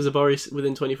resign because of Boris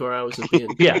within 24 hours of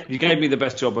being... Yeah, you gave me the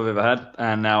best job I've ever had,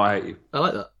 and now I hate you. I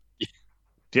like that.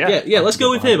 Yeah, let's go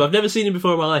with him. I've never seen him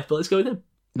before in my life, but let's go with him.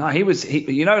 No,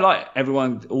 like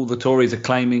everyone, all the Tories are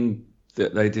claiming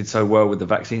that they did so well with the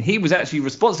vaccine. He was actually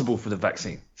responsible for the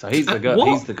vaccine. So he's the guy. What?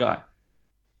 He's the guy.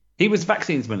 He was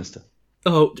vaccines minister.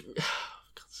 Oh, God's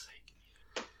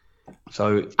sake.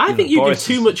 So I think you give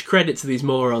too much credit to these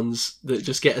morons that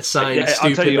just get assigned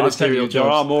stupid ministerial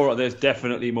jobs. There's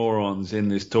definitely morons in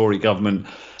this Tory government.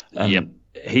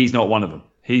 He's not one of them.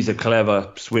 He's a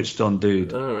clever, switched-on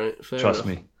dude. All right, fair Trust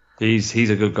enough. me. He's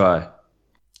a good guy.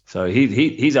 So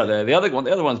he's out there. The other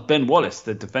one's Ben Wallace,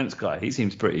 the defence guy. He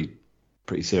seems pretty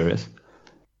serious.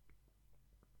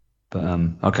 But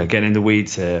okay, getting in the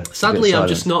weeds here. Sadly, I'm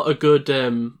just not a good.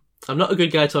 I'm not a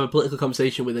good guy to have a political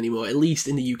conversation with anymore. At least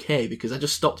in the UK, because I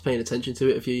just stopped paying attention to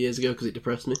it a few years ago because it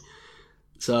depressed me.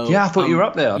 So yeah, I thought you were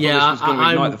up there. I thought this was going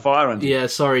to ignite the fire under you. Yeah,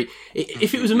 sorry.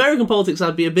 If it was American politics,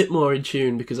 I'd be a bit more in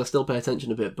tune because I still pay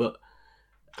attention a bit. But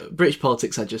British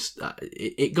politics,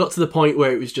 it got to the point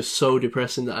where it was just so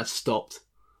depressing that I stopped.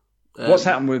 What's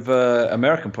happened with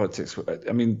American politics?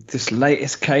 I mean, this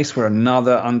latest case where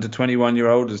another under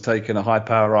 21-year-old has taken a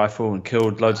high-power rifle and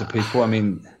killed loads of people. I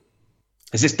mean,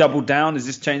 has this doubled down? Has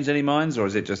this changed any minds, or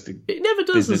is it just it never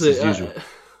does, business does it? as usual?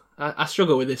 I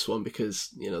struggle with this one because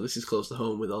this is close to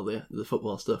home with all the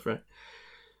football stuff, right?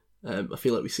 I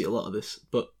feel like we see a lot of this,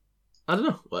 but I don't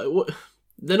know. What,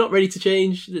 they're not ready to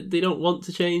change. They don't want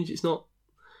to change. It's not.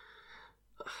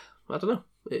 I don't know.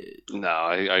 No,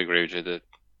 I agree with you. The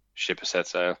ship has set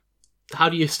sail. How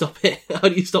do you stop it? How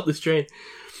do you stop this train?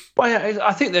 Well, yeah,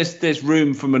 I think there's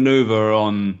room for manoeuvre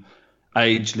on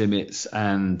age limits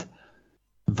and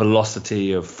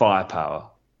velocity of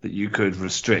firepower that you could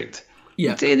restrict.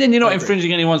 Yeah, and then you're not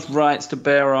infringing anyone's rights to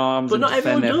bear arms. But not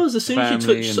everyone does. As soon as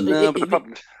you touch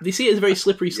something, they see it as a very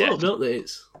slippery slope, don't they?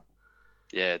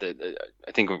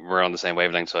 I think we're on the same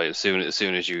wavelength. So as soon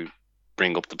as you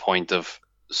bring up the point of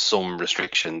some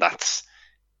restriction, that's.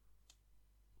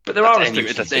 But there are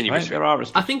restrictions. Right? There are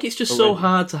restrictions. I think it's just so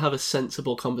hard to have a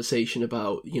sensible conversation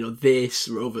about this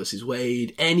Roe versus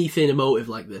Wade, anything emotive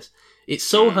like this. It's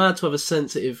so hard to have a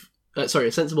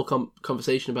sensible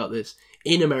conversation about this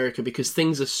in America because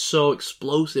things are so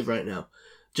explosive right now.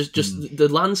 Just the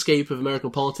landscape of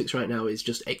American politics right now is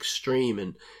just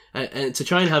extreme, and to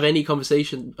try and have any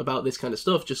conversation about this kind of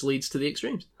stuff just leads to the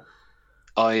extremes.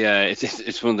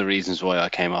 It's one of the reasons why I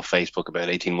came off Facebook about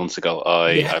 18 months ago.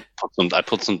 I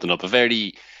put something up, a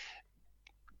very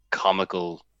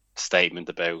comical statement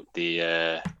about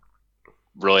the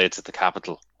riots at the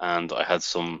Capitol, and I had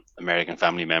some American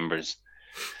family members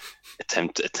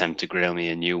attempt to grill me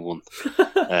a new one.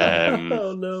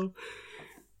 Oh no!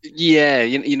 Yeah,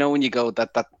 when you go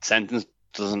that sentence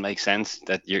doesn't make sense,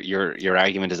 that your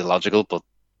argument is illogical, but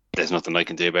there's nothing I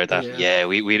can do about that. Yeah,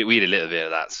 we had a little bit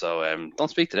of that. So don't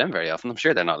speak to them very often. I'm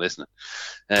sure they're not listening.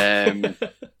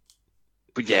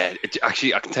 But yeah,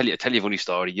 actually, I can tell you a funny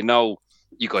story. You know,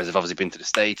 you guys have obviously been to the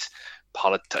States.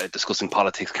 Discussing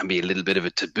politics can be a little bit of a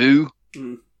taboo.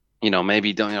 You know,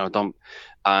 maybe don't.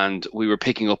 And we were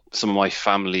picking up some of my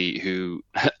family who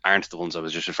aren't the ones I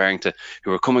was just referring to, who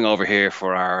were coming over here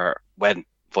for our wedding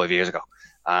 5 years ago.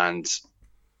 And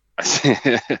I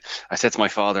said to my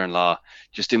father-in-law,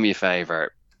 just do me a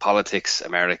favor, politics,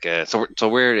 America. So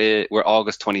we're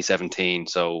August 2017.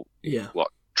 So what?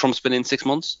 Trump's been in 6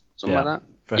 months, something like that.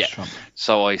 Fresh Trump.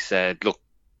 So I said, look,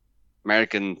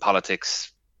 American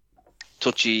politics,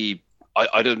 touchy.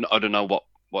 I don't know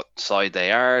what side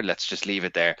they are. Let's just leave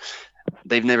it there.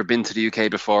 They've never been to the UK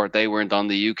before. They weren't on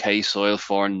the UK soil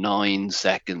for 9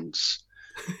 seconds.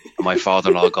 And my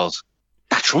father-in-law goes,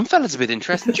 that Trump fella's a bit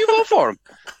interesting. Did you vote for him?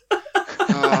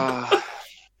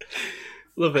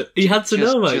 Love it. He had to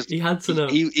know, mate. He had to know.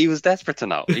 He was desperate to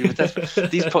know. He was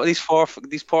desperate.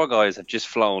 These poor guys have just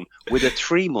flown with a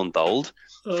 3-month-old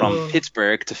from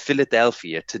Pittsburgh to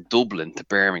Philadelphia to Dublin to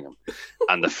Birmingham,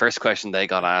 and the first question they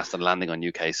got asked on landing on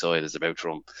UK soil is about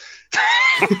Trump.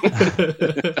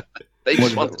 They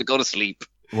just wanted to go to sleep.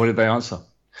 What did they answer?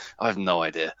 I have no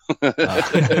idea.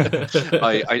 I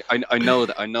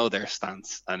know their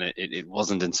stance, and it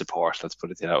wasn't in support. Let's put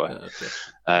it that way.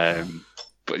 Okay.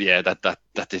 But yeah, that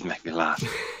did make me laugh.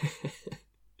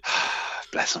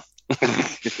 Bless him.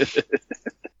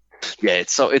 Yeah,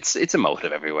 it's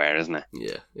emotive everywhere, isn't it?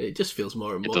 Yeah, it just feels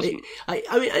more and more. I mean,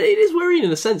 it is worrying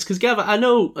in a sense because Gav, I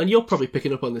know, and you're probably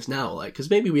picking up on this now, like because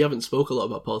maybe we haven't spoke a lot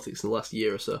about politics in the last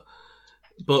year or so,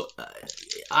 but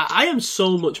I am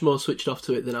so much more switched off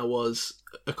to it than I was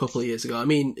a couple of years ago. I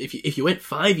mean, if you went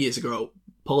 5 years ago,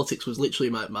 politics was literally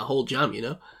my whole jam, you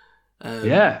know.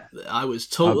 I was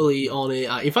totally on it.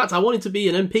 In fact, I wanted to be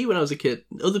an MP when I was a kid.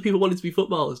 Other people wanted to be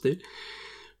footballers, dude.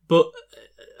 But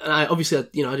I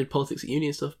did politics at uni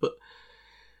and stuff. But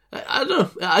I don't know.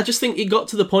 I just think it got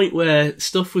to the point where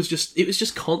stuff was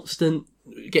just constant,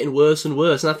 getting worse and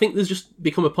worse. And I think there's just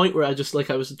become a point where I just,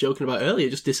 like I was joking about earlier,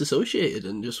 just disassociated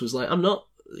and just was like, I'm not,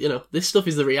 this stuff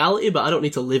is the reality, but I don't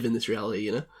need to live in this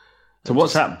reality, So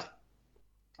what's happened?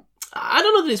 I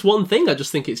don't know that it's one thing. I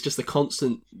just think it's just the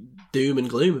constant doom and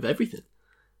gloom of everything.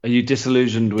 Are you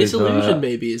disillusioned with... Disillusioned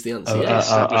maybe is the answer,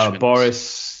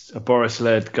 a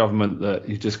Boris-led government that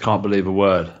you just can't believe a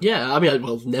word. Yeah, I mean,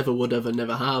 never would have and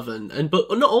never have.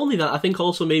 But not only that, I think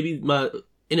also maybe my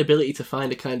inability to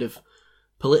find a kind of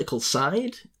political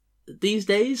side these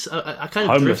days. I kind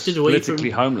of drifted away politically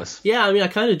homeless. Yeah, I mean, I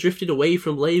kind of drifted away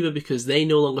from Labour because they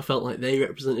no longer felt like they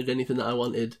represented anything that I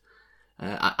wanted.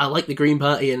 I like the Green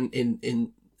Party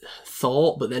in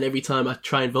thought, but then every time I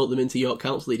try and vote them into York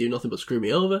Council, they do nothing but screw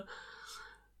me over.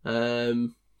 So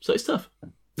it's tough.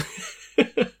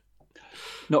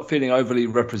 Not feeling overly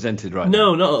represented right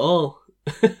now. No, not at all.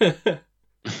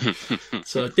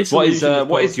 So what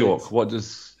is York?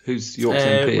 Who's York's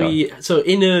MP? So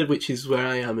Inner, which is where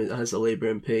I am, it has a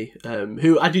Labour MP.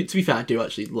 Who I do. To be fair, I do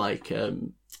actually like.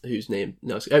 Whose name?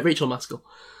 No, Rachel Maskell.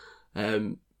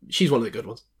 She's one of the good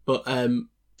ones. But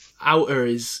Outer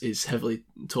is heavily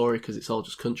Tory because it's all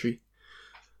just country.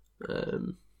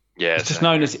 It's just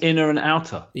known as Inner and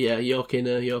Outer. Yeah, York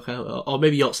Inner, York Outer, or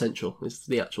maybe York Central is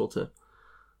the actual term.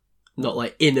 Not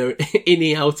like inner,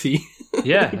 inny outy.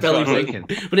 Yeah, that's what I'm thinking.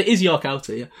 But it is York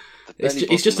Outer. Yeah,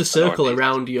 it's just a circle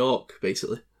around York,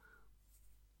 basically.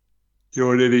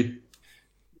 You're an inny.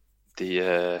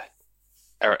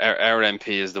 Our MP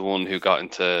is the one who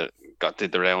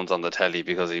did the rounds on the telly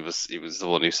because he was the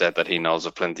one who said that he knows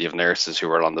of plenty of nurses who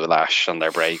are on the lash on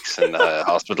their breaks in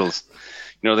hospitals.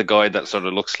 You know, the guy that sort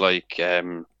of looks like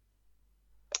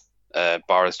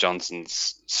Boris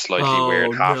Johnson's slightly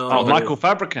weird half. Oh, Michael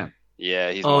Fabricant.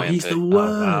 Yeah, he's he's the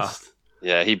worst.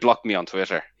 Yeah, he blocked me on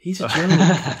Twitter. He's a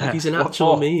joke. He's an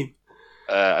actual meme.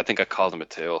 I think I called him a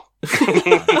tool.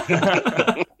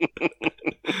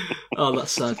 Oh,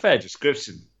 that's sad. That's a fair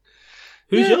description.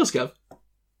 Who's yours, Gav?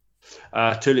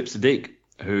 Tulip Sadiq,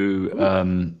 who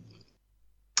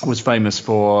was famous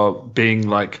for being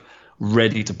like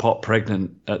ready to pop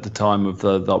pregnant at the time of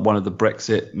the one of the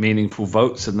Brexit meaningful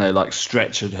votes, and they like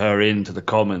stretched her into the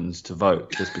Commons to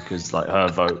vote just because like her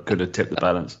vote could have tipped the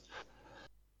balance.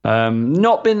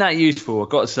 Not been that useful, I've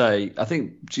got to say. I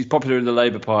think she's popular in the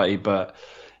Labour Party, but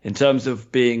in terms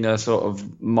of being a sort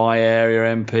of my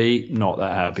area MP, not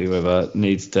that happy with her.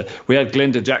 We had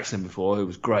Glinda Jackson before, who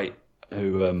was great,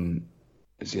 who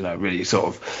is really sort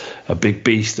of a big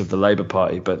beast of the Labour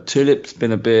Party, but Tulip's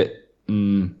been a bit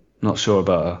not sure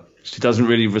about her. She doesn't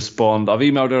really respond. I've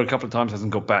emailed her a couple of times,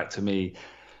 hasn't got back to me.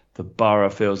 the borough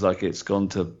feels like it's gone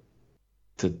to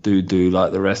do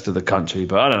like the rest of the country.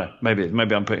 But I don't know.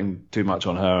 Maybe I'm putting too much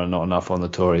on her and not enough on the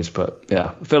Tories. But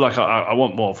yeah, I feel like I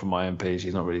want more from my MP.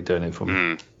 She's not really doing it for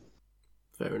me.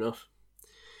 Fair enough.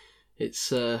 It's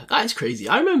crazy.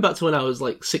 I remember back to when I was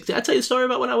like 16. I tell you the story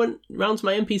about when I went round to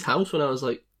my MP's house when I was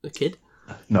like a kid.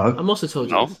 No, I must have told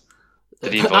you. No. This.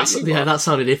 Did he invite you? Yeah, that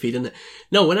sounded iffy, didn't it?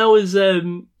 No, when I was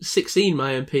 16,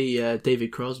 my MP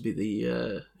David Crosby,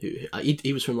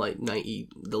 he was from like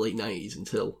the late 90s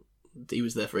until he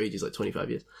was there for ages, like 25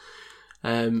 years.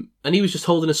 And he was just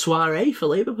holding a soiree for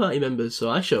Labour Party members, so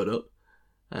I showed up.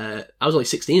 I was only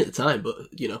 16 at the time, but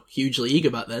hugely eager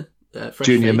back then.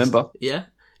 Junior member. Yeah.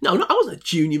 No, I wasn't a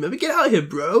junior member. Get out of here,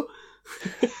 bro.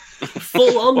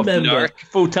 Full-on member.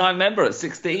 Full-time member at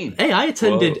 16. Hey, I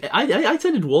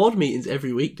attended ward meetings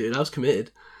every week, dude. I was committed.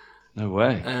 No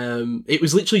way. It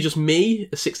was literally just me,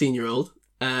 a 16-year-old,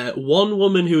 one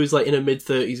woman who was like in her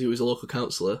mid-30s who was a local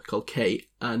councillor called Kate,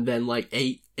 and then like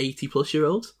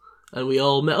 80-plus-year-olds, and we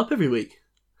all met up every week.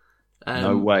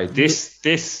 No way. This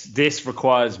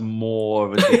requires more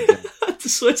of a thing. I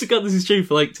swear to God, this is true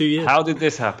for like 2 years. How did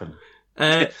this happen?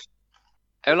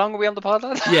 How long are we on the pod,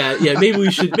 lad? Yeah. Maybe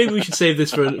we should save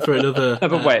this for another. No,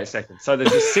 but wait a second. So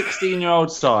there's a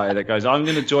 16-year-old Si that goes, "I'm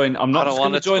going to join. I'm not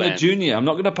going to join a junior. I'm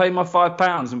not going to pay my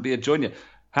 £5 and be a junior."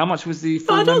 How much was the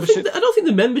full membership? I don't think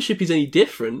the membership is any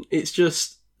different. It's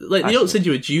just like they don't send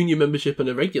you a junior membership and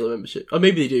a regular membership, or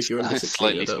maybe they do if you're under 16.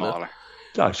 Slightly smaller.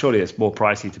 Oh, surely it's more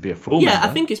pricey to be a full member. member.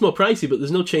 I think it's more pricey, but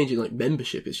there's no change in like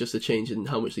membership. It's just a change in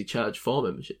how much they charge for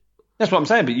membership. That's what I'm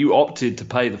saying. But you opted to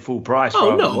pay the full price.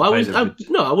 Oh no,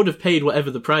 I would have paid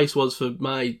whatever the price was for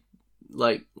my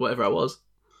whatever I was.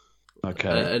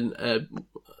 Okay. And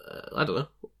I don't know,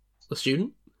 a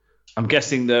student. I'm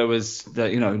guessing there was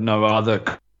no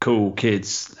other cool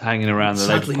kids hanging around the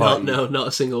Sadly Labour Party. not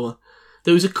a single one.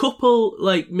 There was a couple,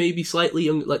 maybe slightly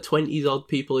young, 20s odd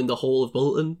people in the whole of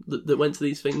Bolton that went to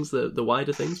these things, the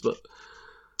wider things, but...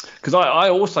 Because I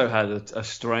also had a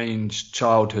strange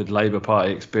childhood Labour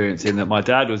Party experience in that my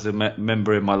dad was a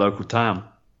member in my local town,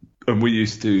 and we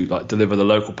used to deliver the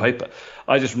local paper.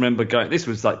 I just remember going, this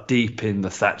was deep in the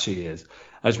Thatcher years.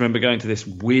 I just remember going to this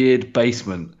weird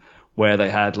basement where they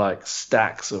had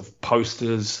stacks of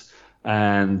posters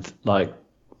and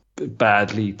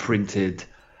badly printed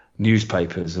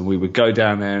newspapers, and we would go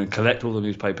down there and collect all the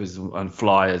newspapers and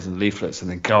flyers and leaflets,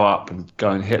 and then go up and go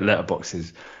and hit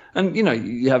letterboxes. And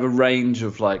you have a range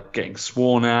of getting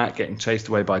sworn at, getting chased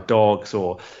away by dogs,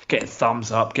 or getting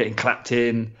thumbs up, getting clapped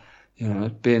in,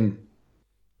 being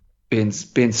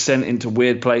sent into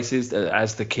weird places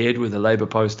as the kid with a Labour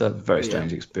poster. Very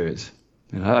strange experience.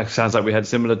 That sounds like we had a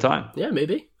similar time. Yeah,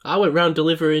 maybe. I went around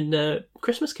delivering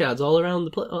Christmas cards all around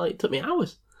the place. It took me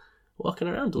hours walking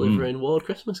around delivering ward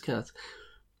Christmas cards.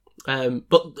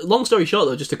 But long story short,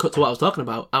 though, just to cut to what I was talking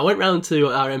about, I went round to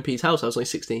our MP's house. I was only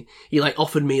 16. He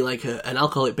offered me an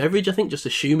alcoholic beverage, I think, just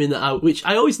assuming that which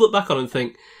I always look back on and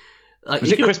think,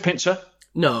 was it Chris Pincher?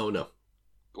 No.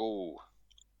 Oh,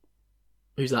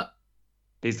 who's that?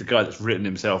 He's the guy that's written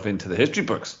himself into the history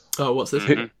books. Oh, what's this?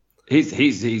 Mm-hmm.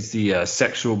 He's the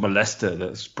sexual molester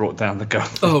that's brought down the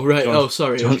government. Oh right.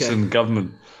 Sorry. Johnson okay.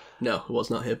 Government. No, it was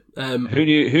not him. Who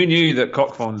knew that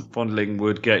cock fondling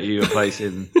would get you a place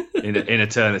in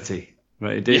eternity?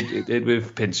 Right, it did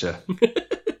with Pincher.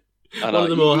 One of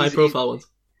the more high-profile ones.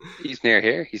 He's near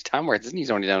here. He's Tamworth, isn't he? He's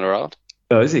only down the road.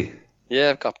 Oh, is he? Yeah,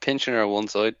 I've got Pincher on one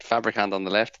side, Fabricant on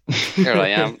the left. Here I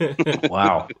am.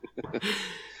 Wow.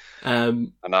 I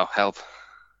know, help.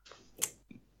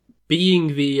 Being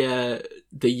the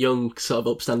young sort of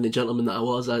upstanding gentleman that I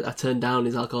was, I turned down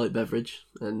his alcoholic beverage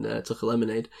and took a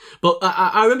lemonade. But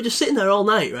I remember just sitting there all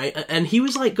night, right? And he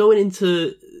was going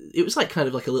into, it was kind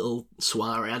of a little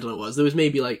soiree, I don't know what it was. There was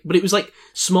maybe but it was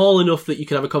small enough that you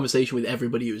could have a conversation with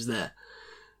everybody who was there.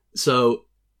 So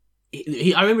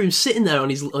I remember him sitting there on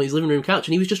his living room couch,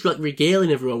 and he was just regaling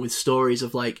everyone with stories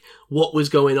of what was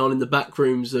going on in the back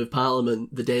rooms of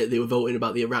Parliament the day that they were voting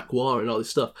about the Iraq War and all this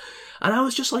stuff. And I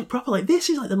was just proper this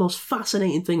is the most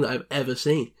fascinating thing that I've ever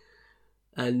seen.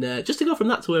 And just to go from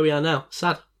that to where we are now,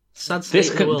 sad state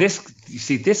of the world.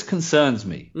 This concerns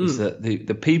me. Is that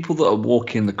the people that are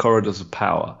walking the corridors of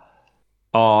power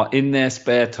are in their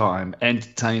spare time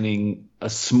entertaining a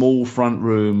small front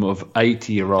room of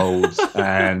 80-year-olds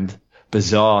and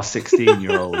bizarre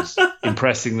 16-year-olds,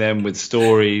 impressing them with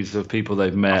stories of people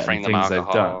they've met and things they've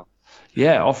done.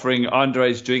 Yeah, offering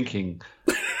underage drinking.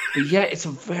 But yeah, it's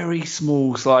a very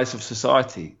small slice of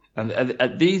society. And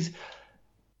at these,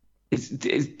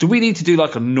 do we need to do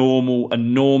a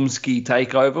norm ski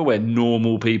takeover where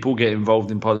normal people get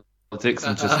involved in politics? politics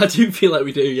and just I do feel like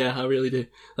we do, yeah, I really do.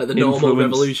 Like the normal influence-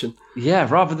 revolution. Yeah,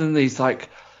 rather than these like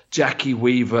Jackie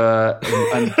Weaver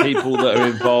and people that are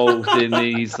involved in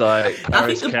these like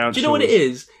Paris councils. Do you know what it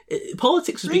is?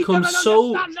 Politics has become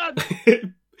so...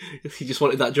 He just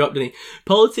wanted that drop, didn't he?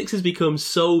 Politics has become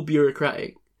so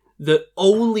bureaucratic that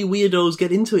only weirdos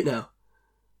get into it now.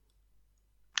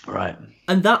 Right.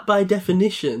 And that, by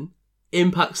definition,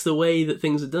 impacts the way that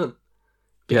things are done.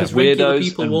 Because Yeah, regular weirdos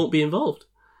people and- won't be involved.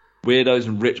 Weirdos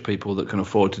and rich people that can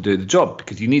afford to do the job,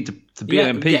 because you need to be Yeah,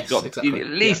 an MP. yes, You've got exactly. you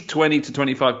need at least 20 to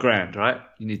 25 grand, right?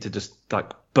 You need to just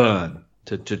like burn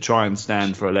to try and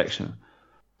stand for election.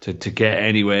 To get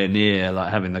anywhere near like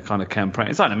having the kind of campaign.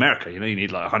 It's like in America, you know, you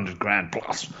need like 100 grand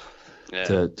plus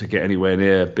to get anywhere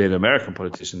near being an American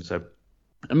politician. So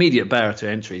immediate barrier to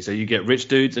entry. So you get rich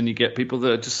dudes and you get people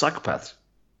that are just psychopaths.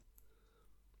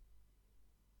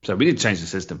 So we need to change the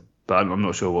system, but I'm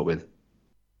not sure what with.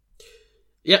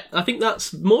 Yeah, I think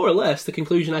that's more or less the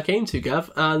conclusion I came to, Gav,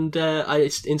 and I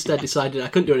instead decided I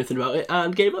couldn't do anything about it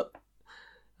and gave up.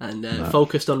 And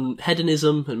focused on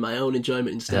hedonism and my own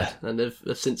enjoyment instead. And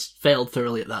I've since failed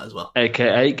thoroughly at that as well.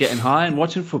 AKA getting high and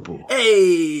watching football.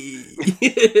 Hey!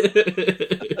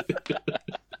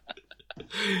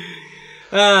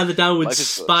 The downward Life is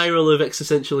spiral of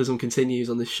existentialism continues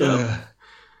on this show.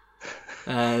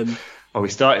 We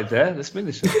started there. Let's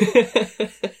finish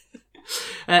it.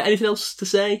 Anything else to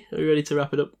say? Are we ready to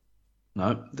wrap it up?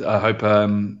 No, I hope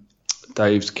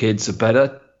Dave's kids are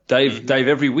better. Dave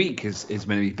every week is going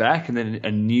to be back, and then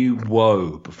a new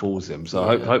woe befalls him.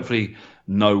 So hopefully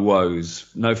no woes,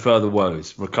 no further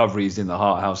woes. Recoveries in the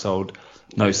Hart household,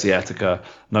 no sciatica,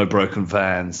 no broken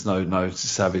vans, no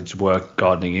savage work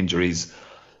gardening injuries.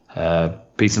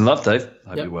 Peace and love, Dave.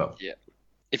 Hope you're well. Yeah.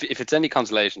 If it's any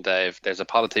consolation, Dave, there's a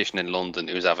politician in London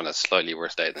who's having a slightly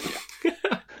worse day than you.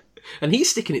 And he's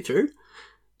sticking it through.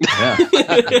 Yeah.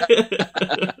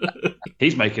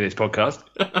 He's making his podcast.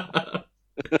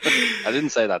 I didn't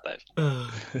say that, Dave.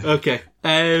 Okay.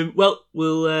 Well,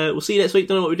 we'll see you next week.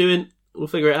 Don't know what we're doing. We'll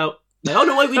figure it out. Oh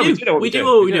no, wait, we do. We do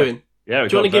know what we're doing. Yeah.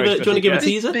 Do you want to give a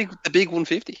teaser? The big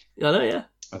 150. I know, yeah.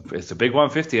 It's a big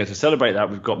 150. And to celebrate that,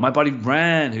 we've got my buddy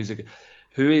Ran,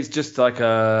 who is just like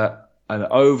an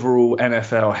overall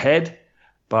NFL head,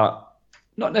 but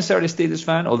not necessarily a Steelers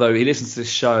fan, although he listens to this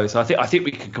show. So I think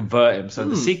we can convert him. So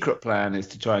the secret plan is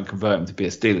to try and convert him to be a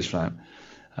Steelers fan.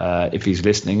 If he's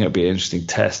listening, it'll be an interesting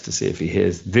test to see if he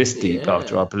hears this deep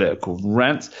after our political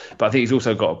rants. But I think he's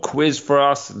also got a quiz for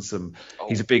us and some.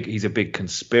 He's a big NFL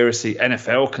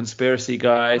conspiracy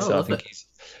guy. So I think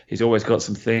he's always got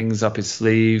some things up his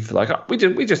sleeve. Like we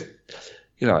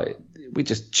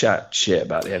just chat shit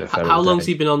about the NFL. How long's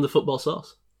he been on the football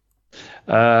sauce?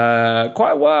 Quite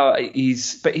a while.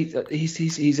 He's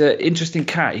an interesting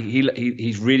cat.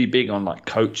 He's really big on like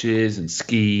coaches and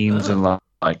schemes and like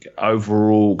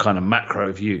overall kind of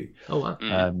macro view. Oh wow.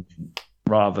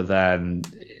 Rather than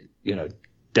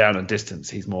down and distance,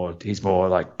 he's more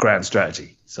like grand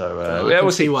strategy. So I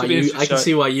can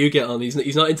see why you get on.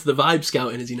 He's not into the vibe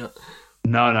scouting, is he not?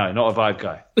 No, not a vibe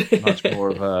guy. Much more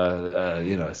of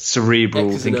a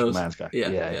cerebral thinking man's guy.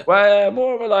 Yeah. Well,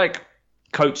 more of a like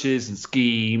coaches and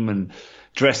scheme and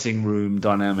dressing room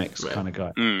dynamics kind of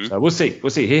guy. So we'll see.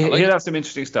 He'll have some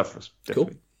interesting stuff for us.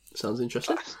 Definitely. Cool. Sounds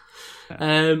interesting.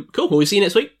 Cool. Well, we'll see you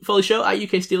next week. Follow the show at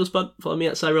UK Steelers Pod. Follow me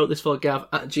at CyWroteThis for Gav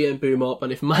at GM Boomop.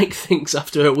 And if Mike thinks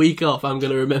after a week off I'm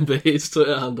going to remember his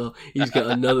Twitter handle, he's got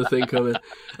another thing coming.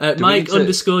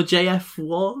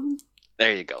 Mike_JF1.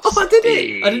 There you go. Oh, I did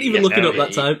it! I didn't even look it up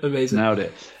that time. Amazing. Nailed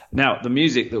it. Now, the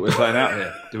music that we're playing out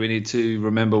here, do we need to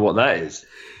remember what that is?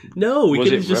 No, we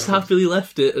could have just happily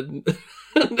left it. And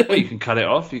well, you can cut it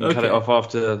off. You can cut it off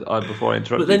before I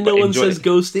interrupt. But then no one says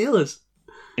 "Go Steelers."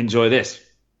 Enjoy this.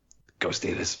 Go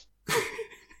Steelers.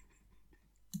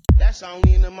 That's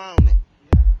only in the morning.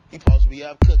 You supposed to be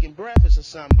up cooking breakfast or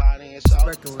somebody, and so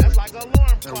that's like an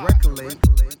alarm clock. You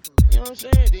know what I'm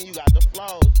saying? Then you got the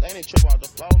flows. They didn't trip off the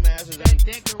flow masters. That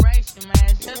decoration,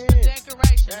 man. Just for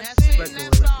decoration. That's it. And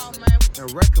that's all, man.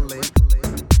 And recollect.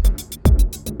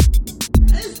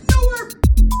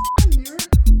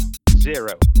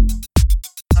 Zero.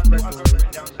 And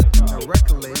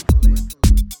recollect.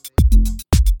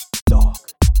 Dog.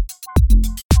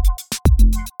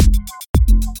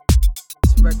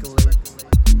 Speculate.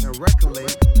 And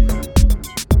recollect.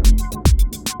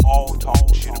 All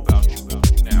talk shit about you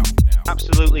now.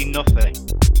 Absolutely nothing.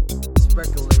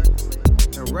 Speculate.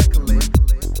 And recollect.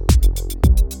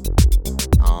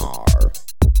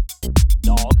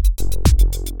 Dog.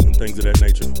 And things of that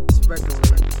nature.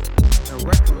 Speculate. And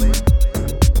recollect.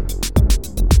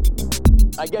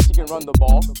 I guess you can run the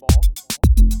ball.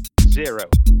 Zero.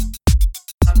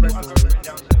 I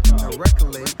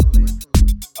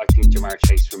think Jamar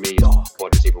Chase for me is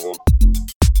wide receiver 1.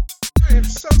 I am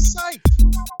so psyched.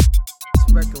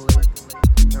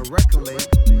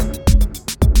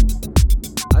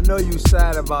 I know you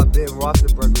sad about Ben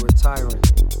Roethlisberger retiring.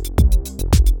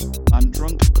 I'm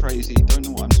drunk crazy, don't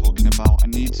know what I'm talking about. I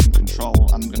need some control.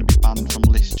 I'm going to be banned from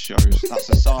list shows. That's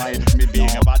aside of me being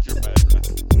a Badger fan.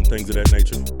 And things of that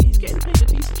nature. He's getting paid a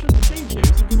decent chunk of change here. Is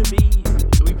he going to be...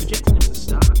 Are we projecting him to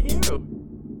start here? Or...